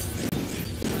turret.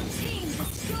 Team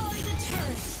destroy the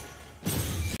turret.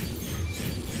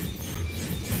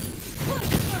 Push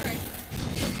turret.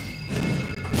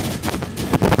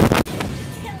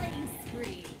 Killing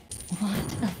spree.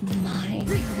 What of mine?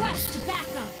 Request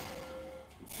backup.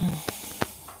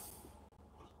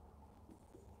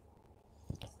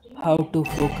 How to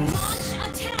focus? Launch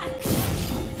attack.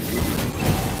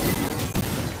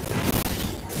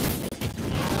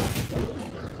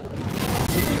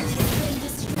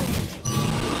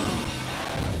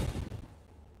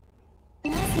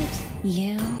 Was it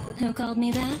you who called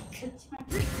me back?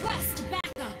 Request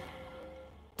backup.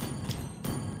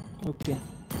 Okay.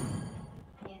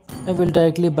 I will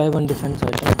directly buy one defense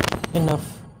item. Enough.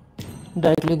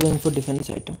 Directly going for defense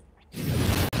item.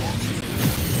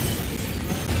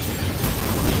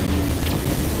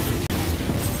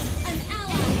 An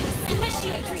ally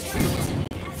initiate retreat.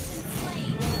 Has been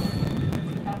slain.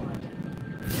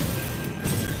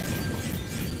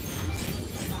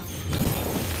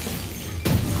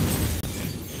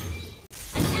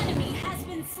 An enemy has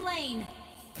been slain.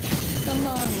 The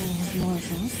longing of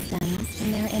mortals stems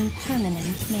from their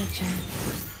impermanent nature.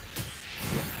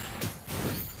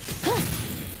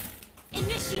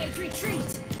 Initiate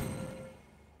retreat.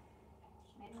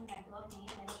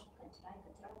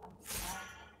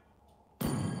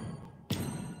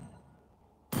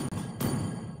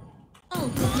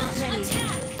 Ult is not ready.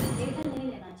 Attack.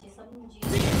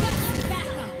 Request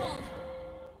backup.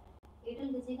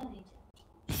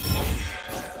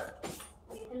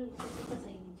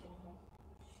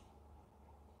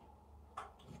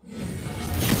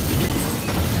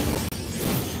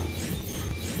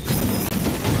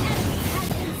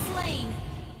 Slain.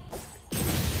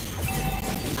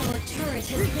 Our turret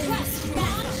has been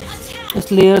destroyed. Attack.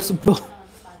 Slayers, bro.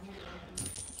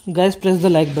 Guys, press the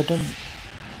like button.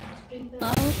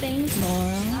 All things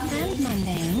moral and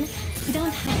mundane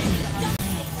don't have to be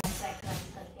mine.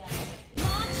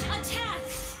 Launch attack.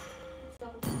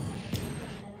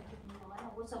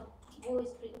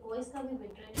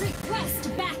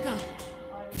 Request backup.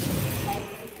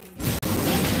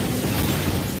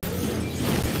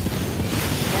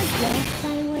 Yes,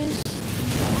 I wish.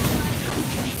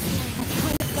 A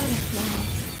white butterfly.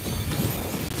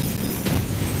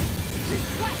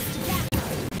 Request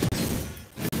backup.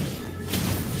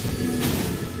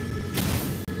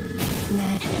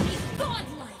 Enemy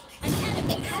godlike. An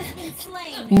enemy has been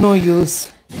slain. No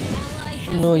use. Ally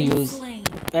has No been use. slain.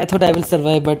 I thought I will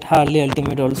survive, but hardly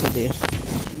ultimate also there.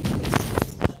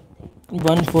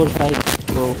 145.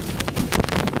 Bro.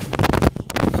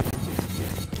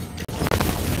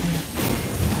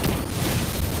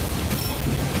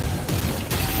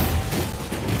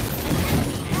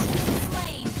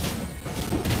 Slain.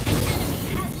 An enemy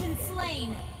has been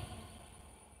slain.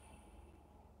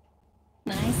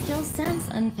 I still sense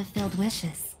unfulfilled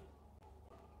wishes.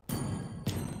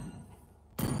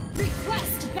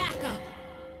 Request backup.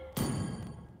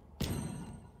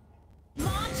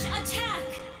 Launch attack.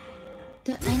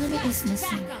 The enemy is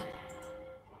missing. Backup.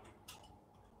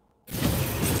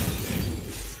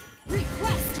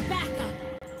 Request backup.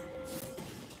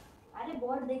 अरे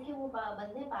board देख के वो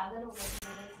बंदे पागल हो गए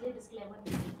थे इसलिए डिस्क्लेमर दे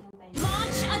दी थी पहले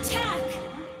Launch attack.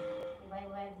 रिवाइव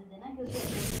वाइव दे देना क्योंकि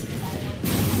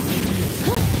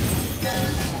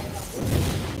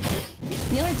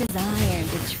Your desire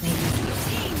betrays me.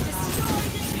 Team destroy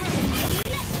the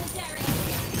turret. Legendary.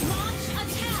 Launch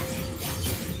attack.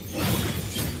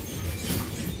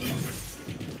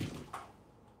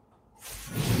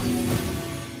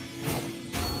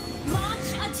 Launch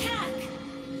attack.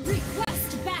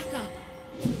 Request backup.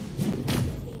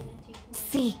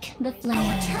 Seek the Our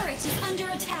flame. turret is under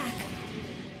attack.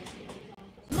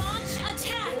 Launch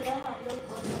attack.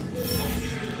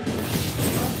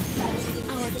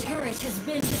 Our turret has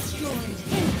been destroyed.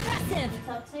 Impressive.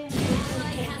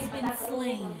 Ally has been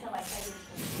slain.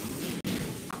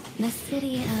 The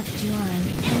city of Juan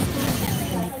has been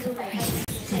like a precious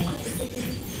place.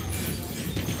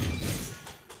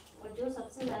 और जो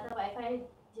सबसे ज्यादा wifi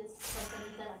जिस company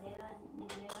का लगेगा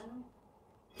निकलेगा ना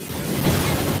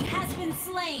Enemy has been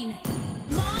slain.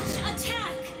 Launch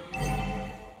attack.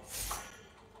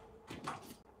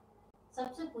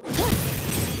 सबसे कुछ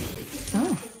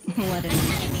Oh, what an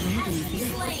Enemy has been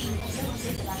slain.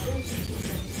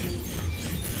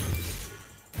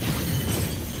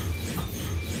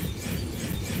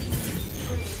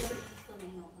 तो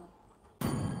नहीं होगा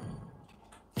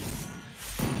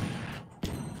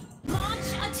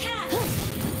Launch attack.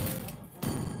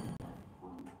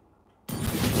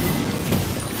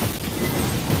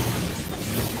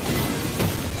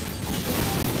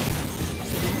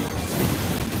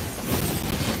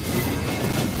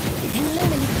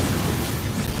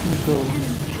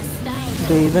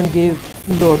 they even gave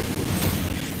load.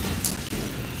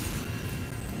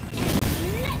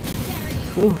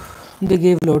 Ooh, they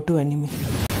gave load to enemy.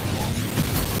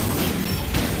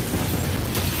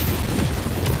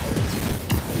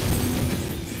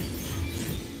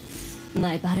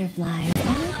 My butterflies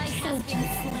are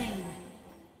soldiers.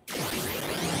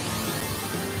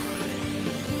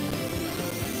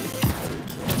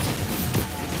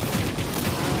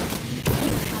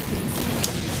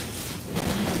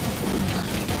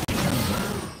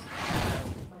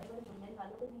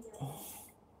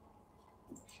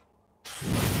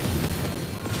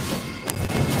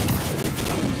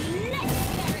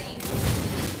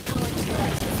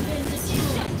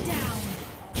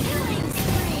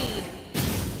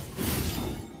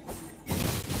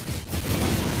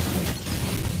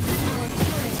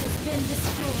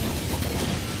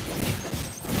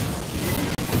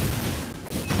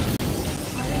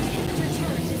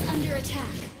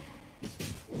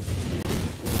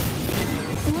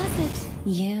 Was it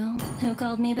you who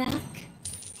called me back?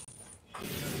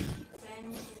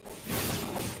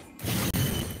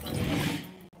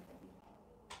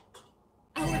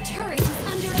 Our turret is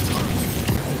under attack.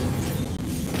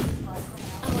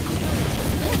 Our turret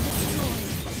has been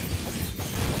destroyed.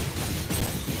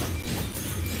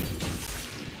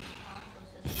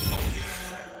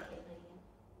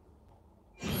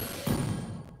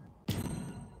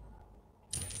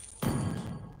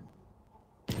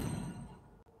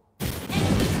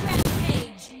 Enemy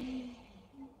rampage.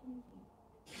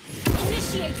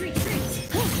 Initiate retreat.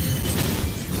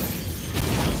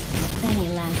 Any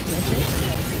last wishes?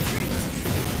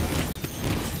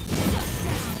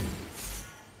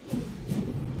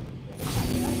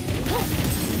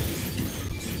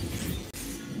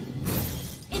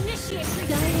 Initiate retreat.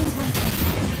 Guiding light.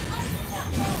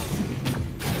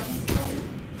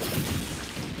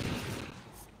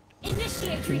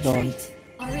 Initiate Lol. retreat.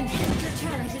 Our inhibitor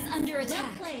turret is under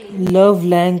attack. Love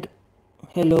Lang.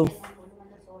 Hello.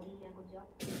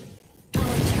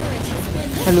 Our turret has been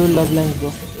Hello, Love Lang,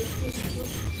 bro.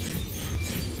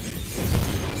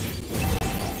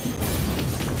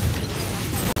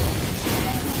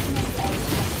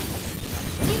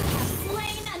 You have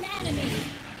slain an enemy.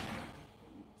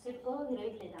 सिर्फ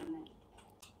heroic ले जाना है.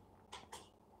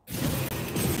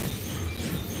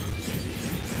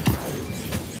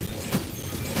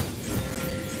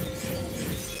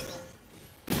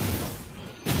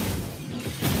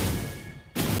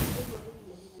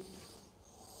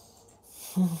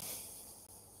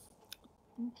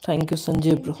 Thank you,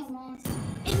 Sanjay, bro.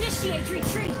 Initiate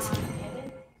retreat.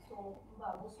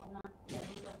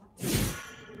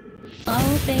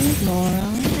 All things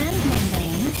moral and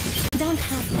mundane don't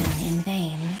happen in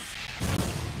vain.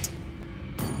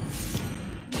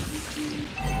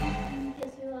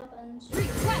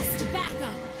 Request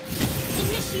backup.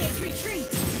 Initiate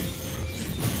retreat.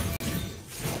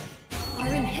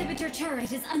 Our inhibitor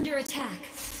turret is under attack.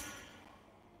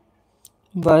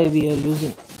 Why we are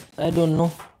losing? I don't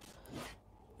know.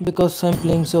 Because I'm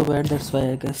playing so bad, that's why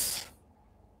I guess.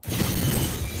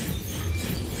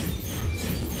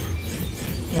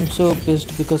 I'm so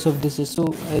pissed because of this issue.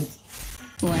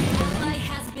 Ally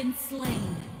has been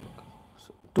slain.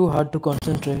 Too hard to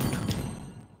concentrate.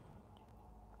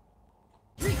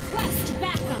 Request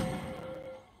backup.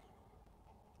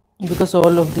 Because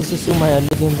all of this issue, my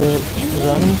early game were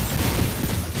running.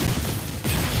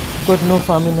 Got no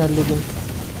farm in early game.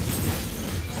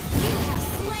 You have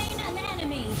slain an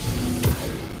enemy.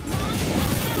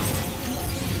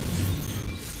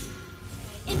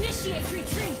 Initiate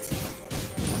retreat.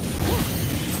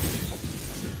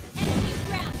 Enemy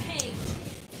rampage.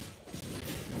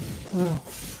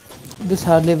 This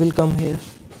Harley will come here.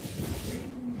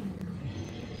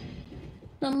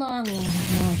 The longing of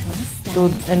mortals. So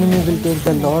enemy will take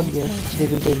the Lord. Yes, they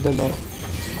will take the Lord.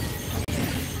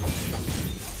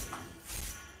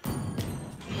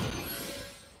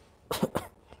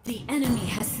 The enemy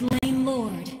has slain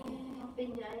Lord.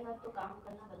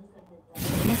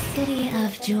 The city of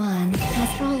Zhuxin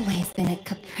has always been a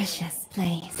capricious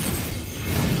place.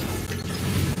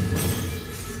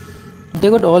 They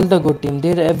got all the good team.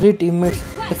 Their every teammate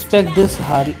expect this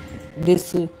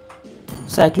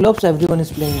Cyclops. Everyone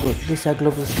is playing good. This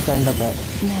Cyclops is kinda bad.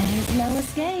 There's no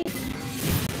escape.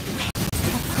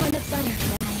 Upon a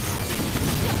butterfly.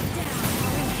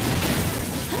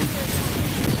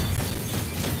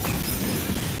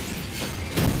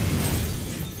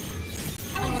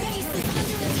 Our base is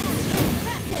under attack.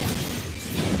 Impressive.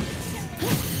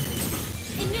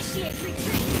 Initiate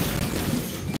retreat.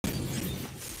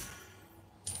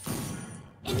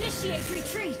 Initiate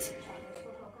retreat.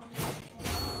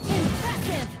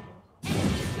 Impressive.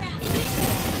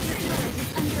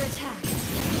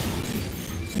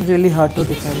 Really hard to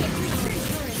defend.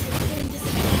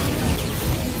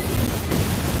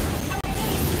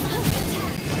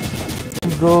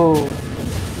 Bro.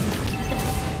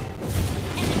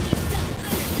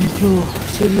 Bro,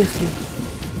 seriously.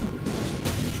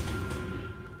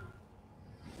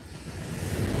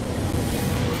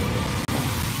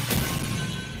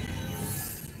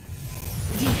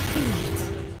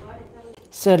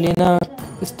 Selena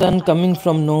stun coming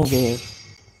from nowhere.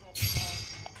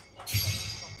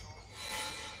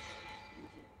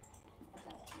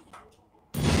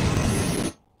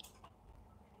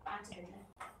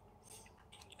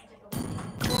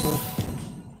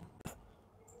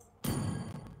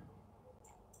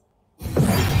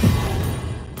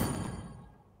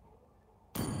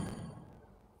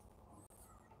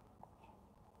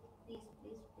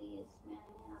 Please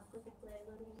मैं आपको subscribe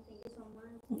करूँगी thank you so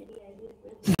much मेरी ID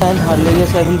Ban Harley,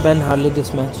 yes, I will ban Harley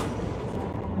this match.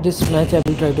 This match I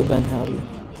will try to ban Harley.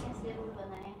 ऐसे rule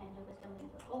बनाए हैं जो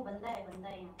customer ओ बंदा है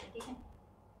यहाँ पे ठीक है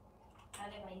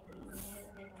अरे भाई मेरे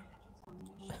तो देखो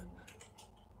सामने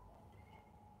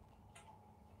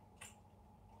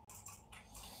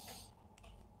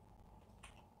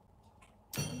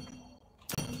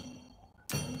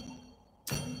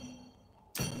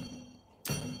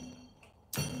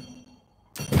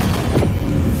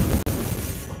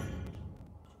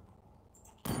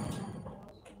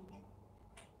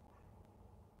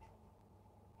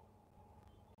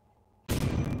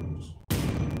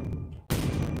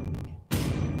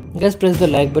Guys, press the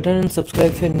like button and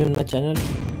subscribe if you are new to my channel.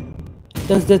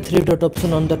 Touch the three dot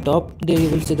option on the top. There you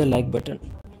will see the like button.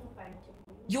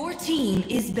 Your team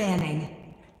is banning.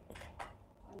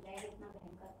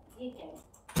 ये क्या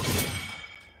है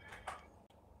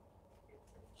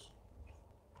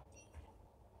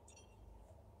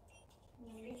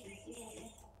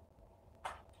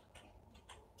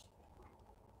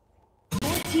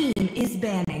Your team is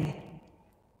banning.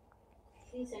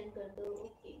 Please send कर दो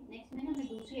okay next में ना मैं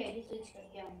दूसरी ID switch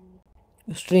करके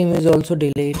आऊंगी Stream is also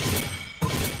delayed.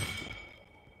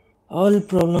 All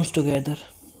problems together.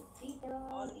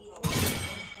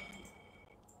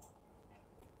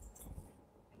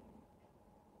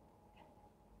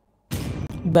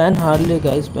 Ban Harley,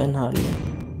 guys. Ban Harley.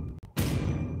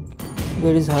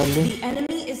 Where is Harley? The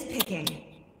enemy is picking.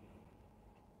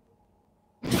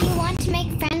 Do you want to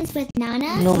make friends with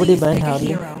Nana? Nobody Please banned pick a Harley.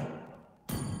 hero.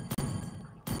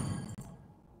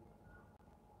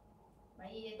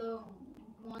 भाई ये तो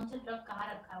monster truck कहाँ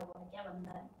रखा हुआ है क्या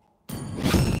बंदा है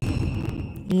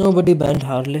Nobody banned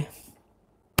Harley.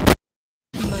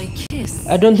 My kiss.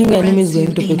 I don't think enemy is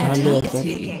grants going to you pick Harley as well.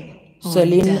 immortality or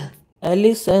Celine, death.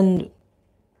 Alice, and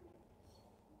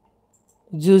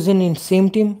Zhuxin in same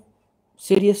team.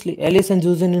 Seriously, Alice and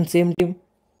Zhuxin in same team.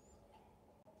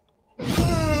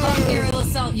 Aerial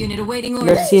assault unit awaiting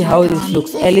orders. Let's see how this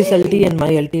looks. Alice LT and my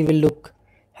LT will look.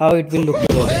 How it will look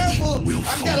together.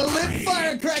 I've got a lit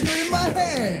firecracker in my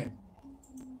hand!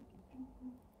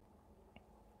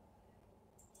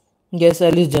 Yes,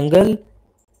 Alice jungle.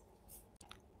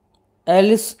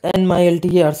 Alice and my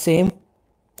LT are same.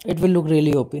 It will look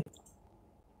really OP.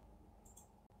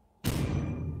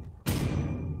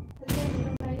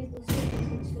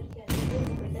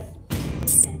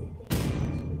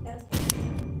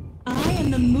 I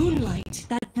am the moonlight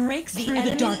that breaks The through the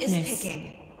enemy darkness. is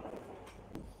picking.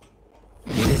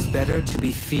 It is better to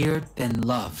be feared than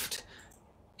loved,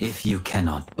 if you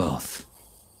cannot both.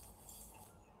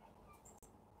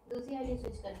 दूसरी ID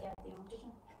switch करके आती हूँ ठीक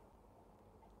है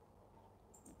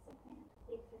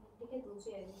ठीक है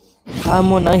दूसरी ID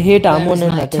Amon, I hate Amon There's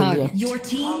and my Natalia. target. Your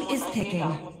team is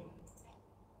picking.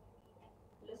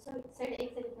 Sir एक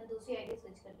सेकंड में दूसरी आईडी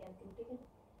स्विच करके आती हूँ ठीक है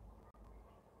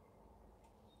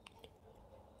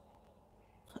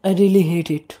I really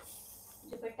hate it.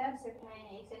 जो बेटा सेट में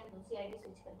एक सेकंड दूसरी आईडी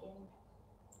स्विच करके आई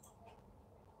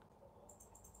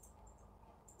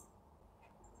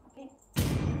ओके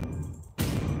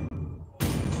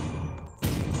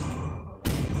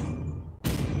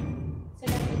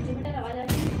सर जो बेटा आवाज आ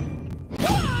रही है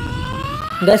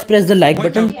Guys, press the like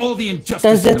Wipe button. out all the Touch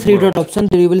injustice the in the three world. dot option.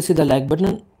 There you will see the like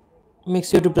button. Make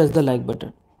sure to press the like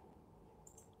button.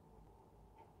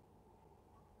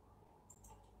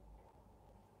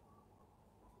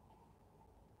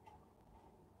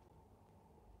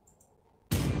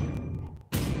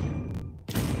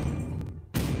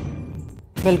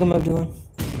 Welcome everyone.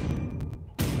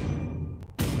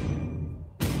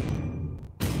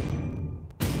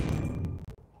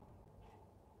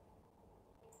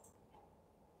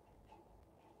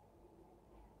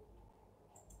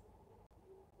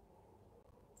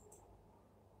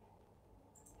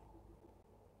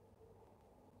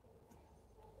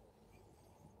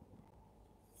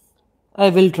 I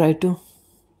will try to.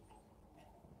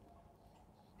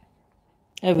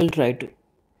 I will try to.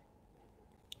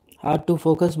 Hard to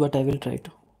focus, but I will try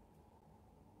to.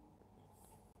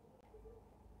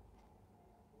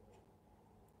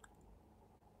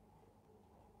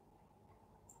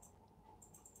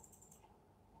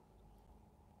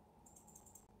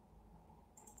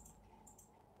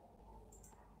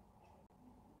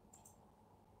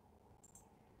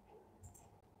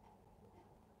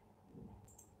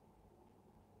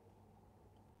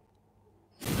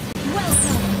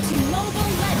 Welcome to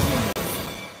Mobile Legends!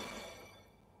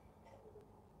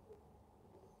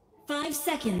 5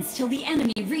 seconds till the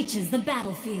enemy reaches the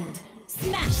battlefield.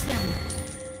 Smash them!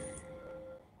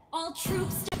 All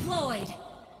troops deployed!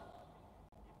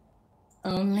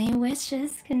 Only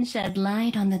wishes can shed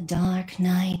light on the dark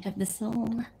night of the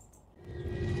soul.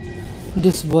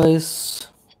 This voice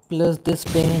plus this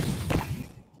ping.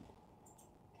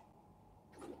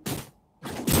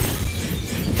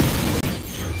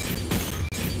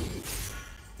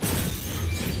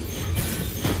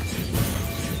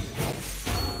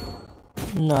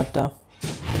 Nata.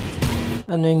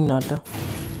 Annoying Nata.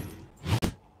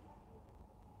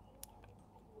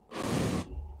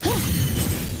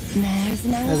 There's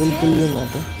no I will kill you,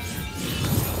 Nata.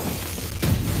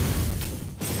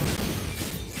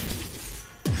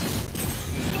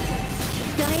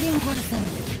 guiding person.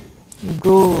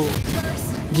 Bro.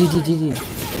 GG.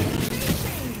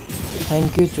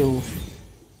 Thank you, Cho.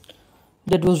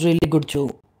 That was really good, Cho.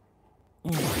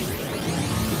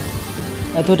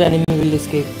 I thought enemy will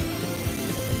escape.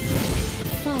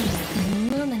 Follow the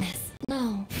luminous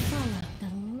glow. Follow the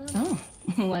luminous.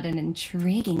 Oh, what an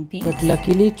intriguing piece. But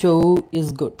luckily, Cho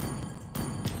is good.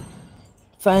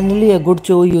 Finally, a good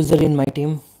Cho user in my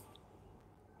team.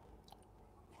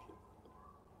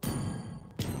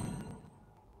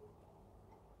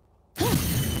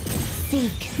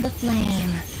 Seek the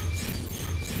flame.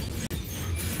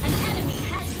 An enemy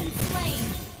has been slain!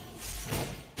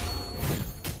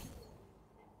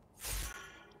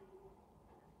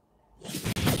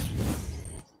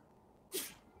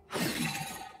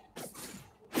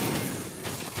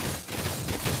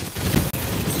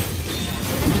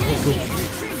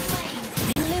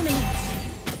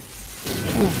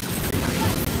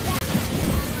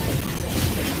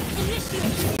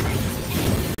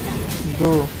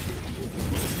 Bro.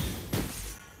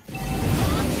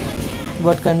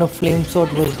 What kind of flame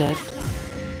sword was that?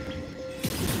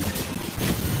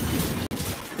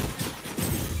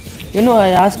 You know, I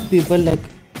asked people like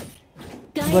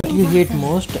what you hate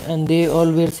most, and they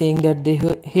all were saying that they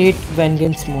hate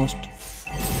vengeance most.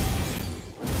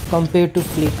 Compared to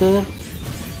flicker,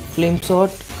 flame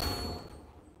sword,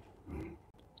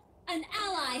 An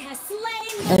ally has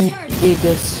slain the and turtle!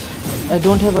 Aegis. I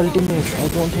don't have ultimate.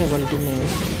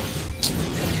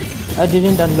 I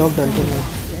didn't unlock the ultimate.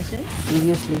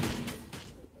 Seriously.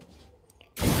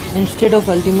 Instead of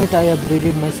ultimate, I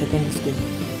upgraded my second skill.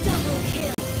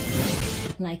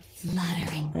 Like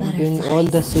fluttering I'm doing all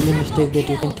the silly mistakes that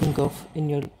you can think of in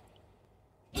your...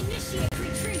 Initiate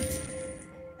retreat!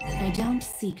 I don't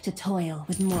seek to toil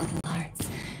with mortal hearts,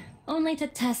 only to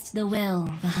test the will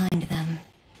behind them.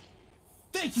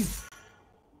 Thank you.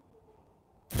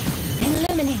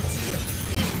 Illuminate.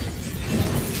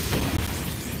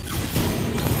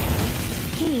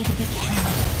 Heed the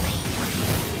candle flame.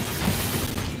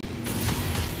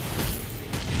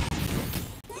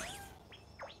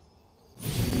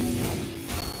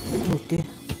 Okay.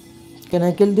 Can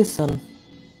I kill this sun?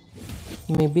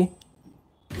 Maybe.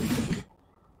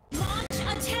 Launch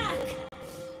attack!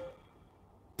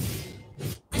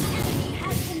 An enemy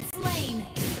has been slain!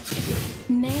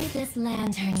 May this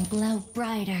lantern glow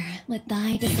brighter with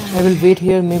thy I desire. will wait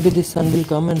here. Maybe this sun will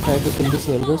come and try to kill this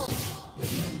Ergus.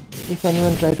 If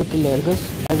anyone try to kill Ergus,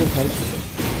 I will help.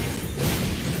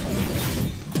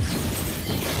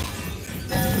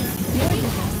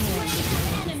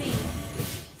 Enemy!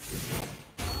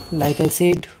 Like I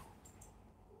said.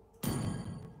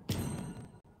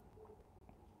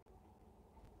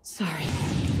 Sorry.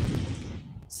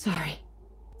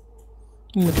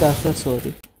 Mikasa,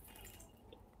 sorry.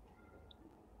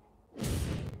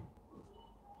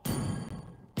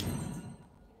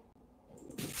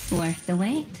 Worth the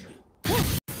wait.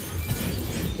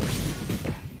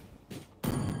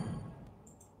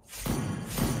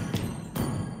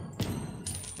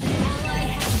 Ally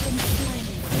has been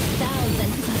slain!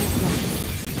 Thousand butterflies.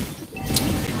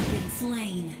 Have been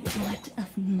slain! What of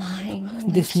mine?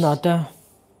 This Nata.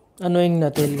 Annoying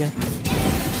Natalia.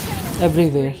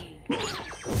 Everywhere.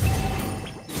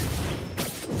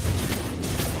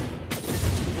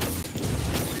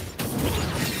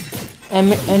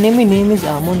 Enemy name is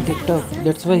Amon TikTok.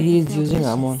 That's why he is using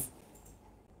Amon.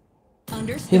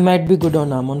 He might be good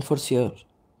on Amon for sure.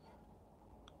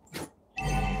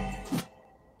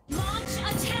 Launch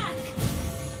attack.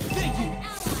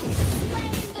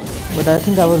 But I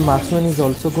think our marksman is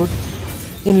also good.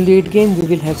 In late game we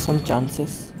will have some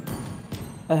chances.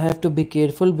 I have to be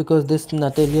careful because this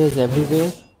Natalia is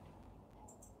everywhere.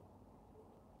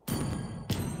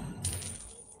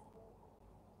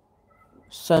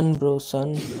 Sun bro,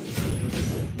 sun.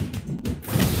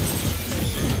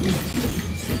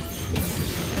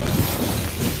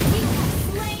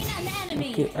 Slain an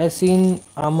enemy. Okay, I seen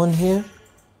Amon here.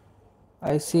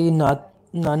 I see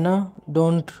Nana.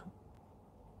 Don't.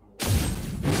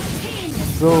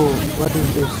 Bro, what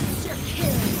is this? Monster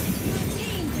kill.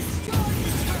 Team destroyed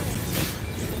the turret.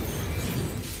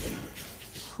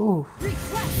 Whew.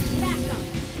 Request backup.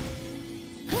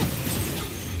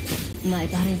 My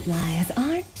butterflies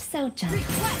aren't so gentle.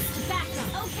 Request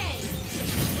backup. Okay.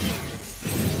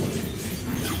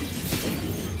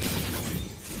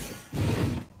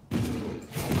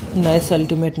 Nice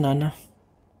ultimate, Nana.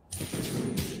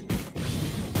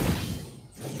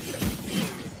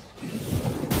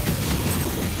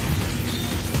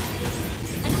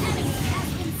 An enemy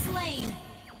has been slain.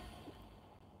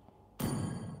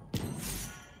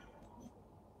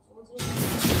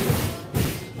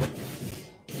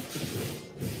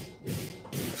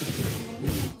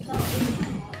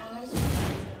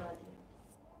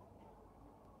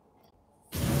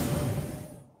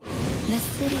 The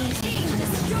city is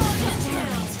Destroyed a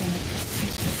town.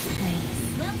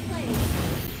 place. Well played.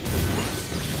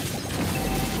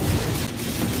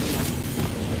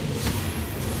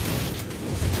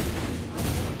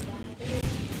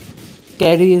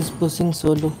 Carry is pushing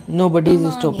solo. Nobody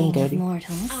is stopping Belonging of carry.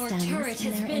 mortals Our stems turret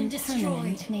from has their been impermanent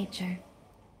destroyed. nature.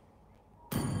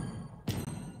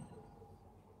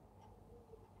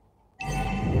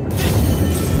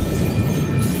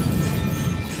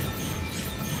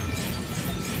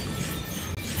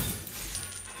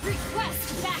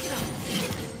 Request backup.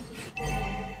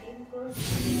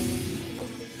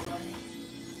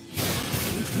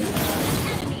 An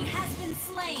enemy has been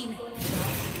slain.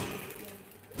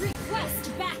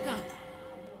 Request backup.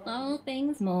 All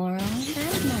things moral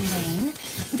and mundane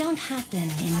don't happen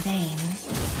in vain.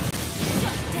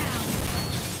 Shut down.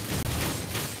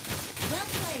 Well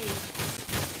played.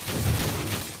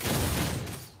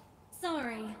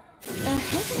 Sorry. A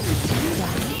hesitant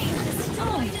Jedi?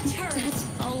 Destroyed a turret. That's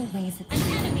always a An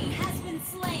enemy has been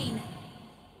slain.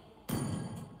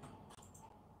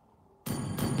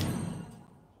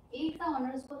 एक का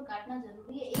honour score काटना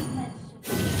जरूरी है एक match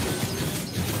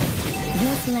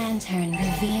This lantern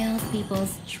reveals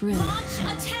people's true Launch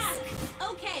colors. attack.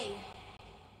 Okay.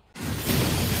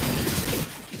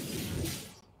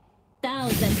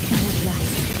 Thousands can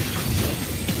light.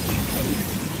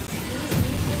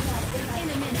 In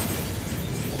a minute.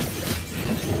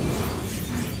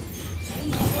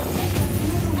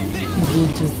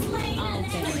 GG. Slain All an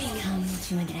things enemy. come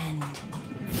to an end.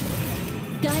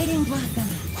 Guiding blossom.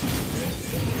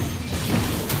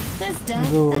 This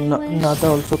death Bro, I wish. Nata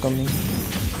also coming.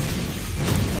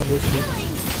 Obviously.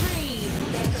 Killing spree.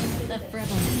 The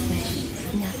frivolous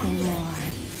wish, nothing more.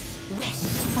 Wish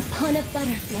upon a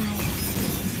butterfly.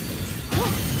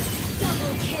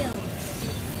 Double kill.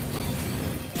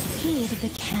 Heed the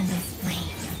candle's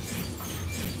flame.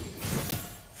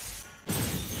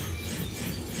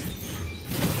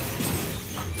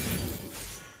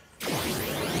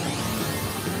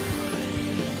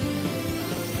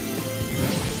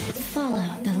 Follow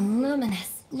the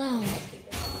luminous glow.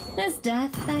 This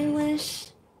death I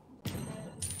wish.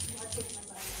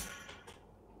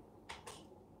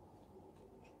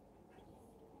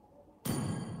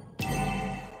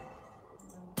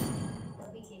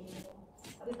 अभी खेलेंगे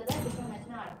अभी पता है कितना match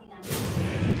में आरती नाम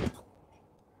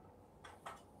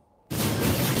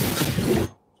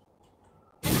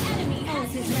An enemy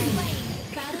has been slain.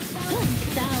 Battlefield.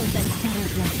 Thousand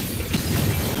butterflies.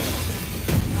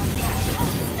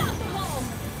 Unstoppable.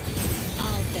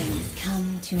 All things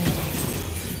come to an end.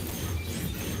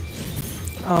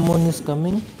 Amon is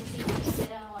coming.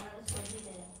 मेरा honour score भी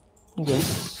दे रहा Yes.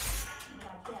 है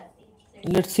आरती आरती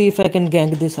Let's see if I can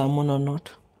gank this Amon or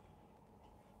not.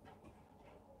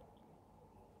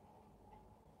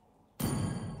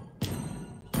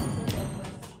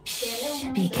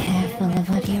 Be careful of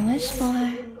what you wish for.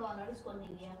 उनका honour score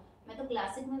नहीं गया मैं तो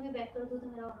classic में भी बैक कर दूं तो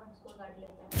मेरा ऑनर स्कोर काट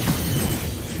लेता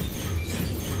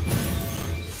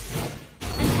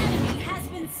An enemy has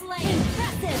been slain.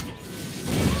 Impressive.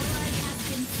 Ally has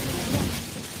been slain.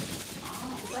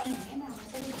 हां ऊपर नहीं है ना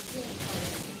हमेशा भी जीती है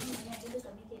मैंने अभी तो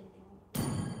कभी खेलती हूं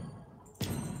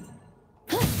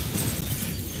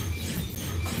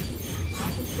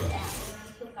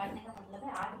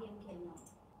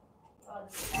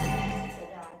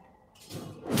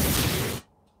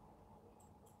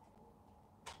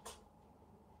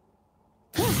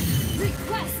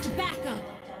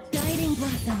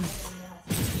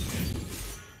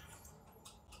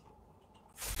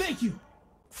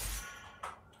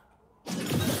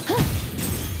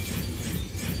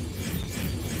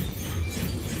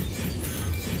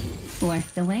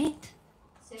Worth the wait.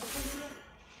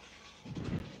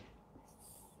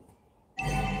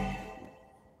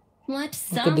 What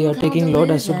Okay, some they are call taking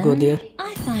Lord. I should go there. delusion,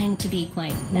 I find to be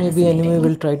quite Maybe enemy fascinating.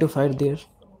 will try to fight there.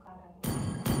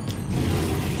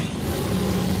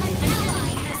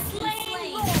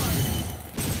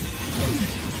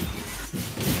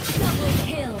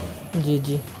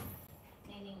 GG.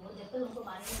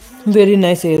 Very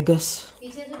nice Airgus.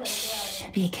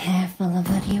 Be careful of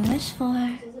what you wish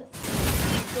for.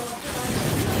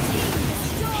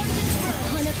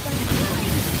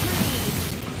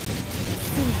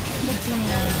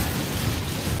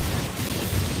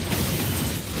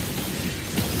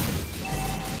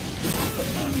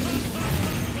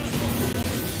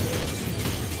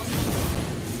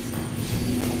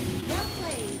 Seek the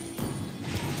flame.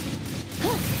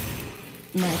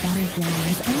 My butterfly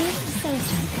is always so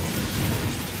gentle.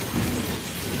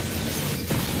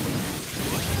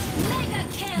 Mega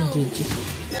kill! GG.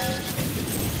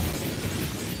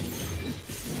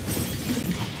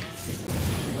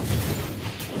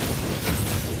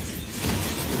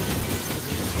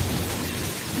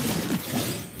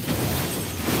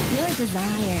 Your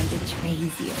desire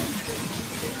betrays you.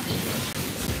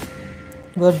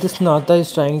 What this Nata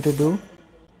is trying to do?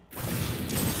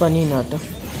 Funny Nata.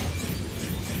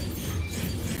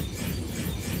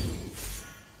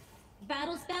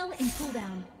 Battle spell in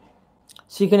cooldown.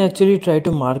 She can actually try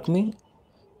to mark me.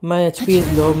 My HP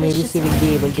is low, maybe she will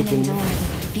be able to kill me.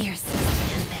 Fierce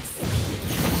tempest.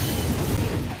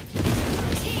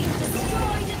 Team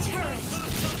destroyed a turret.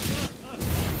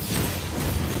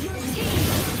 Your team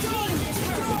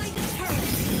destroyed a turret.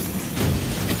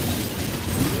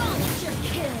 Monster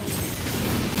kill.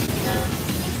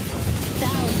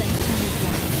 Thousand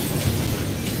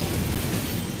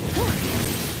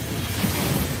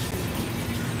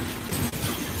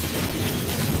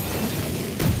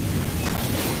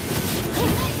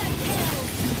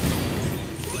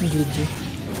GG.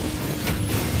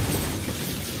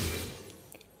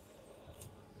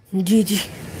 GG.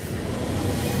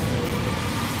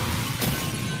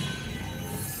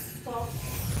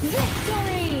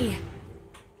 Victory!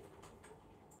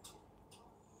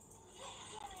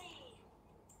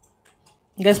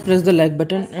 Guys, press the like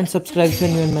button and subscribe if you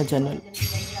are new in my channel.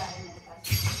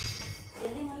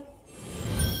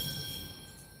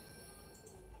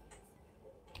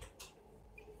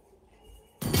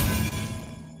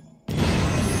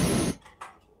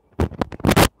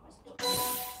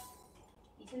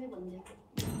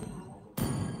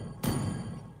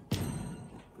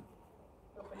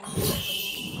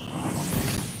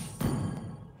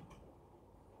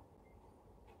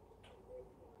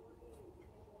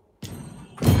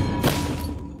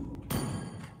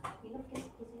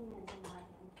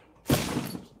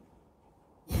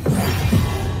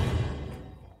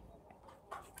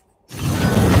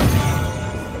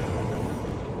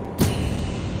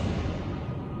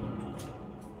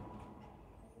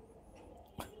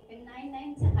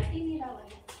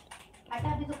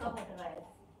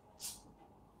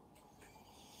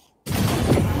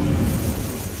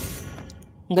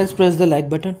 Guys, press the like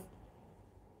button.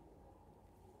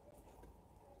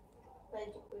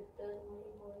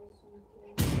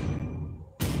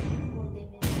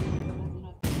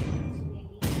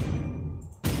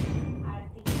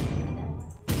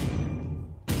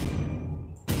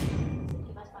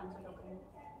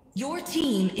 Your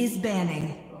team is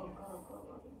banning.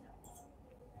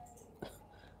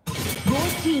 Your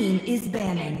team is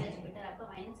banning.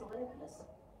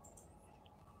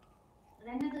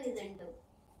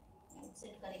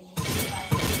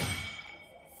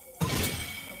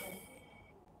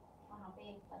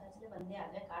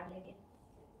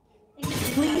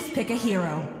 Please pick a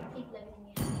hero.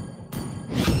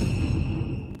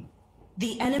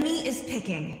 The enemy is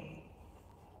picking.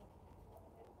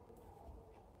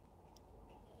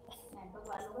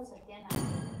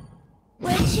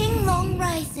 Where Qinglong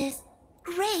rises,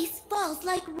 grace falls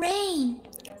like rain.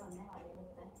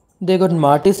 They got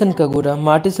Martis and Kagura.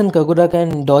 Martis and Kagura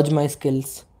can dodge my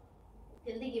skills.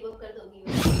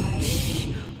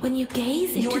 When you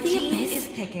gaze into Your the team abyss, is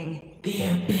picking. The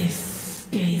abyss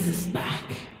gazes back.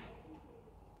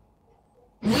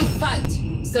 We fight,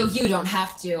 so you don't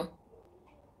have to.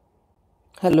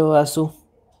 Hello, Asu.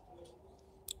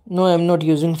 No, I'm not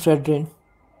using Fredrin.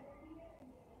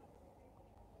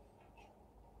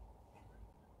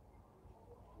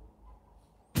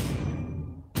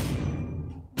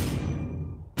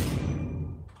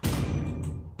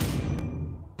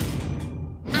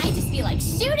 I just feel like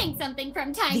shooting something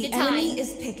from time The to time. enemy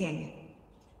is picking.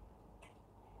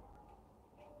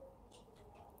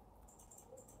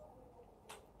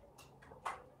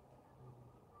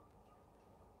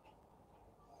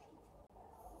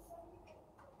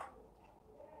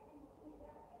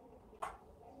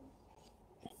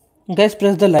 Guys,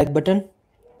 press the like button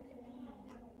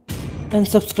and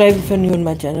subscribe if you're new in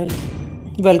my channel.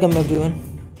 Welcome everyone.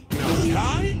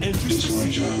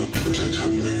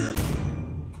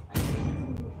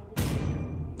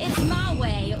 It's my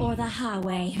way or the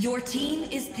highway. Your team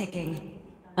is picking.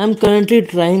 I'm currently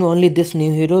trying only this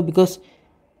new hero because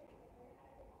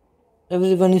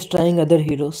everyone is trying other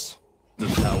heroes. The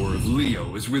power of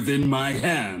Leo is within my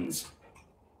hands.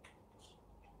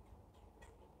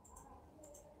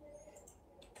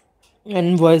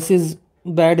 And voice is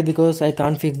bad because I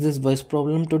can't fix this voice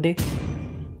problem today,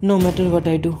 no matter what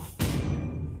I do.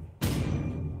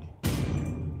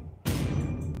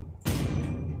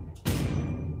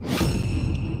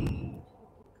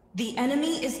 The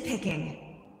enemy is picking.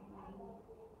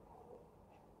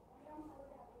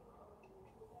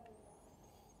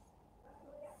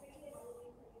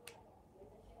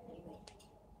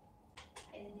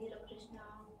 Hero Krishna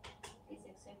is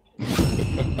accepted.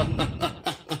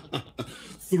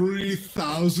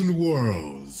 3,000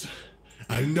 worlds,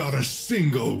 and not a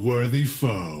single worthy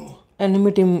foe.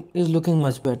 Enemy team is looking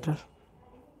much better.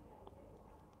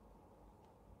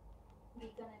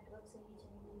 Bika network से ही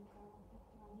channel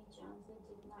का नहीं chance है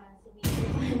जितना ऐसे भी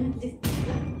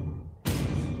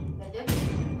गजब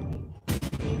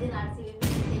एक दिन आरसीबी में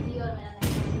जीतेगी और मेरा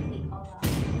नेटवर्क भी देखा होगा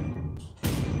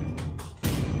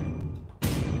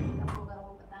कब होगा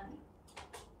वो पता नहीं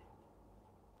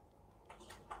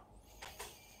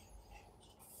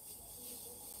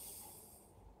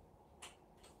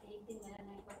एक दिन मेरा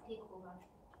नेटवर्क ठीक होगा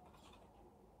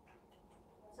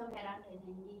सब हैरान रह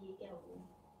जाएंगे ये क्या हो गया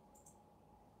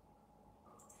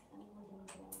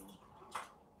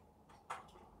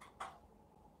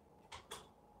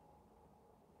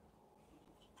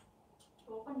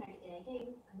ओपन नेट क्या है क्या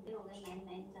एक घंटे हो गए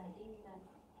 99 चाहती नहीं जाना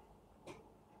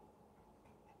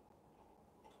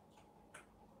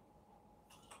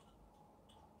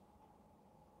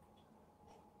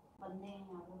बंदे हैं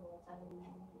यहाँ पे बहुत सारे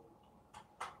बंदे हैं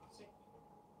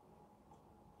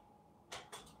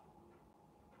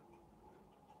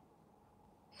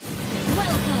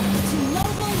Welcome to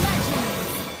Mobile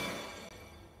Legends!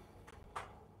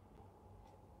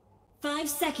 5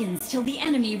 seconds till the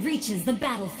enemy reaches the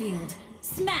battlefield.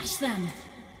 Smash them!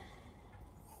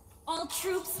 All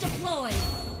troops deployed!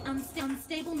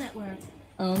 Unstable network.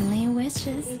 Only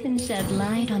wishes can shed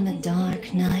light on the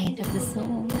dark night of the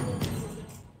soul.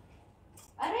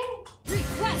 अरे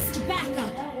Request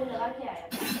backup! वो लगा के आया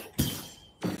था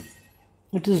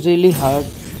It is really hard.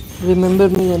 Remember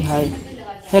me and hi.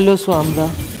 Hello Swamra.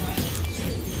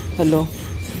 Hello.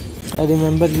 I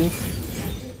remember you.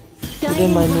 Today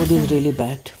my mood is really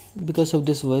bad because of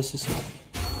this voice issue.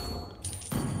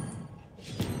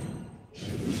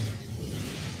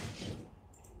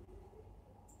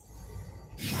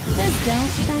 There's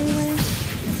doubt everywhere.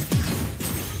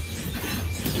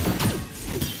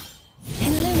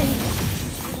 Illuminate.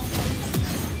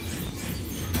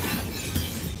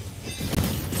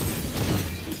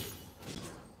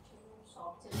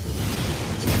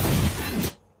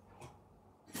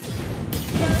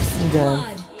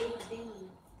 Yeah.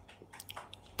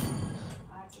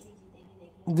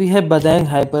 We have Badang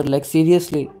Hyper, like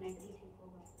seriously.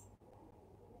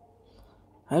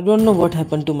 I don't know what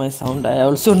happened to my sound. I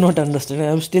also not understand. I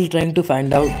am still trying to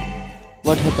find out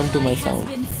what happened to my Has sound.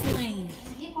 been slain.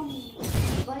 ये कौन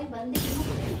एक बार एक बंदे क्यों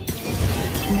पड़े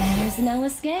There's no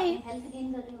escape. Health gain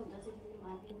कर रहे हो उधर से भी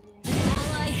मार के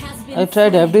Ally has been I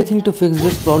tried slain. everything to fix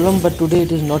this problem, but today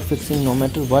it is not fixing no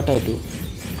matter what I do.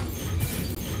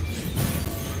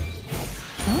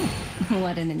 Oh,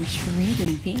 what an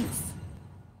intriguing piece.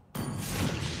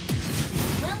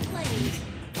 Well played.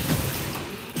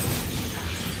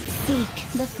 Seek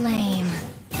the flame.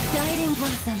 Guiding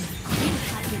blossom. You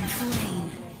have been slain.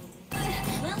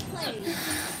 Well played.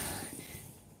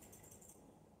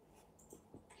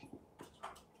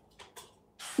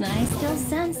 I still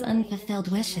sense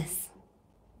unfulfilled wishes.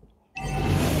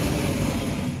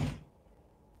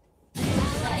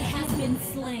 Ally has been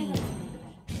slain.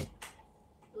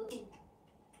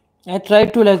 I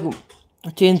tried to like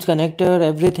change connector,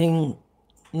 everything.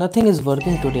 Nothing is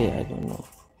working today. I don't know.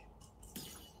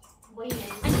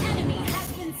 An enemy has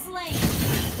been slain.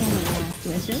 Any last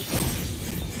wishes?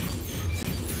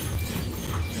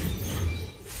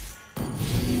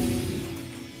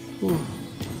 Ooh.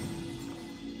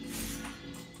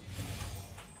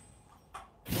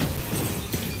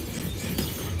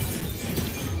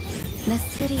 The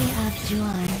city of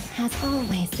Juan has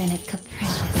always been a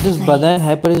capricious This place. Badai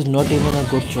Hyper is not even a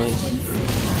good choice.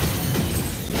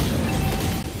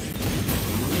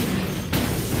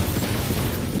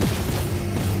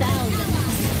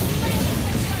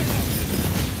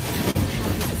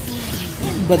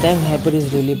 But then Hyper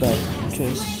is really bad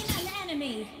choice. An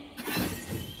enemy.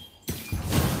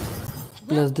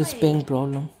 Plus this ping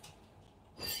problem.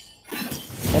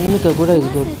 Enemy Kagura is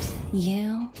good.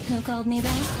 You who called me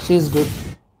back? She is good.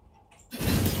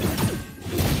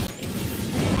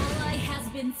 Ally has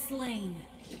been slain.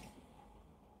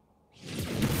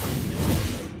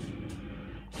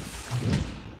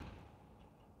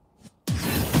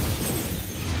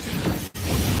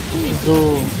 So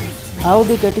how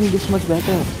they getting this much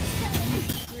better?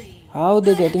 How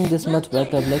they getting this much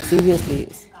better? Like seriously,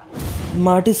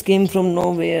 Martis came from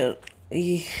nowhere.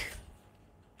 Eesh.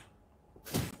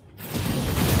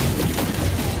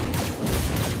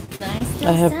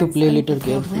 I have to play little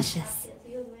careful.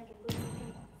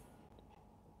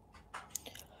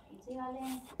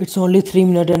 It's only 3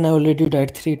 minutes and I already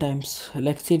died 3 times.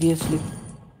 Like seriously.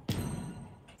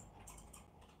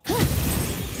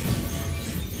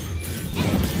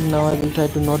 Now I will try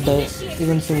to not die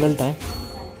even single time.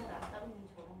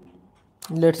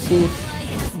 Let's see if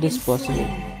this is possible.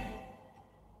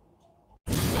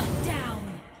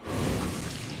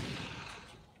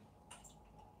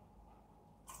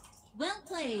 Well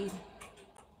played.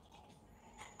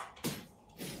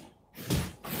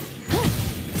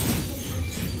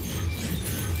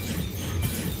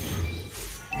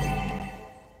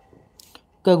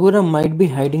 Kagura might be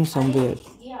hiding somewhere.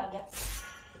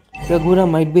 Kagura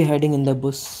might be hiding in the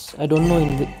bush. I don't know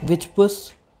in which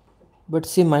bush, but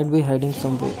she might be hiding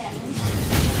somewhere.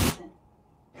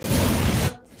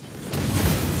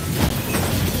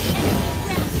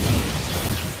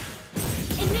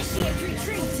 Initiate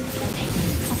retreat.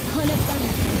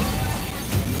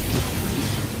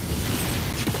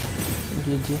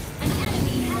 GG.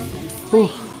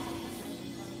 Oof.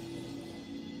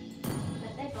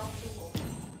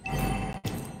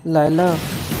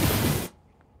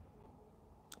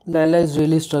 Laila is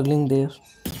really struggling there.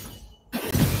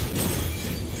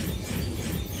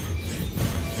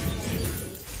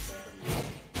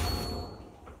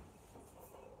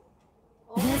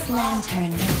 This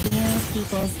lantern reveals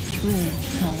people's true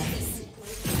colors.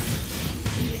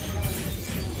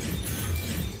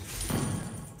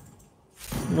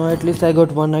 No, at least I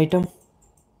got one item.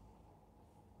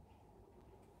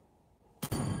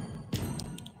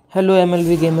 Hello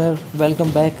MLB gamer,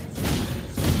 welcome back.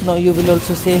 Now you will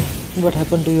also say what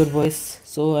happened to your voice.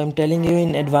 So I'm telling you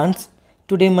in advance.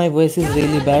 Today my voice is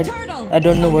really bad. I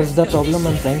don't know what's the problem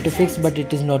I'm trying to fix, but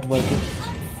it is not working.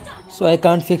 So I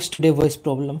can't fix today voice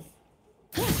problem.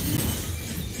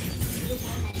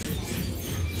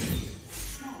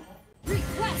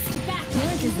 Request back.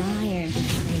 Your desire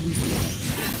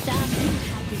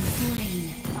have been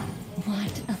slain.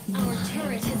 What a Our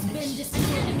turret has been destroyed.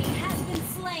 The enemy has been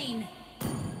slain.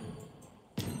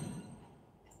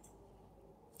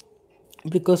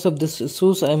 Because of this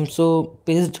issues, I'm so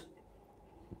pissed.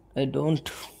 I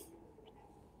don't.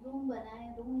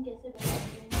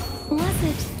 Was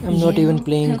it I'm not you even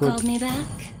playing who good. called me back?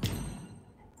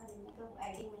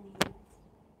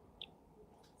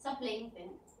 सब playing पे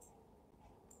हैं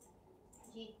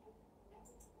जी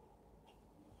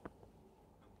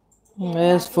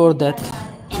As for that,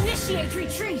 Initiate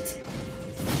retreat.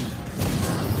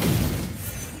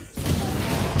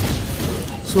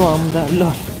 so I'm the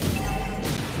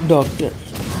doctor.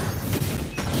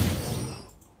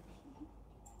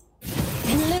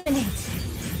 Eliminate.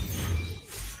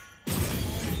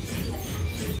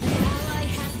 Ally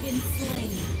has been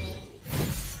slain.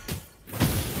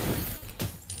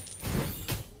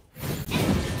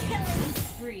 Killing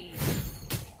spree.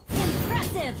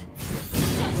 Impressive.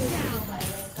 Shut down.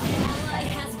 Ally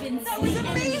has been slain. That was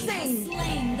amazing.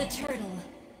 Slain the turtle.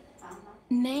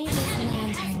 May this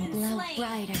lantern glow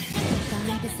brighter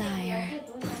by desire.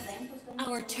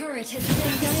 Our turret has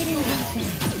been Guiding weapon.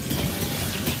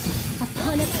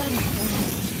 Upon a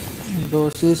butterfly. Bro,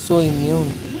 she is so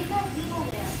immune.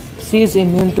 She is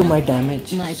immune to my damage.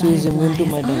 She is immune to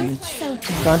my damage.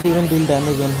 Can't even deal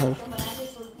damage on her.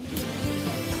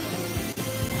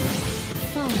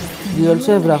 We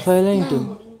also have Rafaela in team.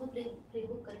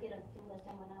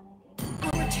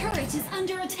 Our turret is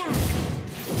under attack.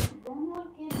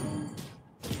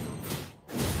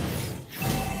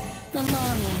 The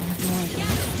longing of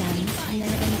mortals stems from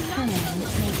their impermanent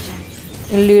nature.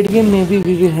 In late game, maybe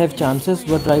we will have chances,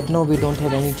 but right now we don't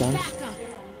have any chance.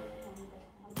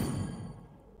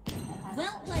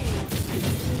 Well played.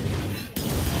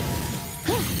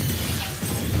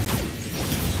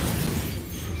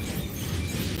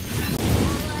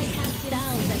 Ally has been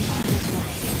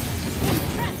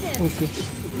impressive. Okay.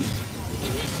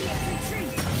 Initiate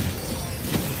retreat.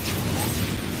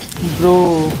 Bro,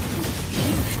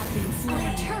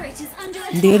 Our turret is under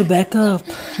Their backup,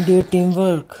 their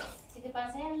teamwork. किसी के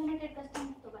पास है unlimited custom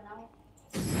तो बनाओ।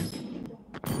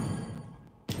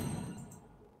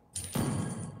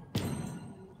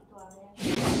 तो आ गया।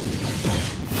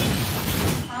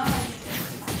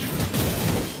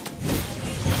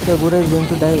 Kagura is going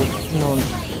to die. No.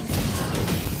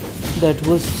 That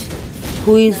was.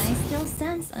 Who is. I still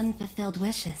sense unfulfilled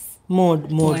wishes.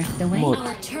 Mode. Worth the wait.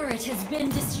 Our turret has been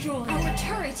destroyed. Our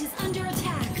turret is under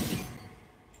attack.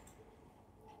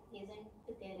 Agent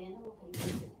कह रहे हैं ना वो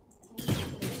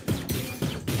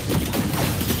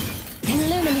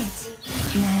Illuminate.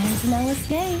 There's no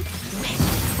escape.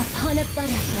 Upon a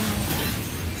butterfly.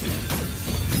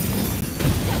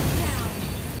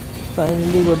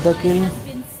 Finally got the kill. Has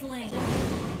been slain.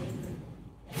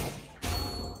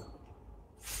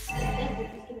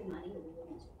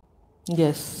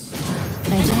 Yes.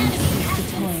 I don't seek to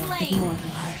toil with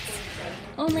mortal hearts,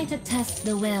 only to test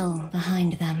the will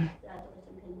behind them.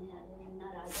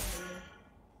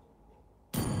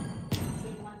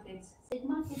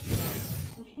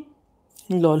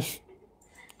 Lol.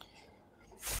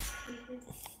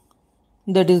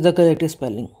 That is the correct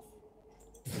spelling.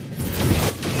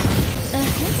 A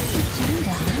hidden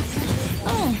agenda?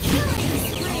 Oh,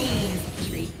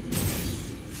 treat.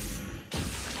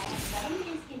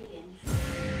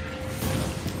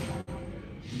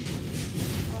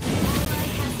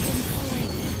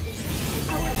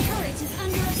 Our turret is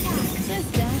under attack. This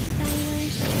dash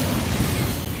valuation.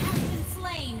 Has been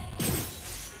slain.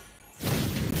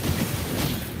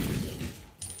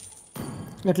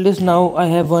 At least now I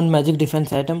have one magic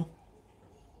defense item.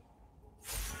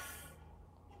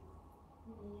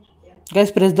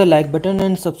 Guys, press the like button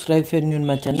and subscribe if you're new in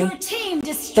my channel. Your team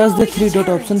destroyed Touch the the three dot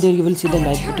turret. option, there you will see the Our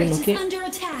like turret button, is okay? under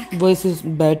attack. Voice is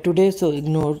bad today, so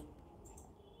ignore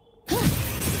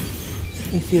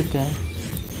if you can.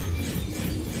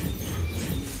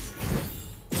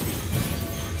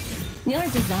 Your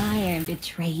desire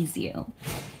betrays you.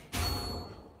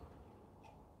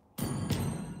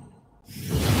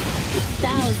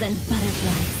 Thousand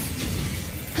butterflies.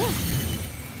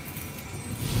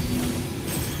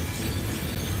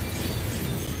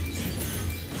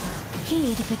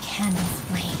 Heed the candle's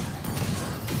flame.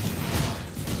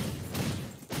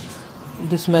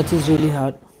 This match is really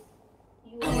hard.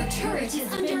 Our turret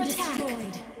is under attack.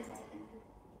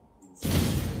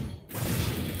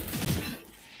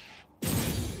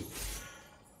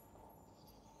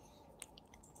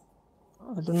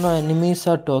 I don't know, enemies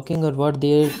are talking or what.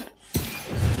 Their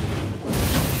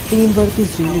teamwork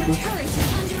is really good. Turret is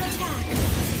under attack.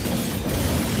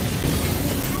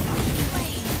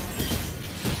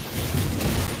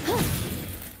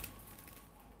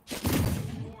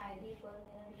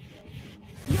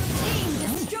 Your team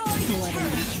destroyed the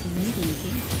turret.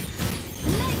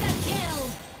 Mega kill.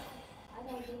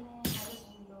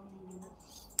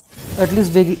 At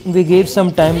least we gave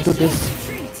some time to this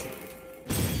Retreat.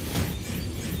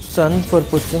 Sun for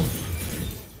pushing.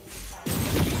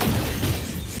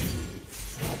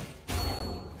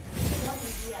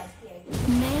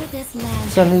 May this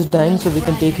land Sun is dying, so we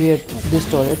can take here this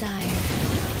turret. desire.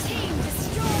 Team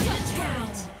destroyed the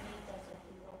turret.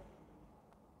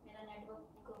 मेरा network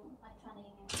अच्छा नहीं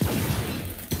है।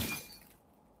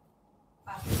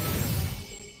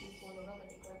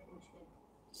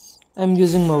 I'm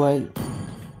using mobile.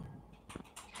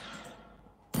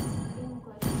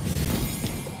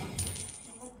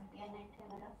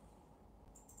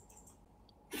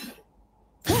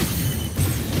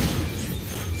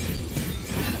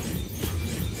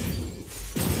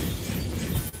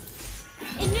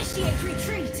 Initiate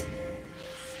retreat.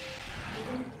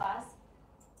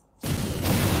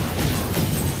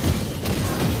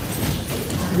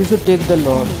 We should take the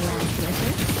Lord.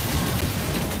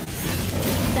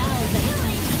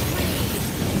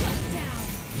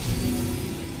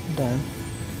 Damn.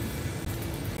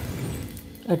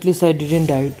 At least I didn't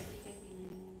die.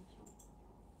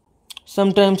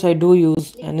 Sometimes I do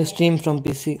use and stream from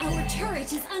PC. Our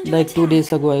turret is under Like 2 attack.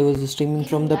 days ago I was streaming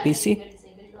from the PC.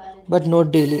 But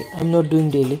not daily. I'm not doing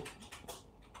daily.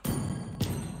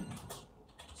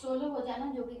 Solo हो जाना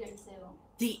जो भी गट से हो।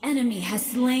 The enemy has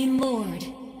slain Lord.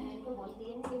 मेरे को बोलती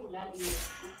है कि बुला लिए।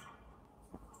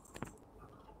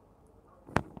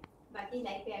 बाकी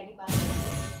लाइव पे ID pass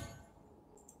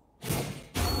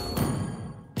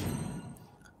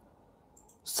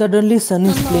Suddenly Sun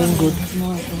is playing good.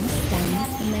 Mortals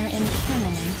stems from their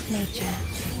impermanent nature.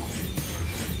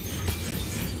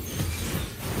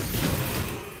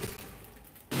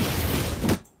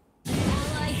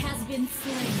 Ally has been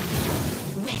slain.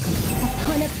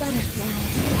 Upon a butterfly.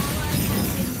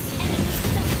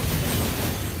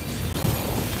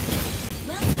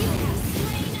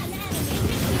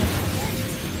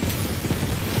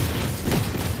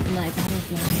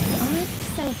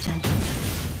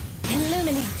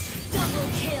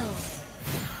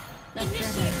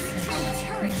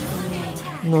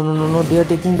 No, no, no, no. They are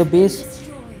taking the base.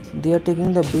 Destroyed. They are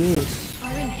taking the base.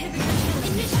 Our inhibitor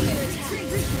initiate attack.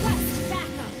 Request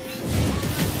backup.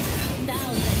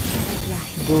 Thousand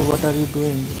Bro, what are you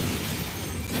doing?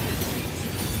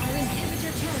 Our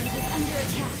inhibitor turret is under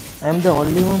attack. I am the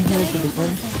only one here to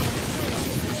defend.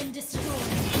 Been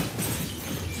destroyed.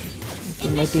 Okay,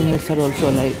 my teammates are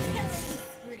also alive.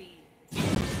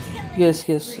 Yes,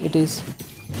 yes, it is.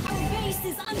 Our base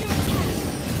is under attack.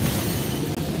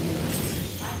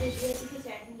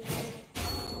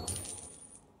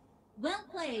 Well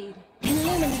played.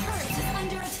 Illuminate. Turret is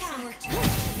under attack.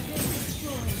 Been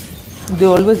destroyed. They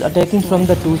always attacking from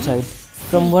the two sides.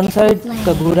 From one side,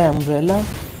 Kagura Umbrella,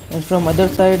 and from other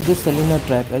side, this Selena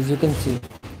trap, as you can see.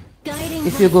 Guiding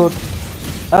If you go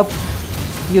up,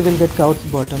 you will get caught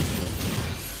bottom.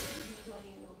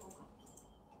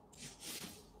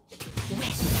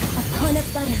 upon a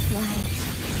butterfly.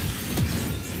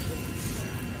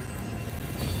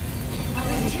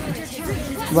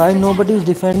 Why nobody is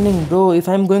defending, bro? If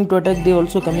I'm going to attack, they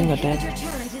also coming attack. Your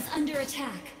turret is under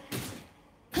attack.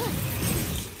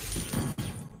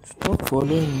 Stop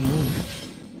following me.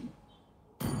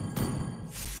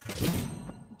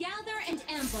 Gather and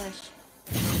ambush.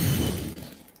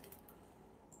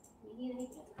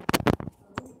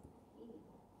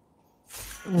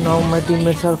 Now my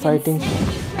teammates are fighting.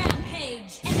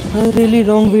 Rampage. A really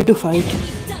wrong way to fight.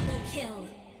 Double kill.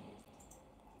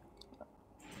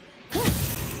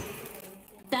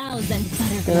 Thousand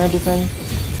butterflies. Can I defend?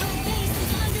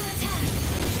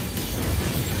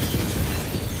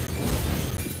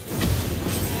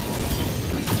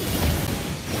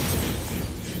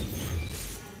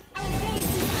 Our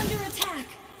base is under attack.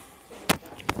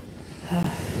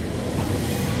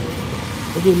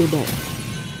 Really bad.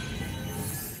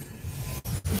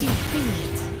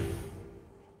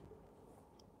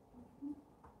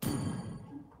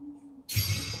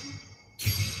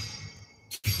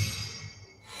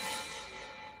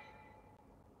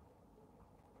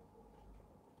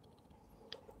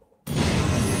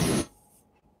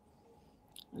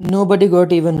 Nobody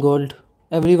got even gold.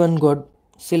 Everyone got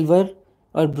silver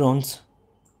or bronze.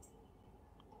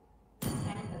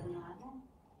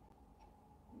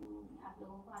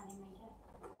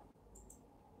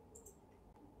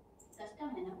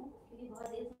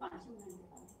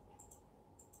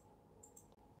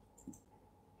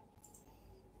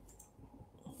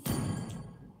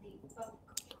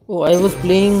 Oh, I was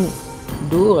playing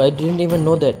duo. I didn't even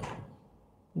know that.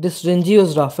 This Renji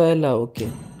was Rafaela.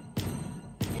 Okay.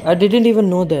 I didn't even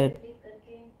know that.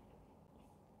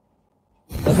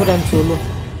 I thought I'm solo.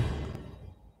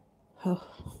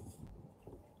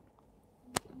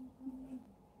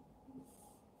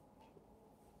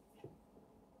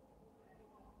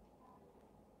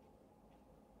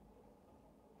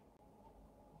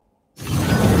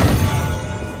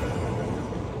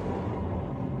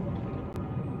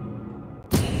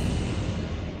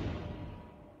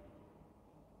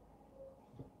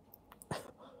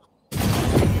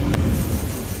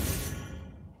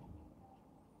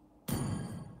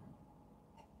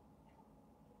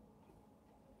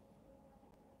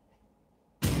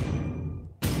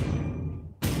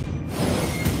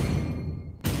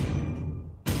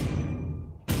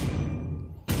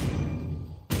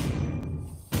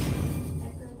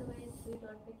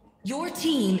 Your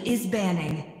team is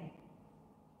banning.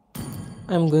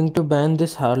 I'm going to ban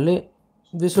this Harley.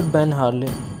 We should ban Harley.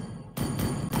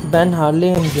 Ban Harley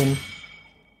and Gin.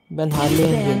 Ban Harley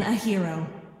and Ban Gin. a hero.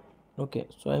 Okay,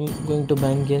 so I'm going to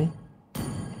ban Gin.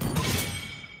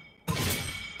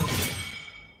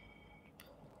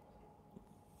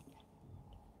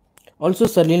 Also,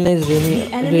 Selena is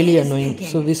really annoying. picking.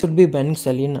 So we should be banning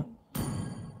Selena.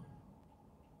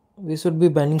 We should be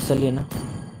banning Selena.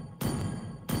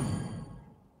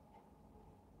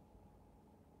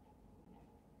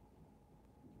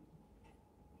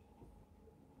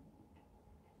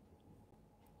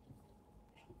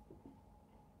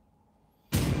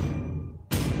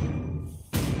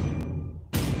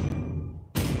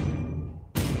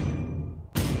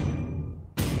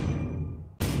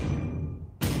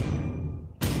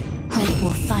 Hope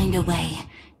will find a way,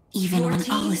 even Your when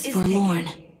team all is is forlorn.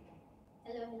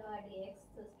 Hello hello RDX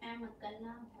तो spam मत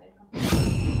करना welcome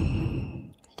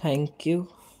Thank you.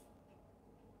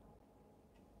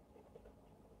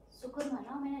 शुक्र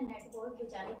मनाओ मैंने net बहुत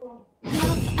बेचारे को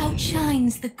Love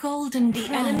outshines the golden The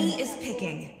crown. enemy is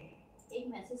picking. एक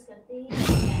मैसेज करते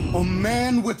ही A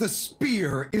man with a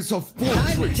spear is a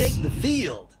fortress. the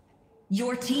field.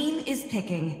 Your team is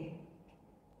picking.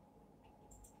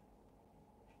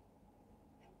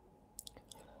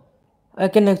 I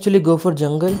can actually go for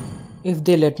jungle. If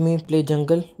they let me play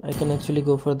jungle, I can actually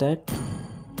go for that.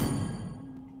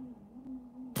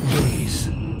 Gaze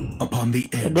upon the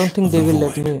I edge don't think of they the will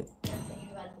let void. me.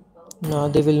 No,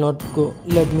 they will not go.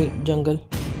 Let me jungle.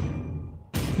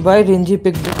 Why Renji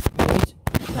picked this mage?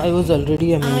 I was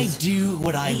already I amazed. do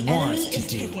what I The want enemy to is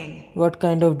do. picking. What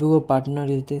kind of duo partner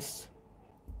is this?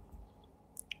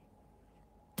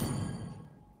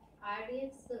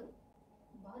 RDX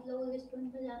बहुत लोगों के stone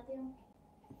पे जाते हो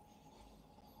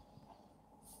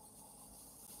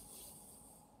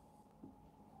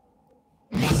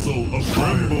Muscle of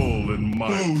tremble in my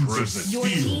presence. Your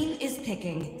team is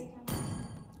picking.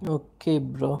 Okay,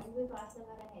 bro.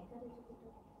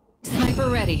 Sniper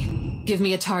ready. Give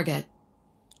me a target.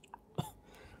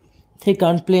 He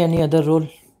can't play any other role.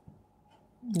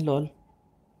 Lol.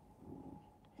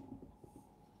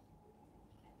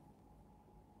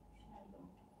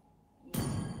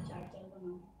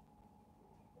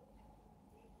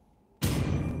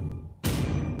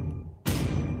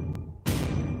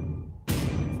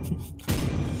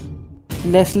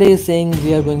 Leslie is saying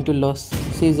we are going to lose.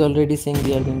 She is already saying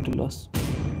we are going to lose.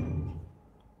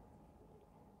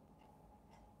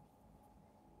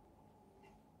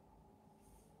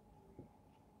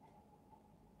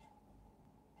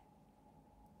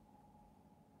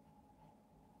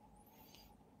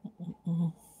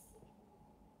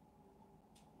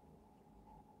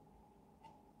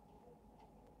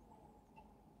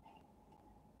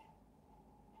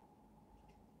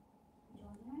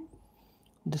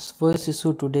 This voice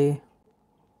issue today.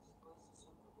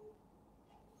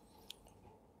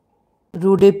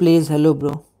 Rude plays hello,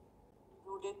 bro.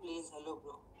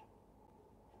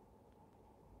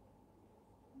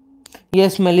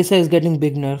 Yes, Melissa is getting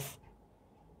big nerf.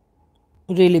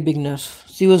 Really big nerf.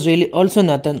 She was really also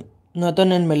Nathan.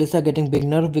 Nathan and Melissa getting big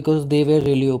nerf because they were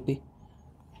really OP.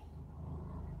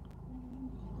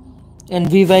 And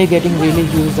VY getting really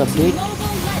huge update.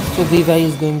 So VY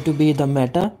is going to be the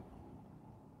meta.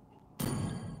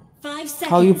 5 seconds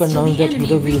How you till pronounce the that enemy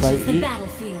hero reaches the VYE?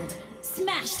 battlefield.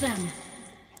 Smash them.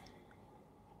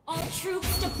 All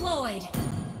troops deployed.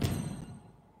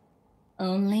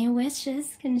 Only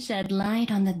wishes can shed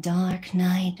light on the dark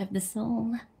night of the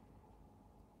soul.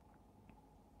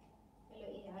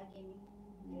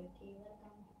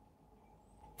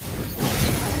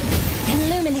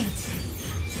 Illuminate.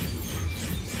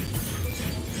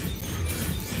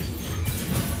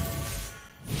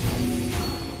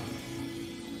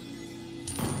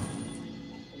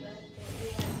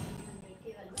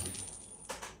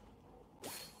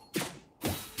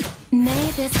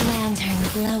 May this lantern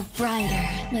glow brighter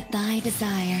with thy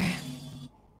desire.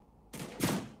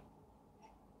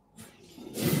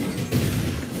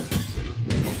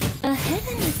 A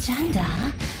hidden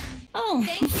agenda? Oh,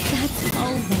 that's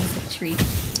always a treat.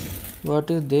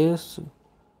 What is this?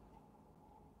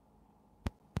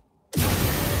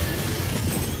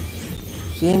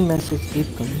 Same message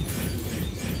keep coming.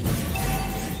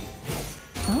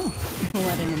 Oh,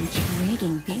 what an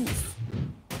intriguing piece.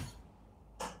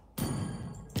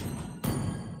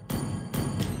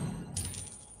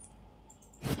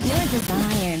 Your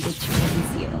desire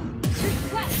betrays you.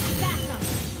 Request backup.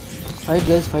 Fight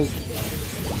guys, fight.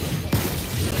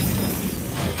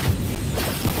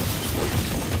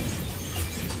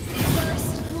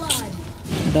 First blood.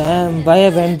 Damn, why I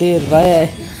went there?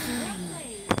 Why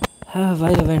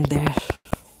I went there?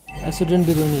 I shouldn't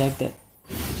be going like that.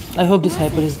 I hope this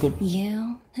hyper is good.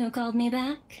 You who called me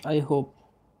back? I hope.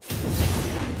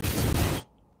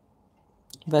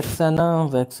 Vexana,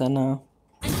 Vexana.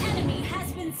 An enemy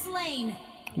has been slain.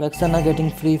 Vexana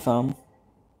getting free farm.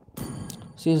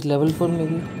 She is level 4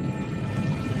 maybe.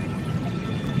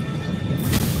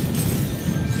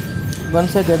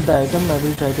 Once I get the item, I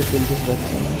will try to kill this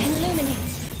Vexana. Illuminate.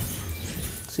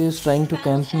 She is trying to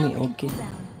camp me. Okay.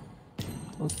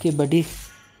 Okay, buddy.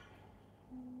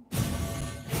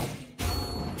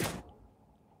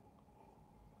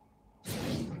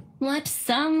 What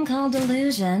some call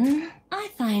delusion, I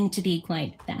find to be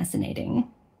quite fascinating.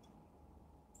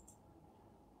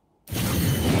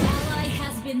 Ally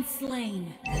has been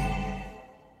slain.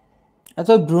 I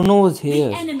thought Bruno was The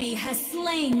here. enemy has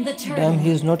slain the turtle. Damn,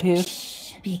 he is not here.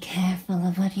 Be careful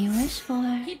of what you wish for.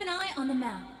 Keep an eye on the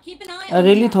map. Keep an eye I on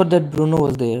really the map. thought that Bruno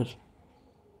was there.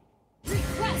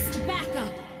 Request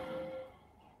backup.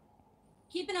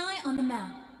 Keep an eye on the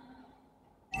map.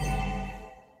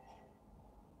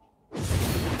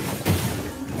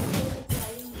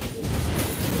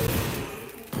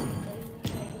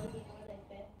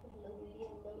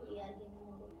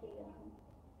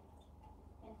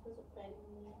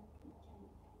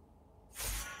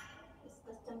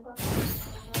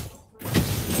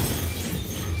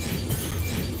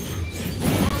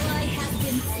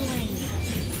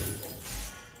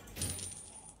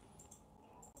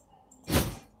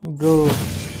 Bro,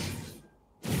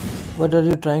 what are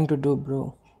you trying to do,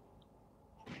 bro?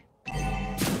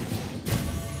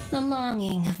 The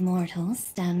longing of mortals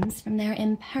stems from their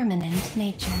impermanent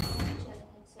nature.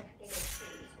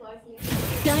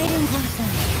 Guiding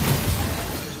blossom.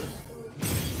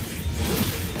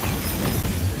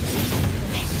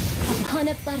 Upon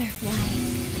a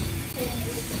butterfly.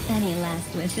 Any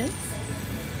last wishes?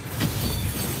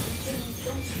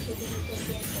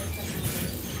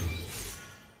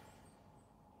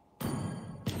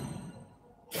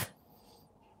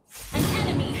 An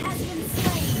enemy has been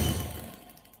slain.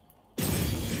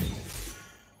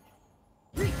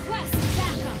 Request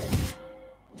backup.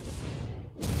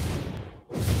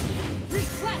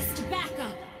 Request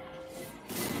backup.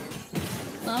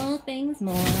 All things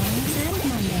mortal and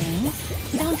mundane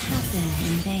don't happen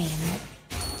in vain.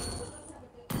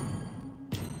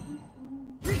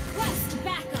 Request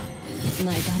backup.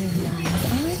 My butterflies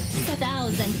are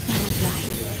 1,000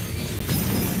 butterflies.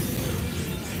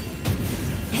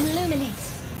 Illuminate.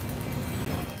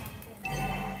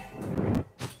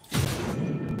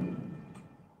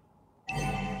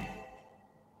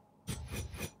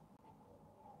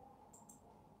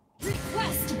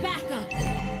 Request backup.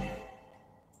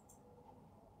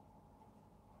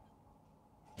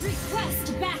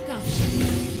 Request backup.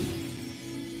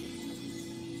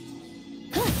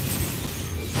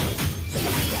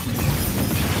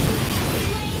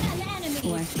 Slain an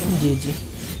enemy. GG.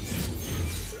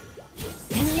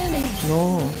 Illuminate.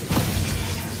 No.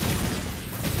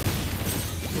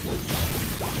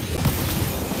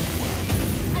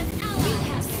 An ally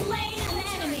has slain an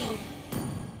enemy.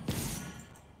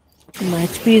 My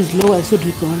HP is low, I should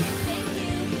recall.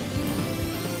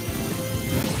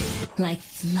 Like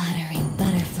fluttering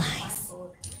butterflies.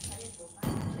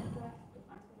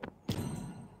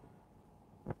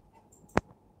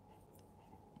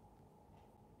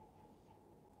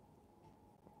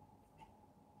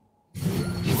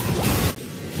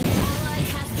 Ally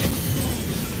has been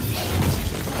slain.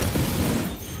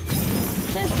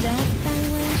 Just that, by the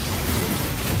way.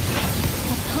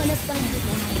 Upon a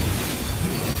butterfly.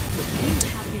 You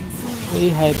have been slain. Hey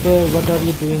Hyper, what are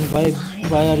you doing?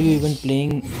 Why are you even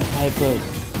playing Hyper?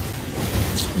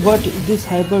 What is this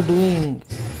Hyper doing?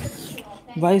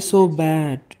 Why so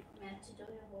bad?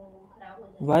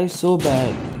 Why so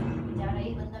bad?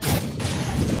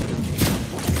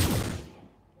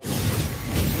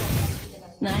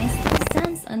 Nice.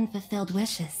 Sense unfulfilled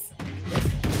wishes.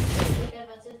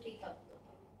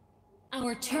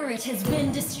 Our turret has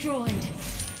been destroyed.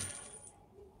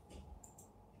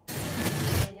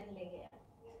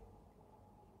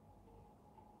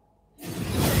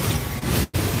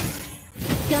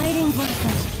 Guiding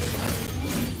blossom.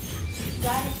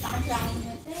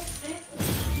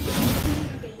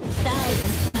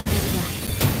 Thousand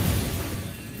butterflies.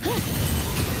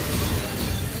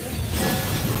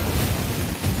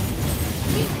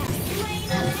 You have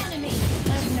slain an enemy.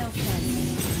 I've no fun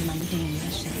in mundane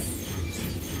wishes.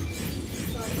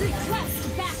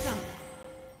 Request backup.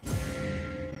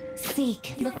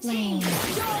 Seek the flame.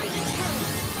 Destroy the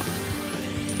turret.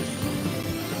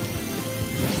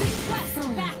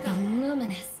 Request backup.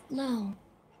 Luminous glow.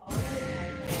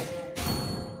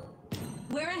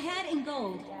 We're ahead in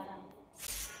gold.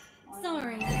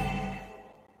 Sorry.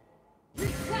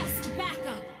 Request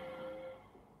backup.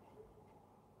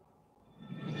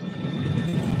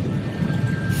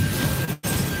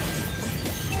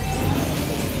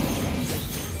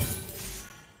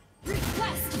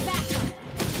 Request backup.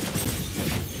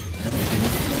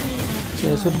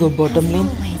 So I should go bottom lane.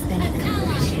 Always been a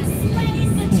Ally has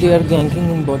slain the They are ganking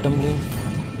in bottom lane.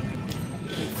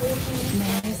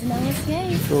 There's no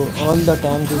escape. So all the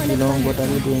time this belong. What are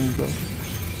you doing, bro?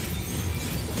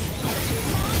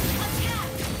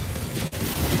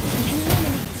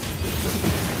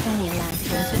 Any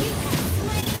last wishes?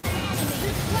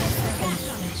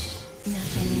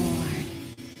 Nothing more.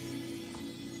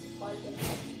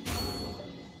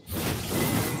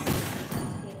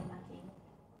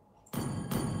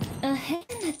 A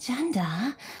hidden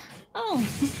agenda? Oh,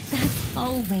 that's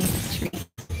always a treat.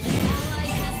 ally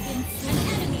has been slain.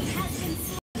 An enemy has been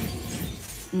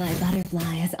slain. My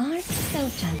butterflies are so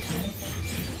gentle.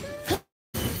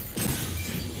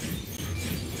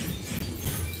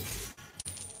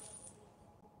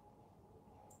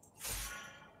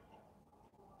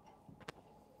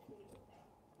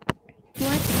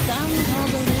 What some call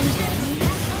delusion,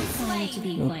 I find to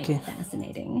be quite Okay.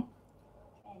 fascinating.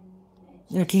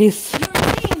 At least Your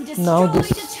team destroyed now a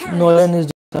this turret. Nolan is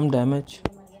doing some damage.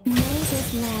 May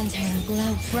this lantern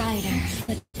glow brighter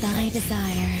with thy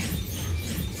desire.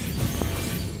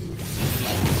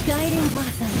 Guiding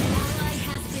blossom. Ally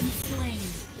has been slain.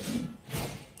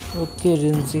 Okay,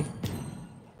 Rinzi.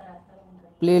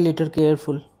 Play little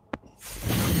careful.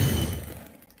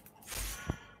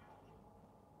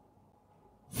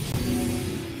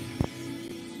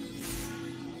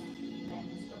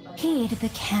 Heed the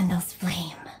candle's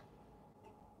flame.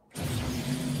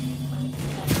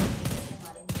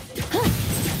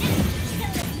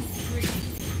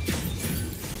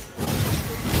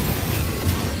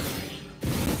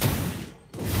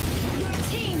 Your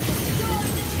team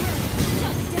destroyed the turret.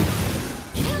 Shut down.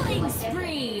 Killing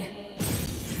spree.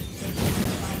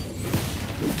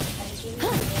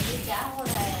 क्या हो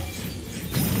रहा है?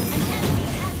 An enemy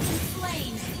has been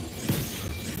slain.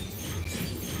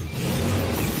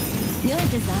 Your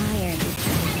desire.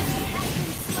 Enemy has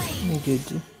been slain. GG.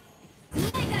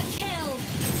 Mega kill.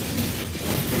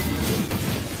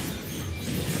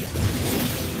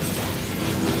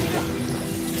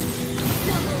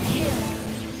 Double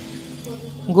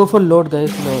kill. Go for Lord,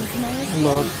 guys.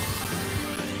 Lord.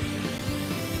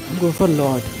 Go for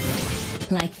Lord.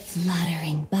 Like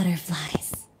fluttering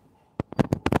butterflies.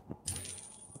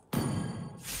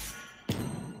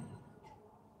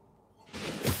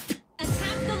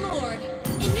 Attack the Lord.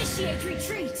 Initiate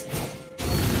retreat.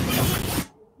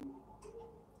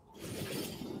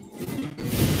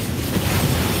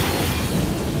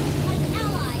 An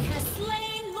ally has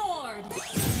slain Lord.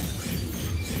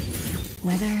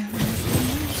 Whether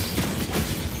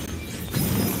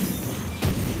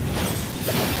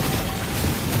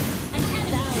An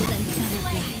enemy has been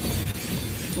slain.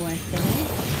 worth the wait,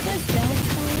 the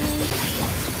self-following.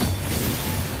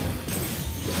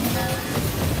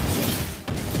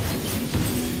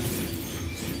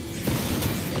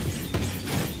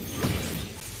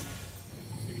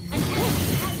 An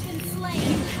enemy has been slain.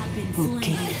 You have been slain.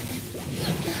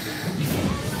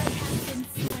 Ally has been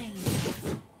slain.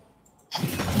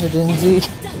 Rinzi.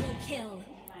 Double kill.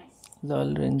 Lol,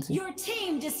 Rinzi. Your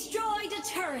team destroyed a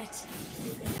turret.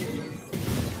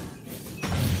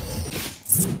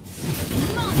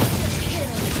 Monster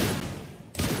kill.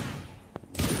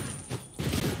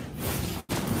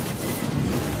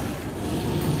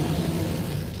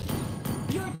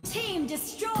 Your team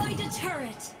destroyed a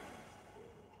turret.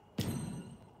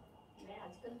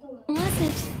 Was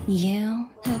it you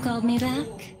who called me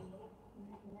back?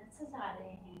 से जा रहे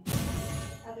हैं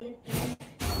अगले 3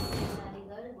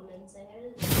 अलीगढ़ बुलंदशहर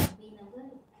नगर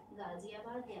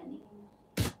गाजियाबाद यानी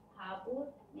हापुड़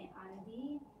में आंधी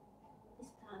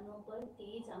स्थानों पर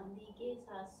तेज आंधी के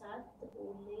साथ साथ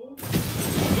ओले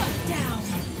Shut down.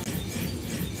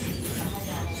 कहा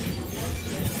जा रहा है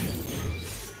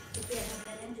क्योंकि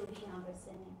अगर जो भी यहाँ पर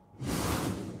से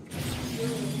हैं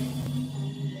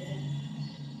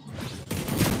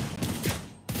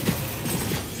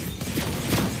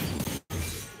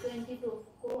 22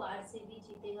 को आरसीबी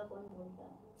जीतेगा कौन बोलता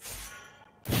है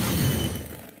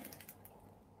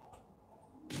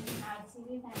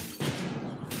RCB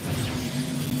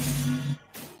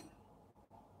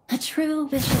A true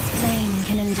vicious flame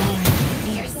can endure the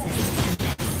fiercest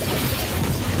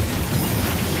tempests.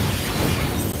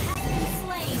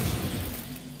 Slain.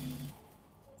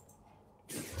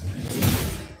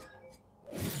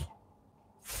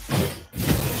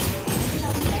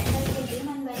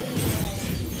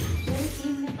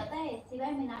 Team में पता है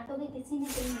सिवाय मिनाटो के किसी ने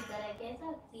टीम नहीं करा है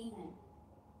कैसा टीम है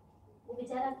वो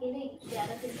बेचारा अकेले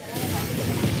 11 किल करा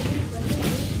है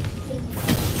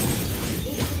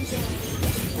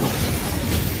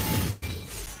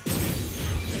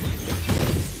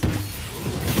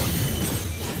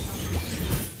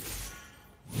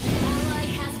Ally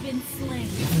has been slain.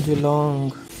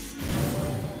 Geelong.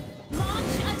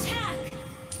 Launch attack.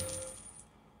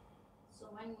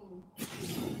 Suman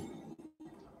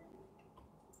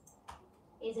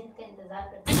agent का इंतजार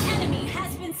करते An enemy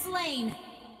has been slain.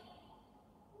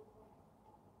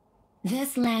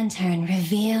 This lantern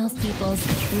reveals people's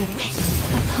true wish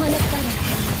upon a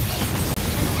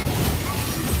butterfly.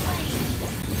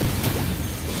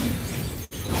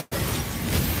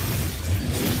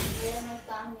 मेरा मैं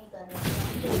काम नहीं कर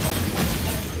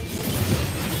रहा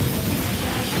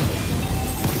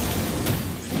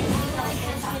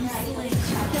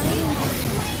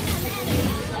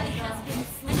Ally has been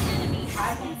slain. An enemy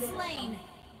has been slain.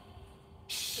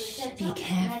 Be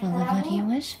careful of what you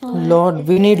wish for. Lord,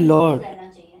 we need Lord. रहना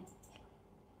चाहिए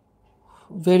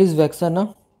Where is Vexana?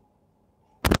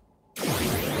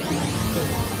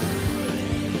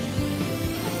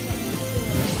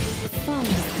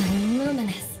 Follow the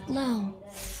luminous glow.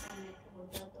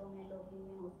 होता तो मैं लॉबी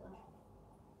में होता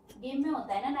गेम में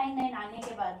होता है ना 9-9 आने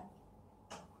के बाद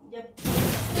जब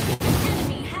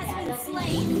Enemy has आ been जाती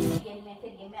slain. हूँ गेम में,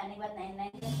 फिर गेम में आने के बाद 9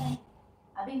 रहता है।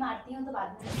 अभी मारती हूँ तो बाद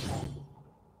में लगता है।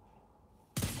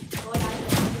 और आज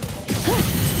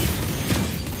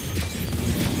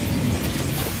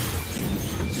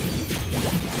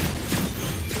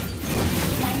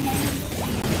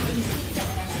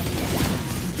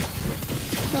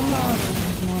The law of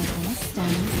mortal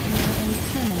stems from their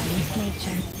impermanent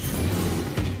nature.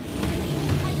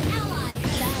 An ally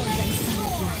has slain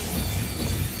more.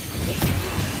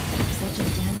 Such a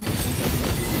damage.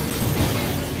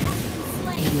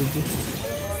 GG.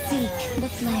 Seek the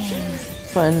flames.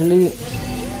 Finally,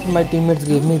 my teammates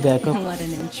gave me backup. What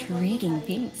an intriguing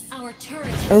piece. Our turret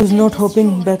I has was been not hoping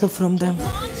destroyed. backup from them.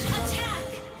 Launch attack.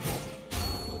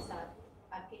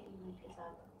 आपके team के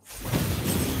साथ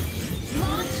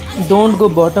Launch attack. Don't go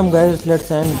bottom, guys. Let's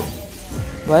end.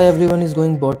 Why everyone is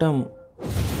going bottom?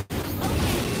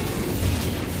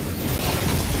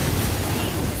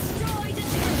 Destroyed a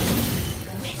turret.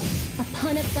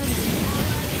 Upon a thunder.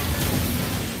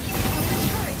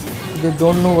 They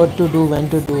don't know what to do, when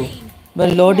to do. My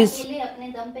lord is अकेले अपने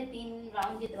दम पे 3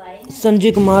 round जितवाए हैं।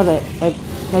 Sanjay Kumar.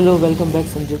 Hello, welcome back,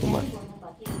 Sanjay Kumar. दोनों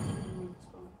बाकी teammates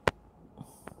को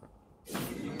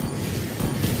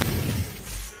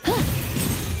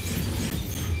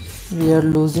We are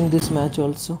losing this match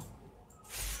also.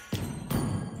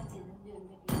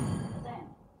 पता है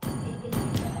एक किल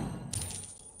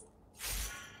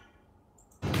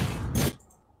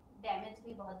डैमेज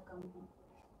भी बहुत कम है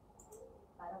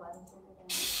 12 से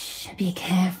damage Be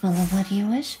careful of what you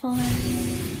wish for. An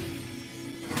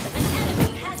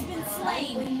enemy has been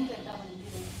slain. कोई नहीं करता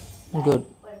 1v1 Good.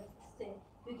 पर से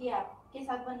क्योंकि आपके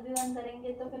साथ 1v1 करेंगे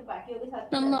तो फिर बाकियों के साथ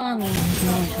The longing of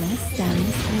mortal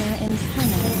stems from their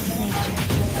impermanent nature.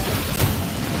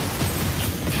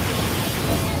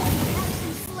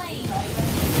 Slain.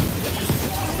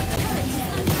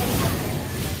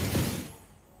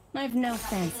 I've no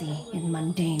fancy in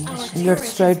mundane missions. Let's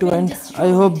try to end. I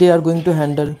hope they are going to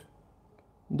handle.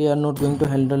 They are not going to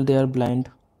handle. They are blind.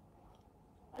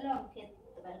 Hello Ankit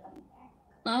welcome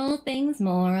back All things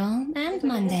moral and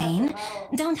mundane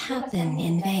don't happen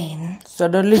in vain.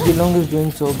 Suddenly, Geelong is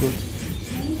doing so good.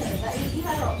 नहीं करता एक ही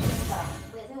बार option था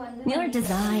वैसे 1v1 Your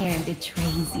desire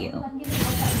betrays you. 1 के लिए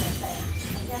बहुत time लगता है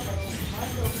क्या करो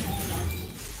बहुत लोग हैं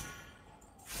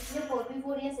इसलिए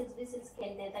 4v4 या 6v6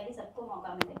 खेलते हैं ताकि सबको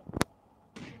मौका मिले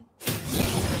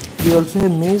We also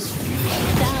have Maze.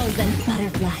 1,000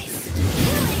 butterflies.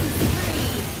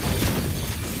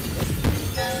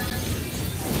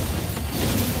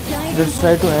 Let's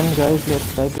try to end, guys.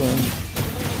 Let's try to end.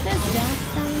 Does that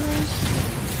sound wish?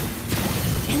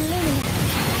 Illuminate.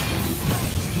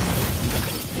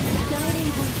 Guiding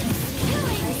forces.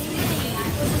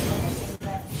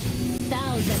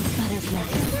 1,000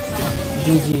 butterflies.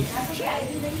 GG.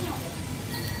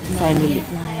 Finally.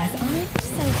 Butterflies aren't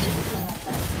so gentle.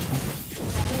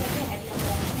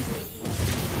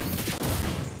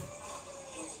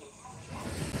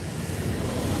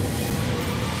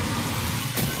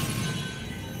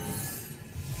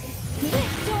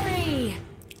 Victory.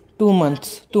 2 months.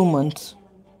 2 months.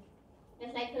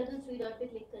 बस like कर दो 3 dot पे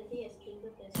click करके screen पे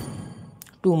press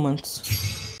 2 months.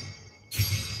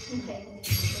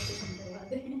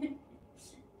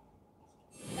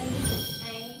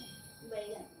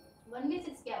 One में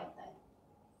 6 क्या होता है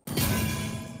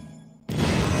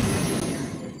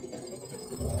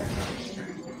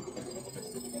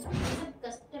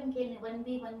कस्टम खेलने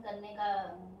 1v1 करने का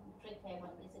ट्रिक है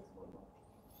 1v6 बोलो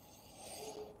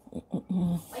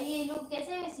भाई ये लोग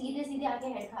कैसे सीधे सीधे आके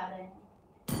हेड खा रहे हैं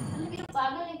मतलब ये लोग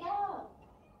पागल है क्या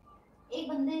एक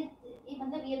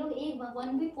मतलब ये लोग एक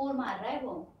 1v4 मार रहा है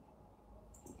वो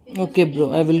Okay, bro.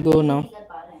 I will go now.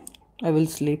 I will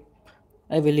sleep.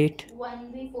 I will eat.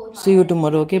 1v4 See you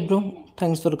tomorrow, okay, bro?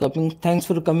 Thanks for coming. Thanks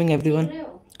for coming, everyone.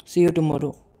 See you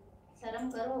tomorrow. शर्म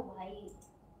करो भाई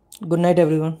Good night,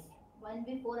 everyone.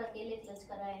 1v4 अकेले clutch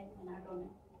करा है Minato ने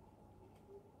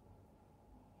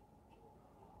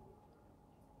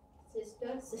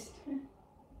sister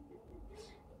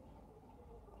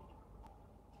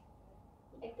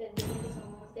like कर दो,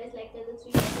 like कर दो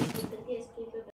 3 करके स्क्रीन पे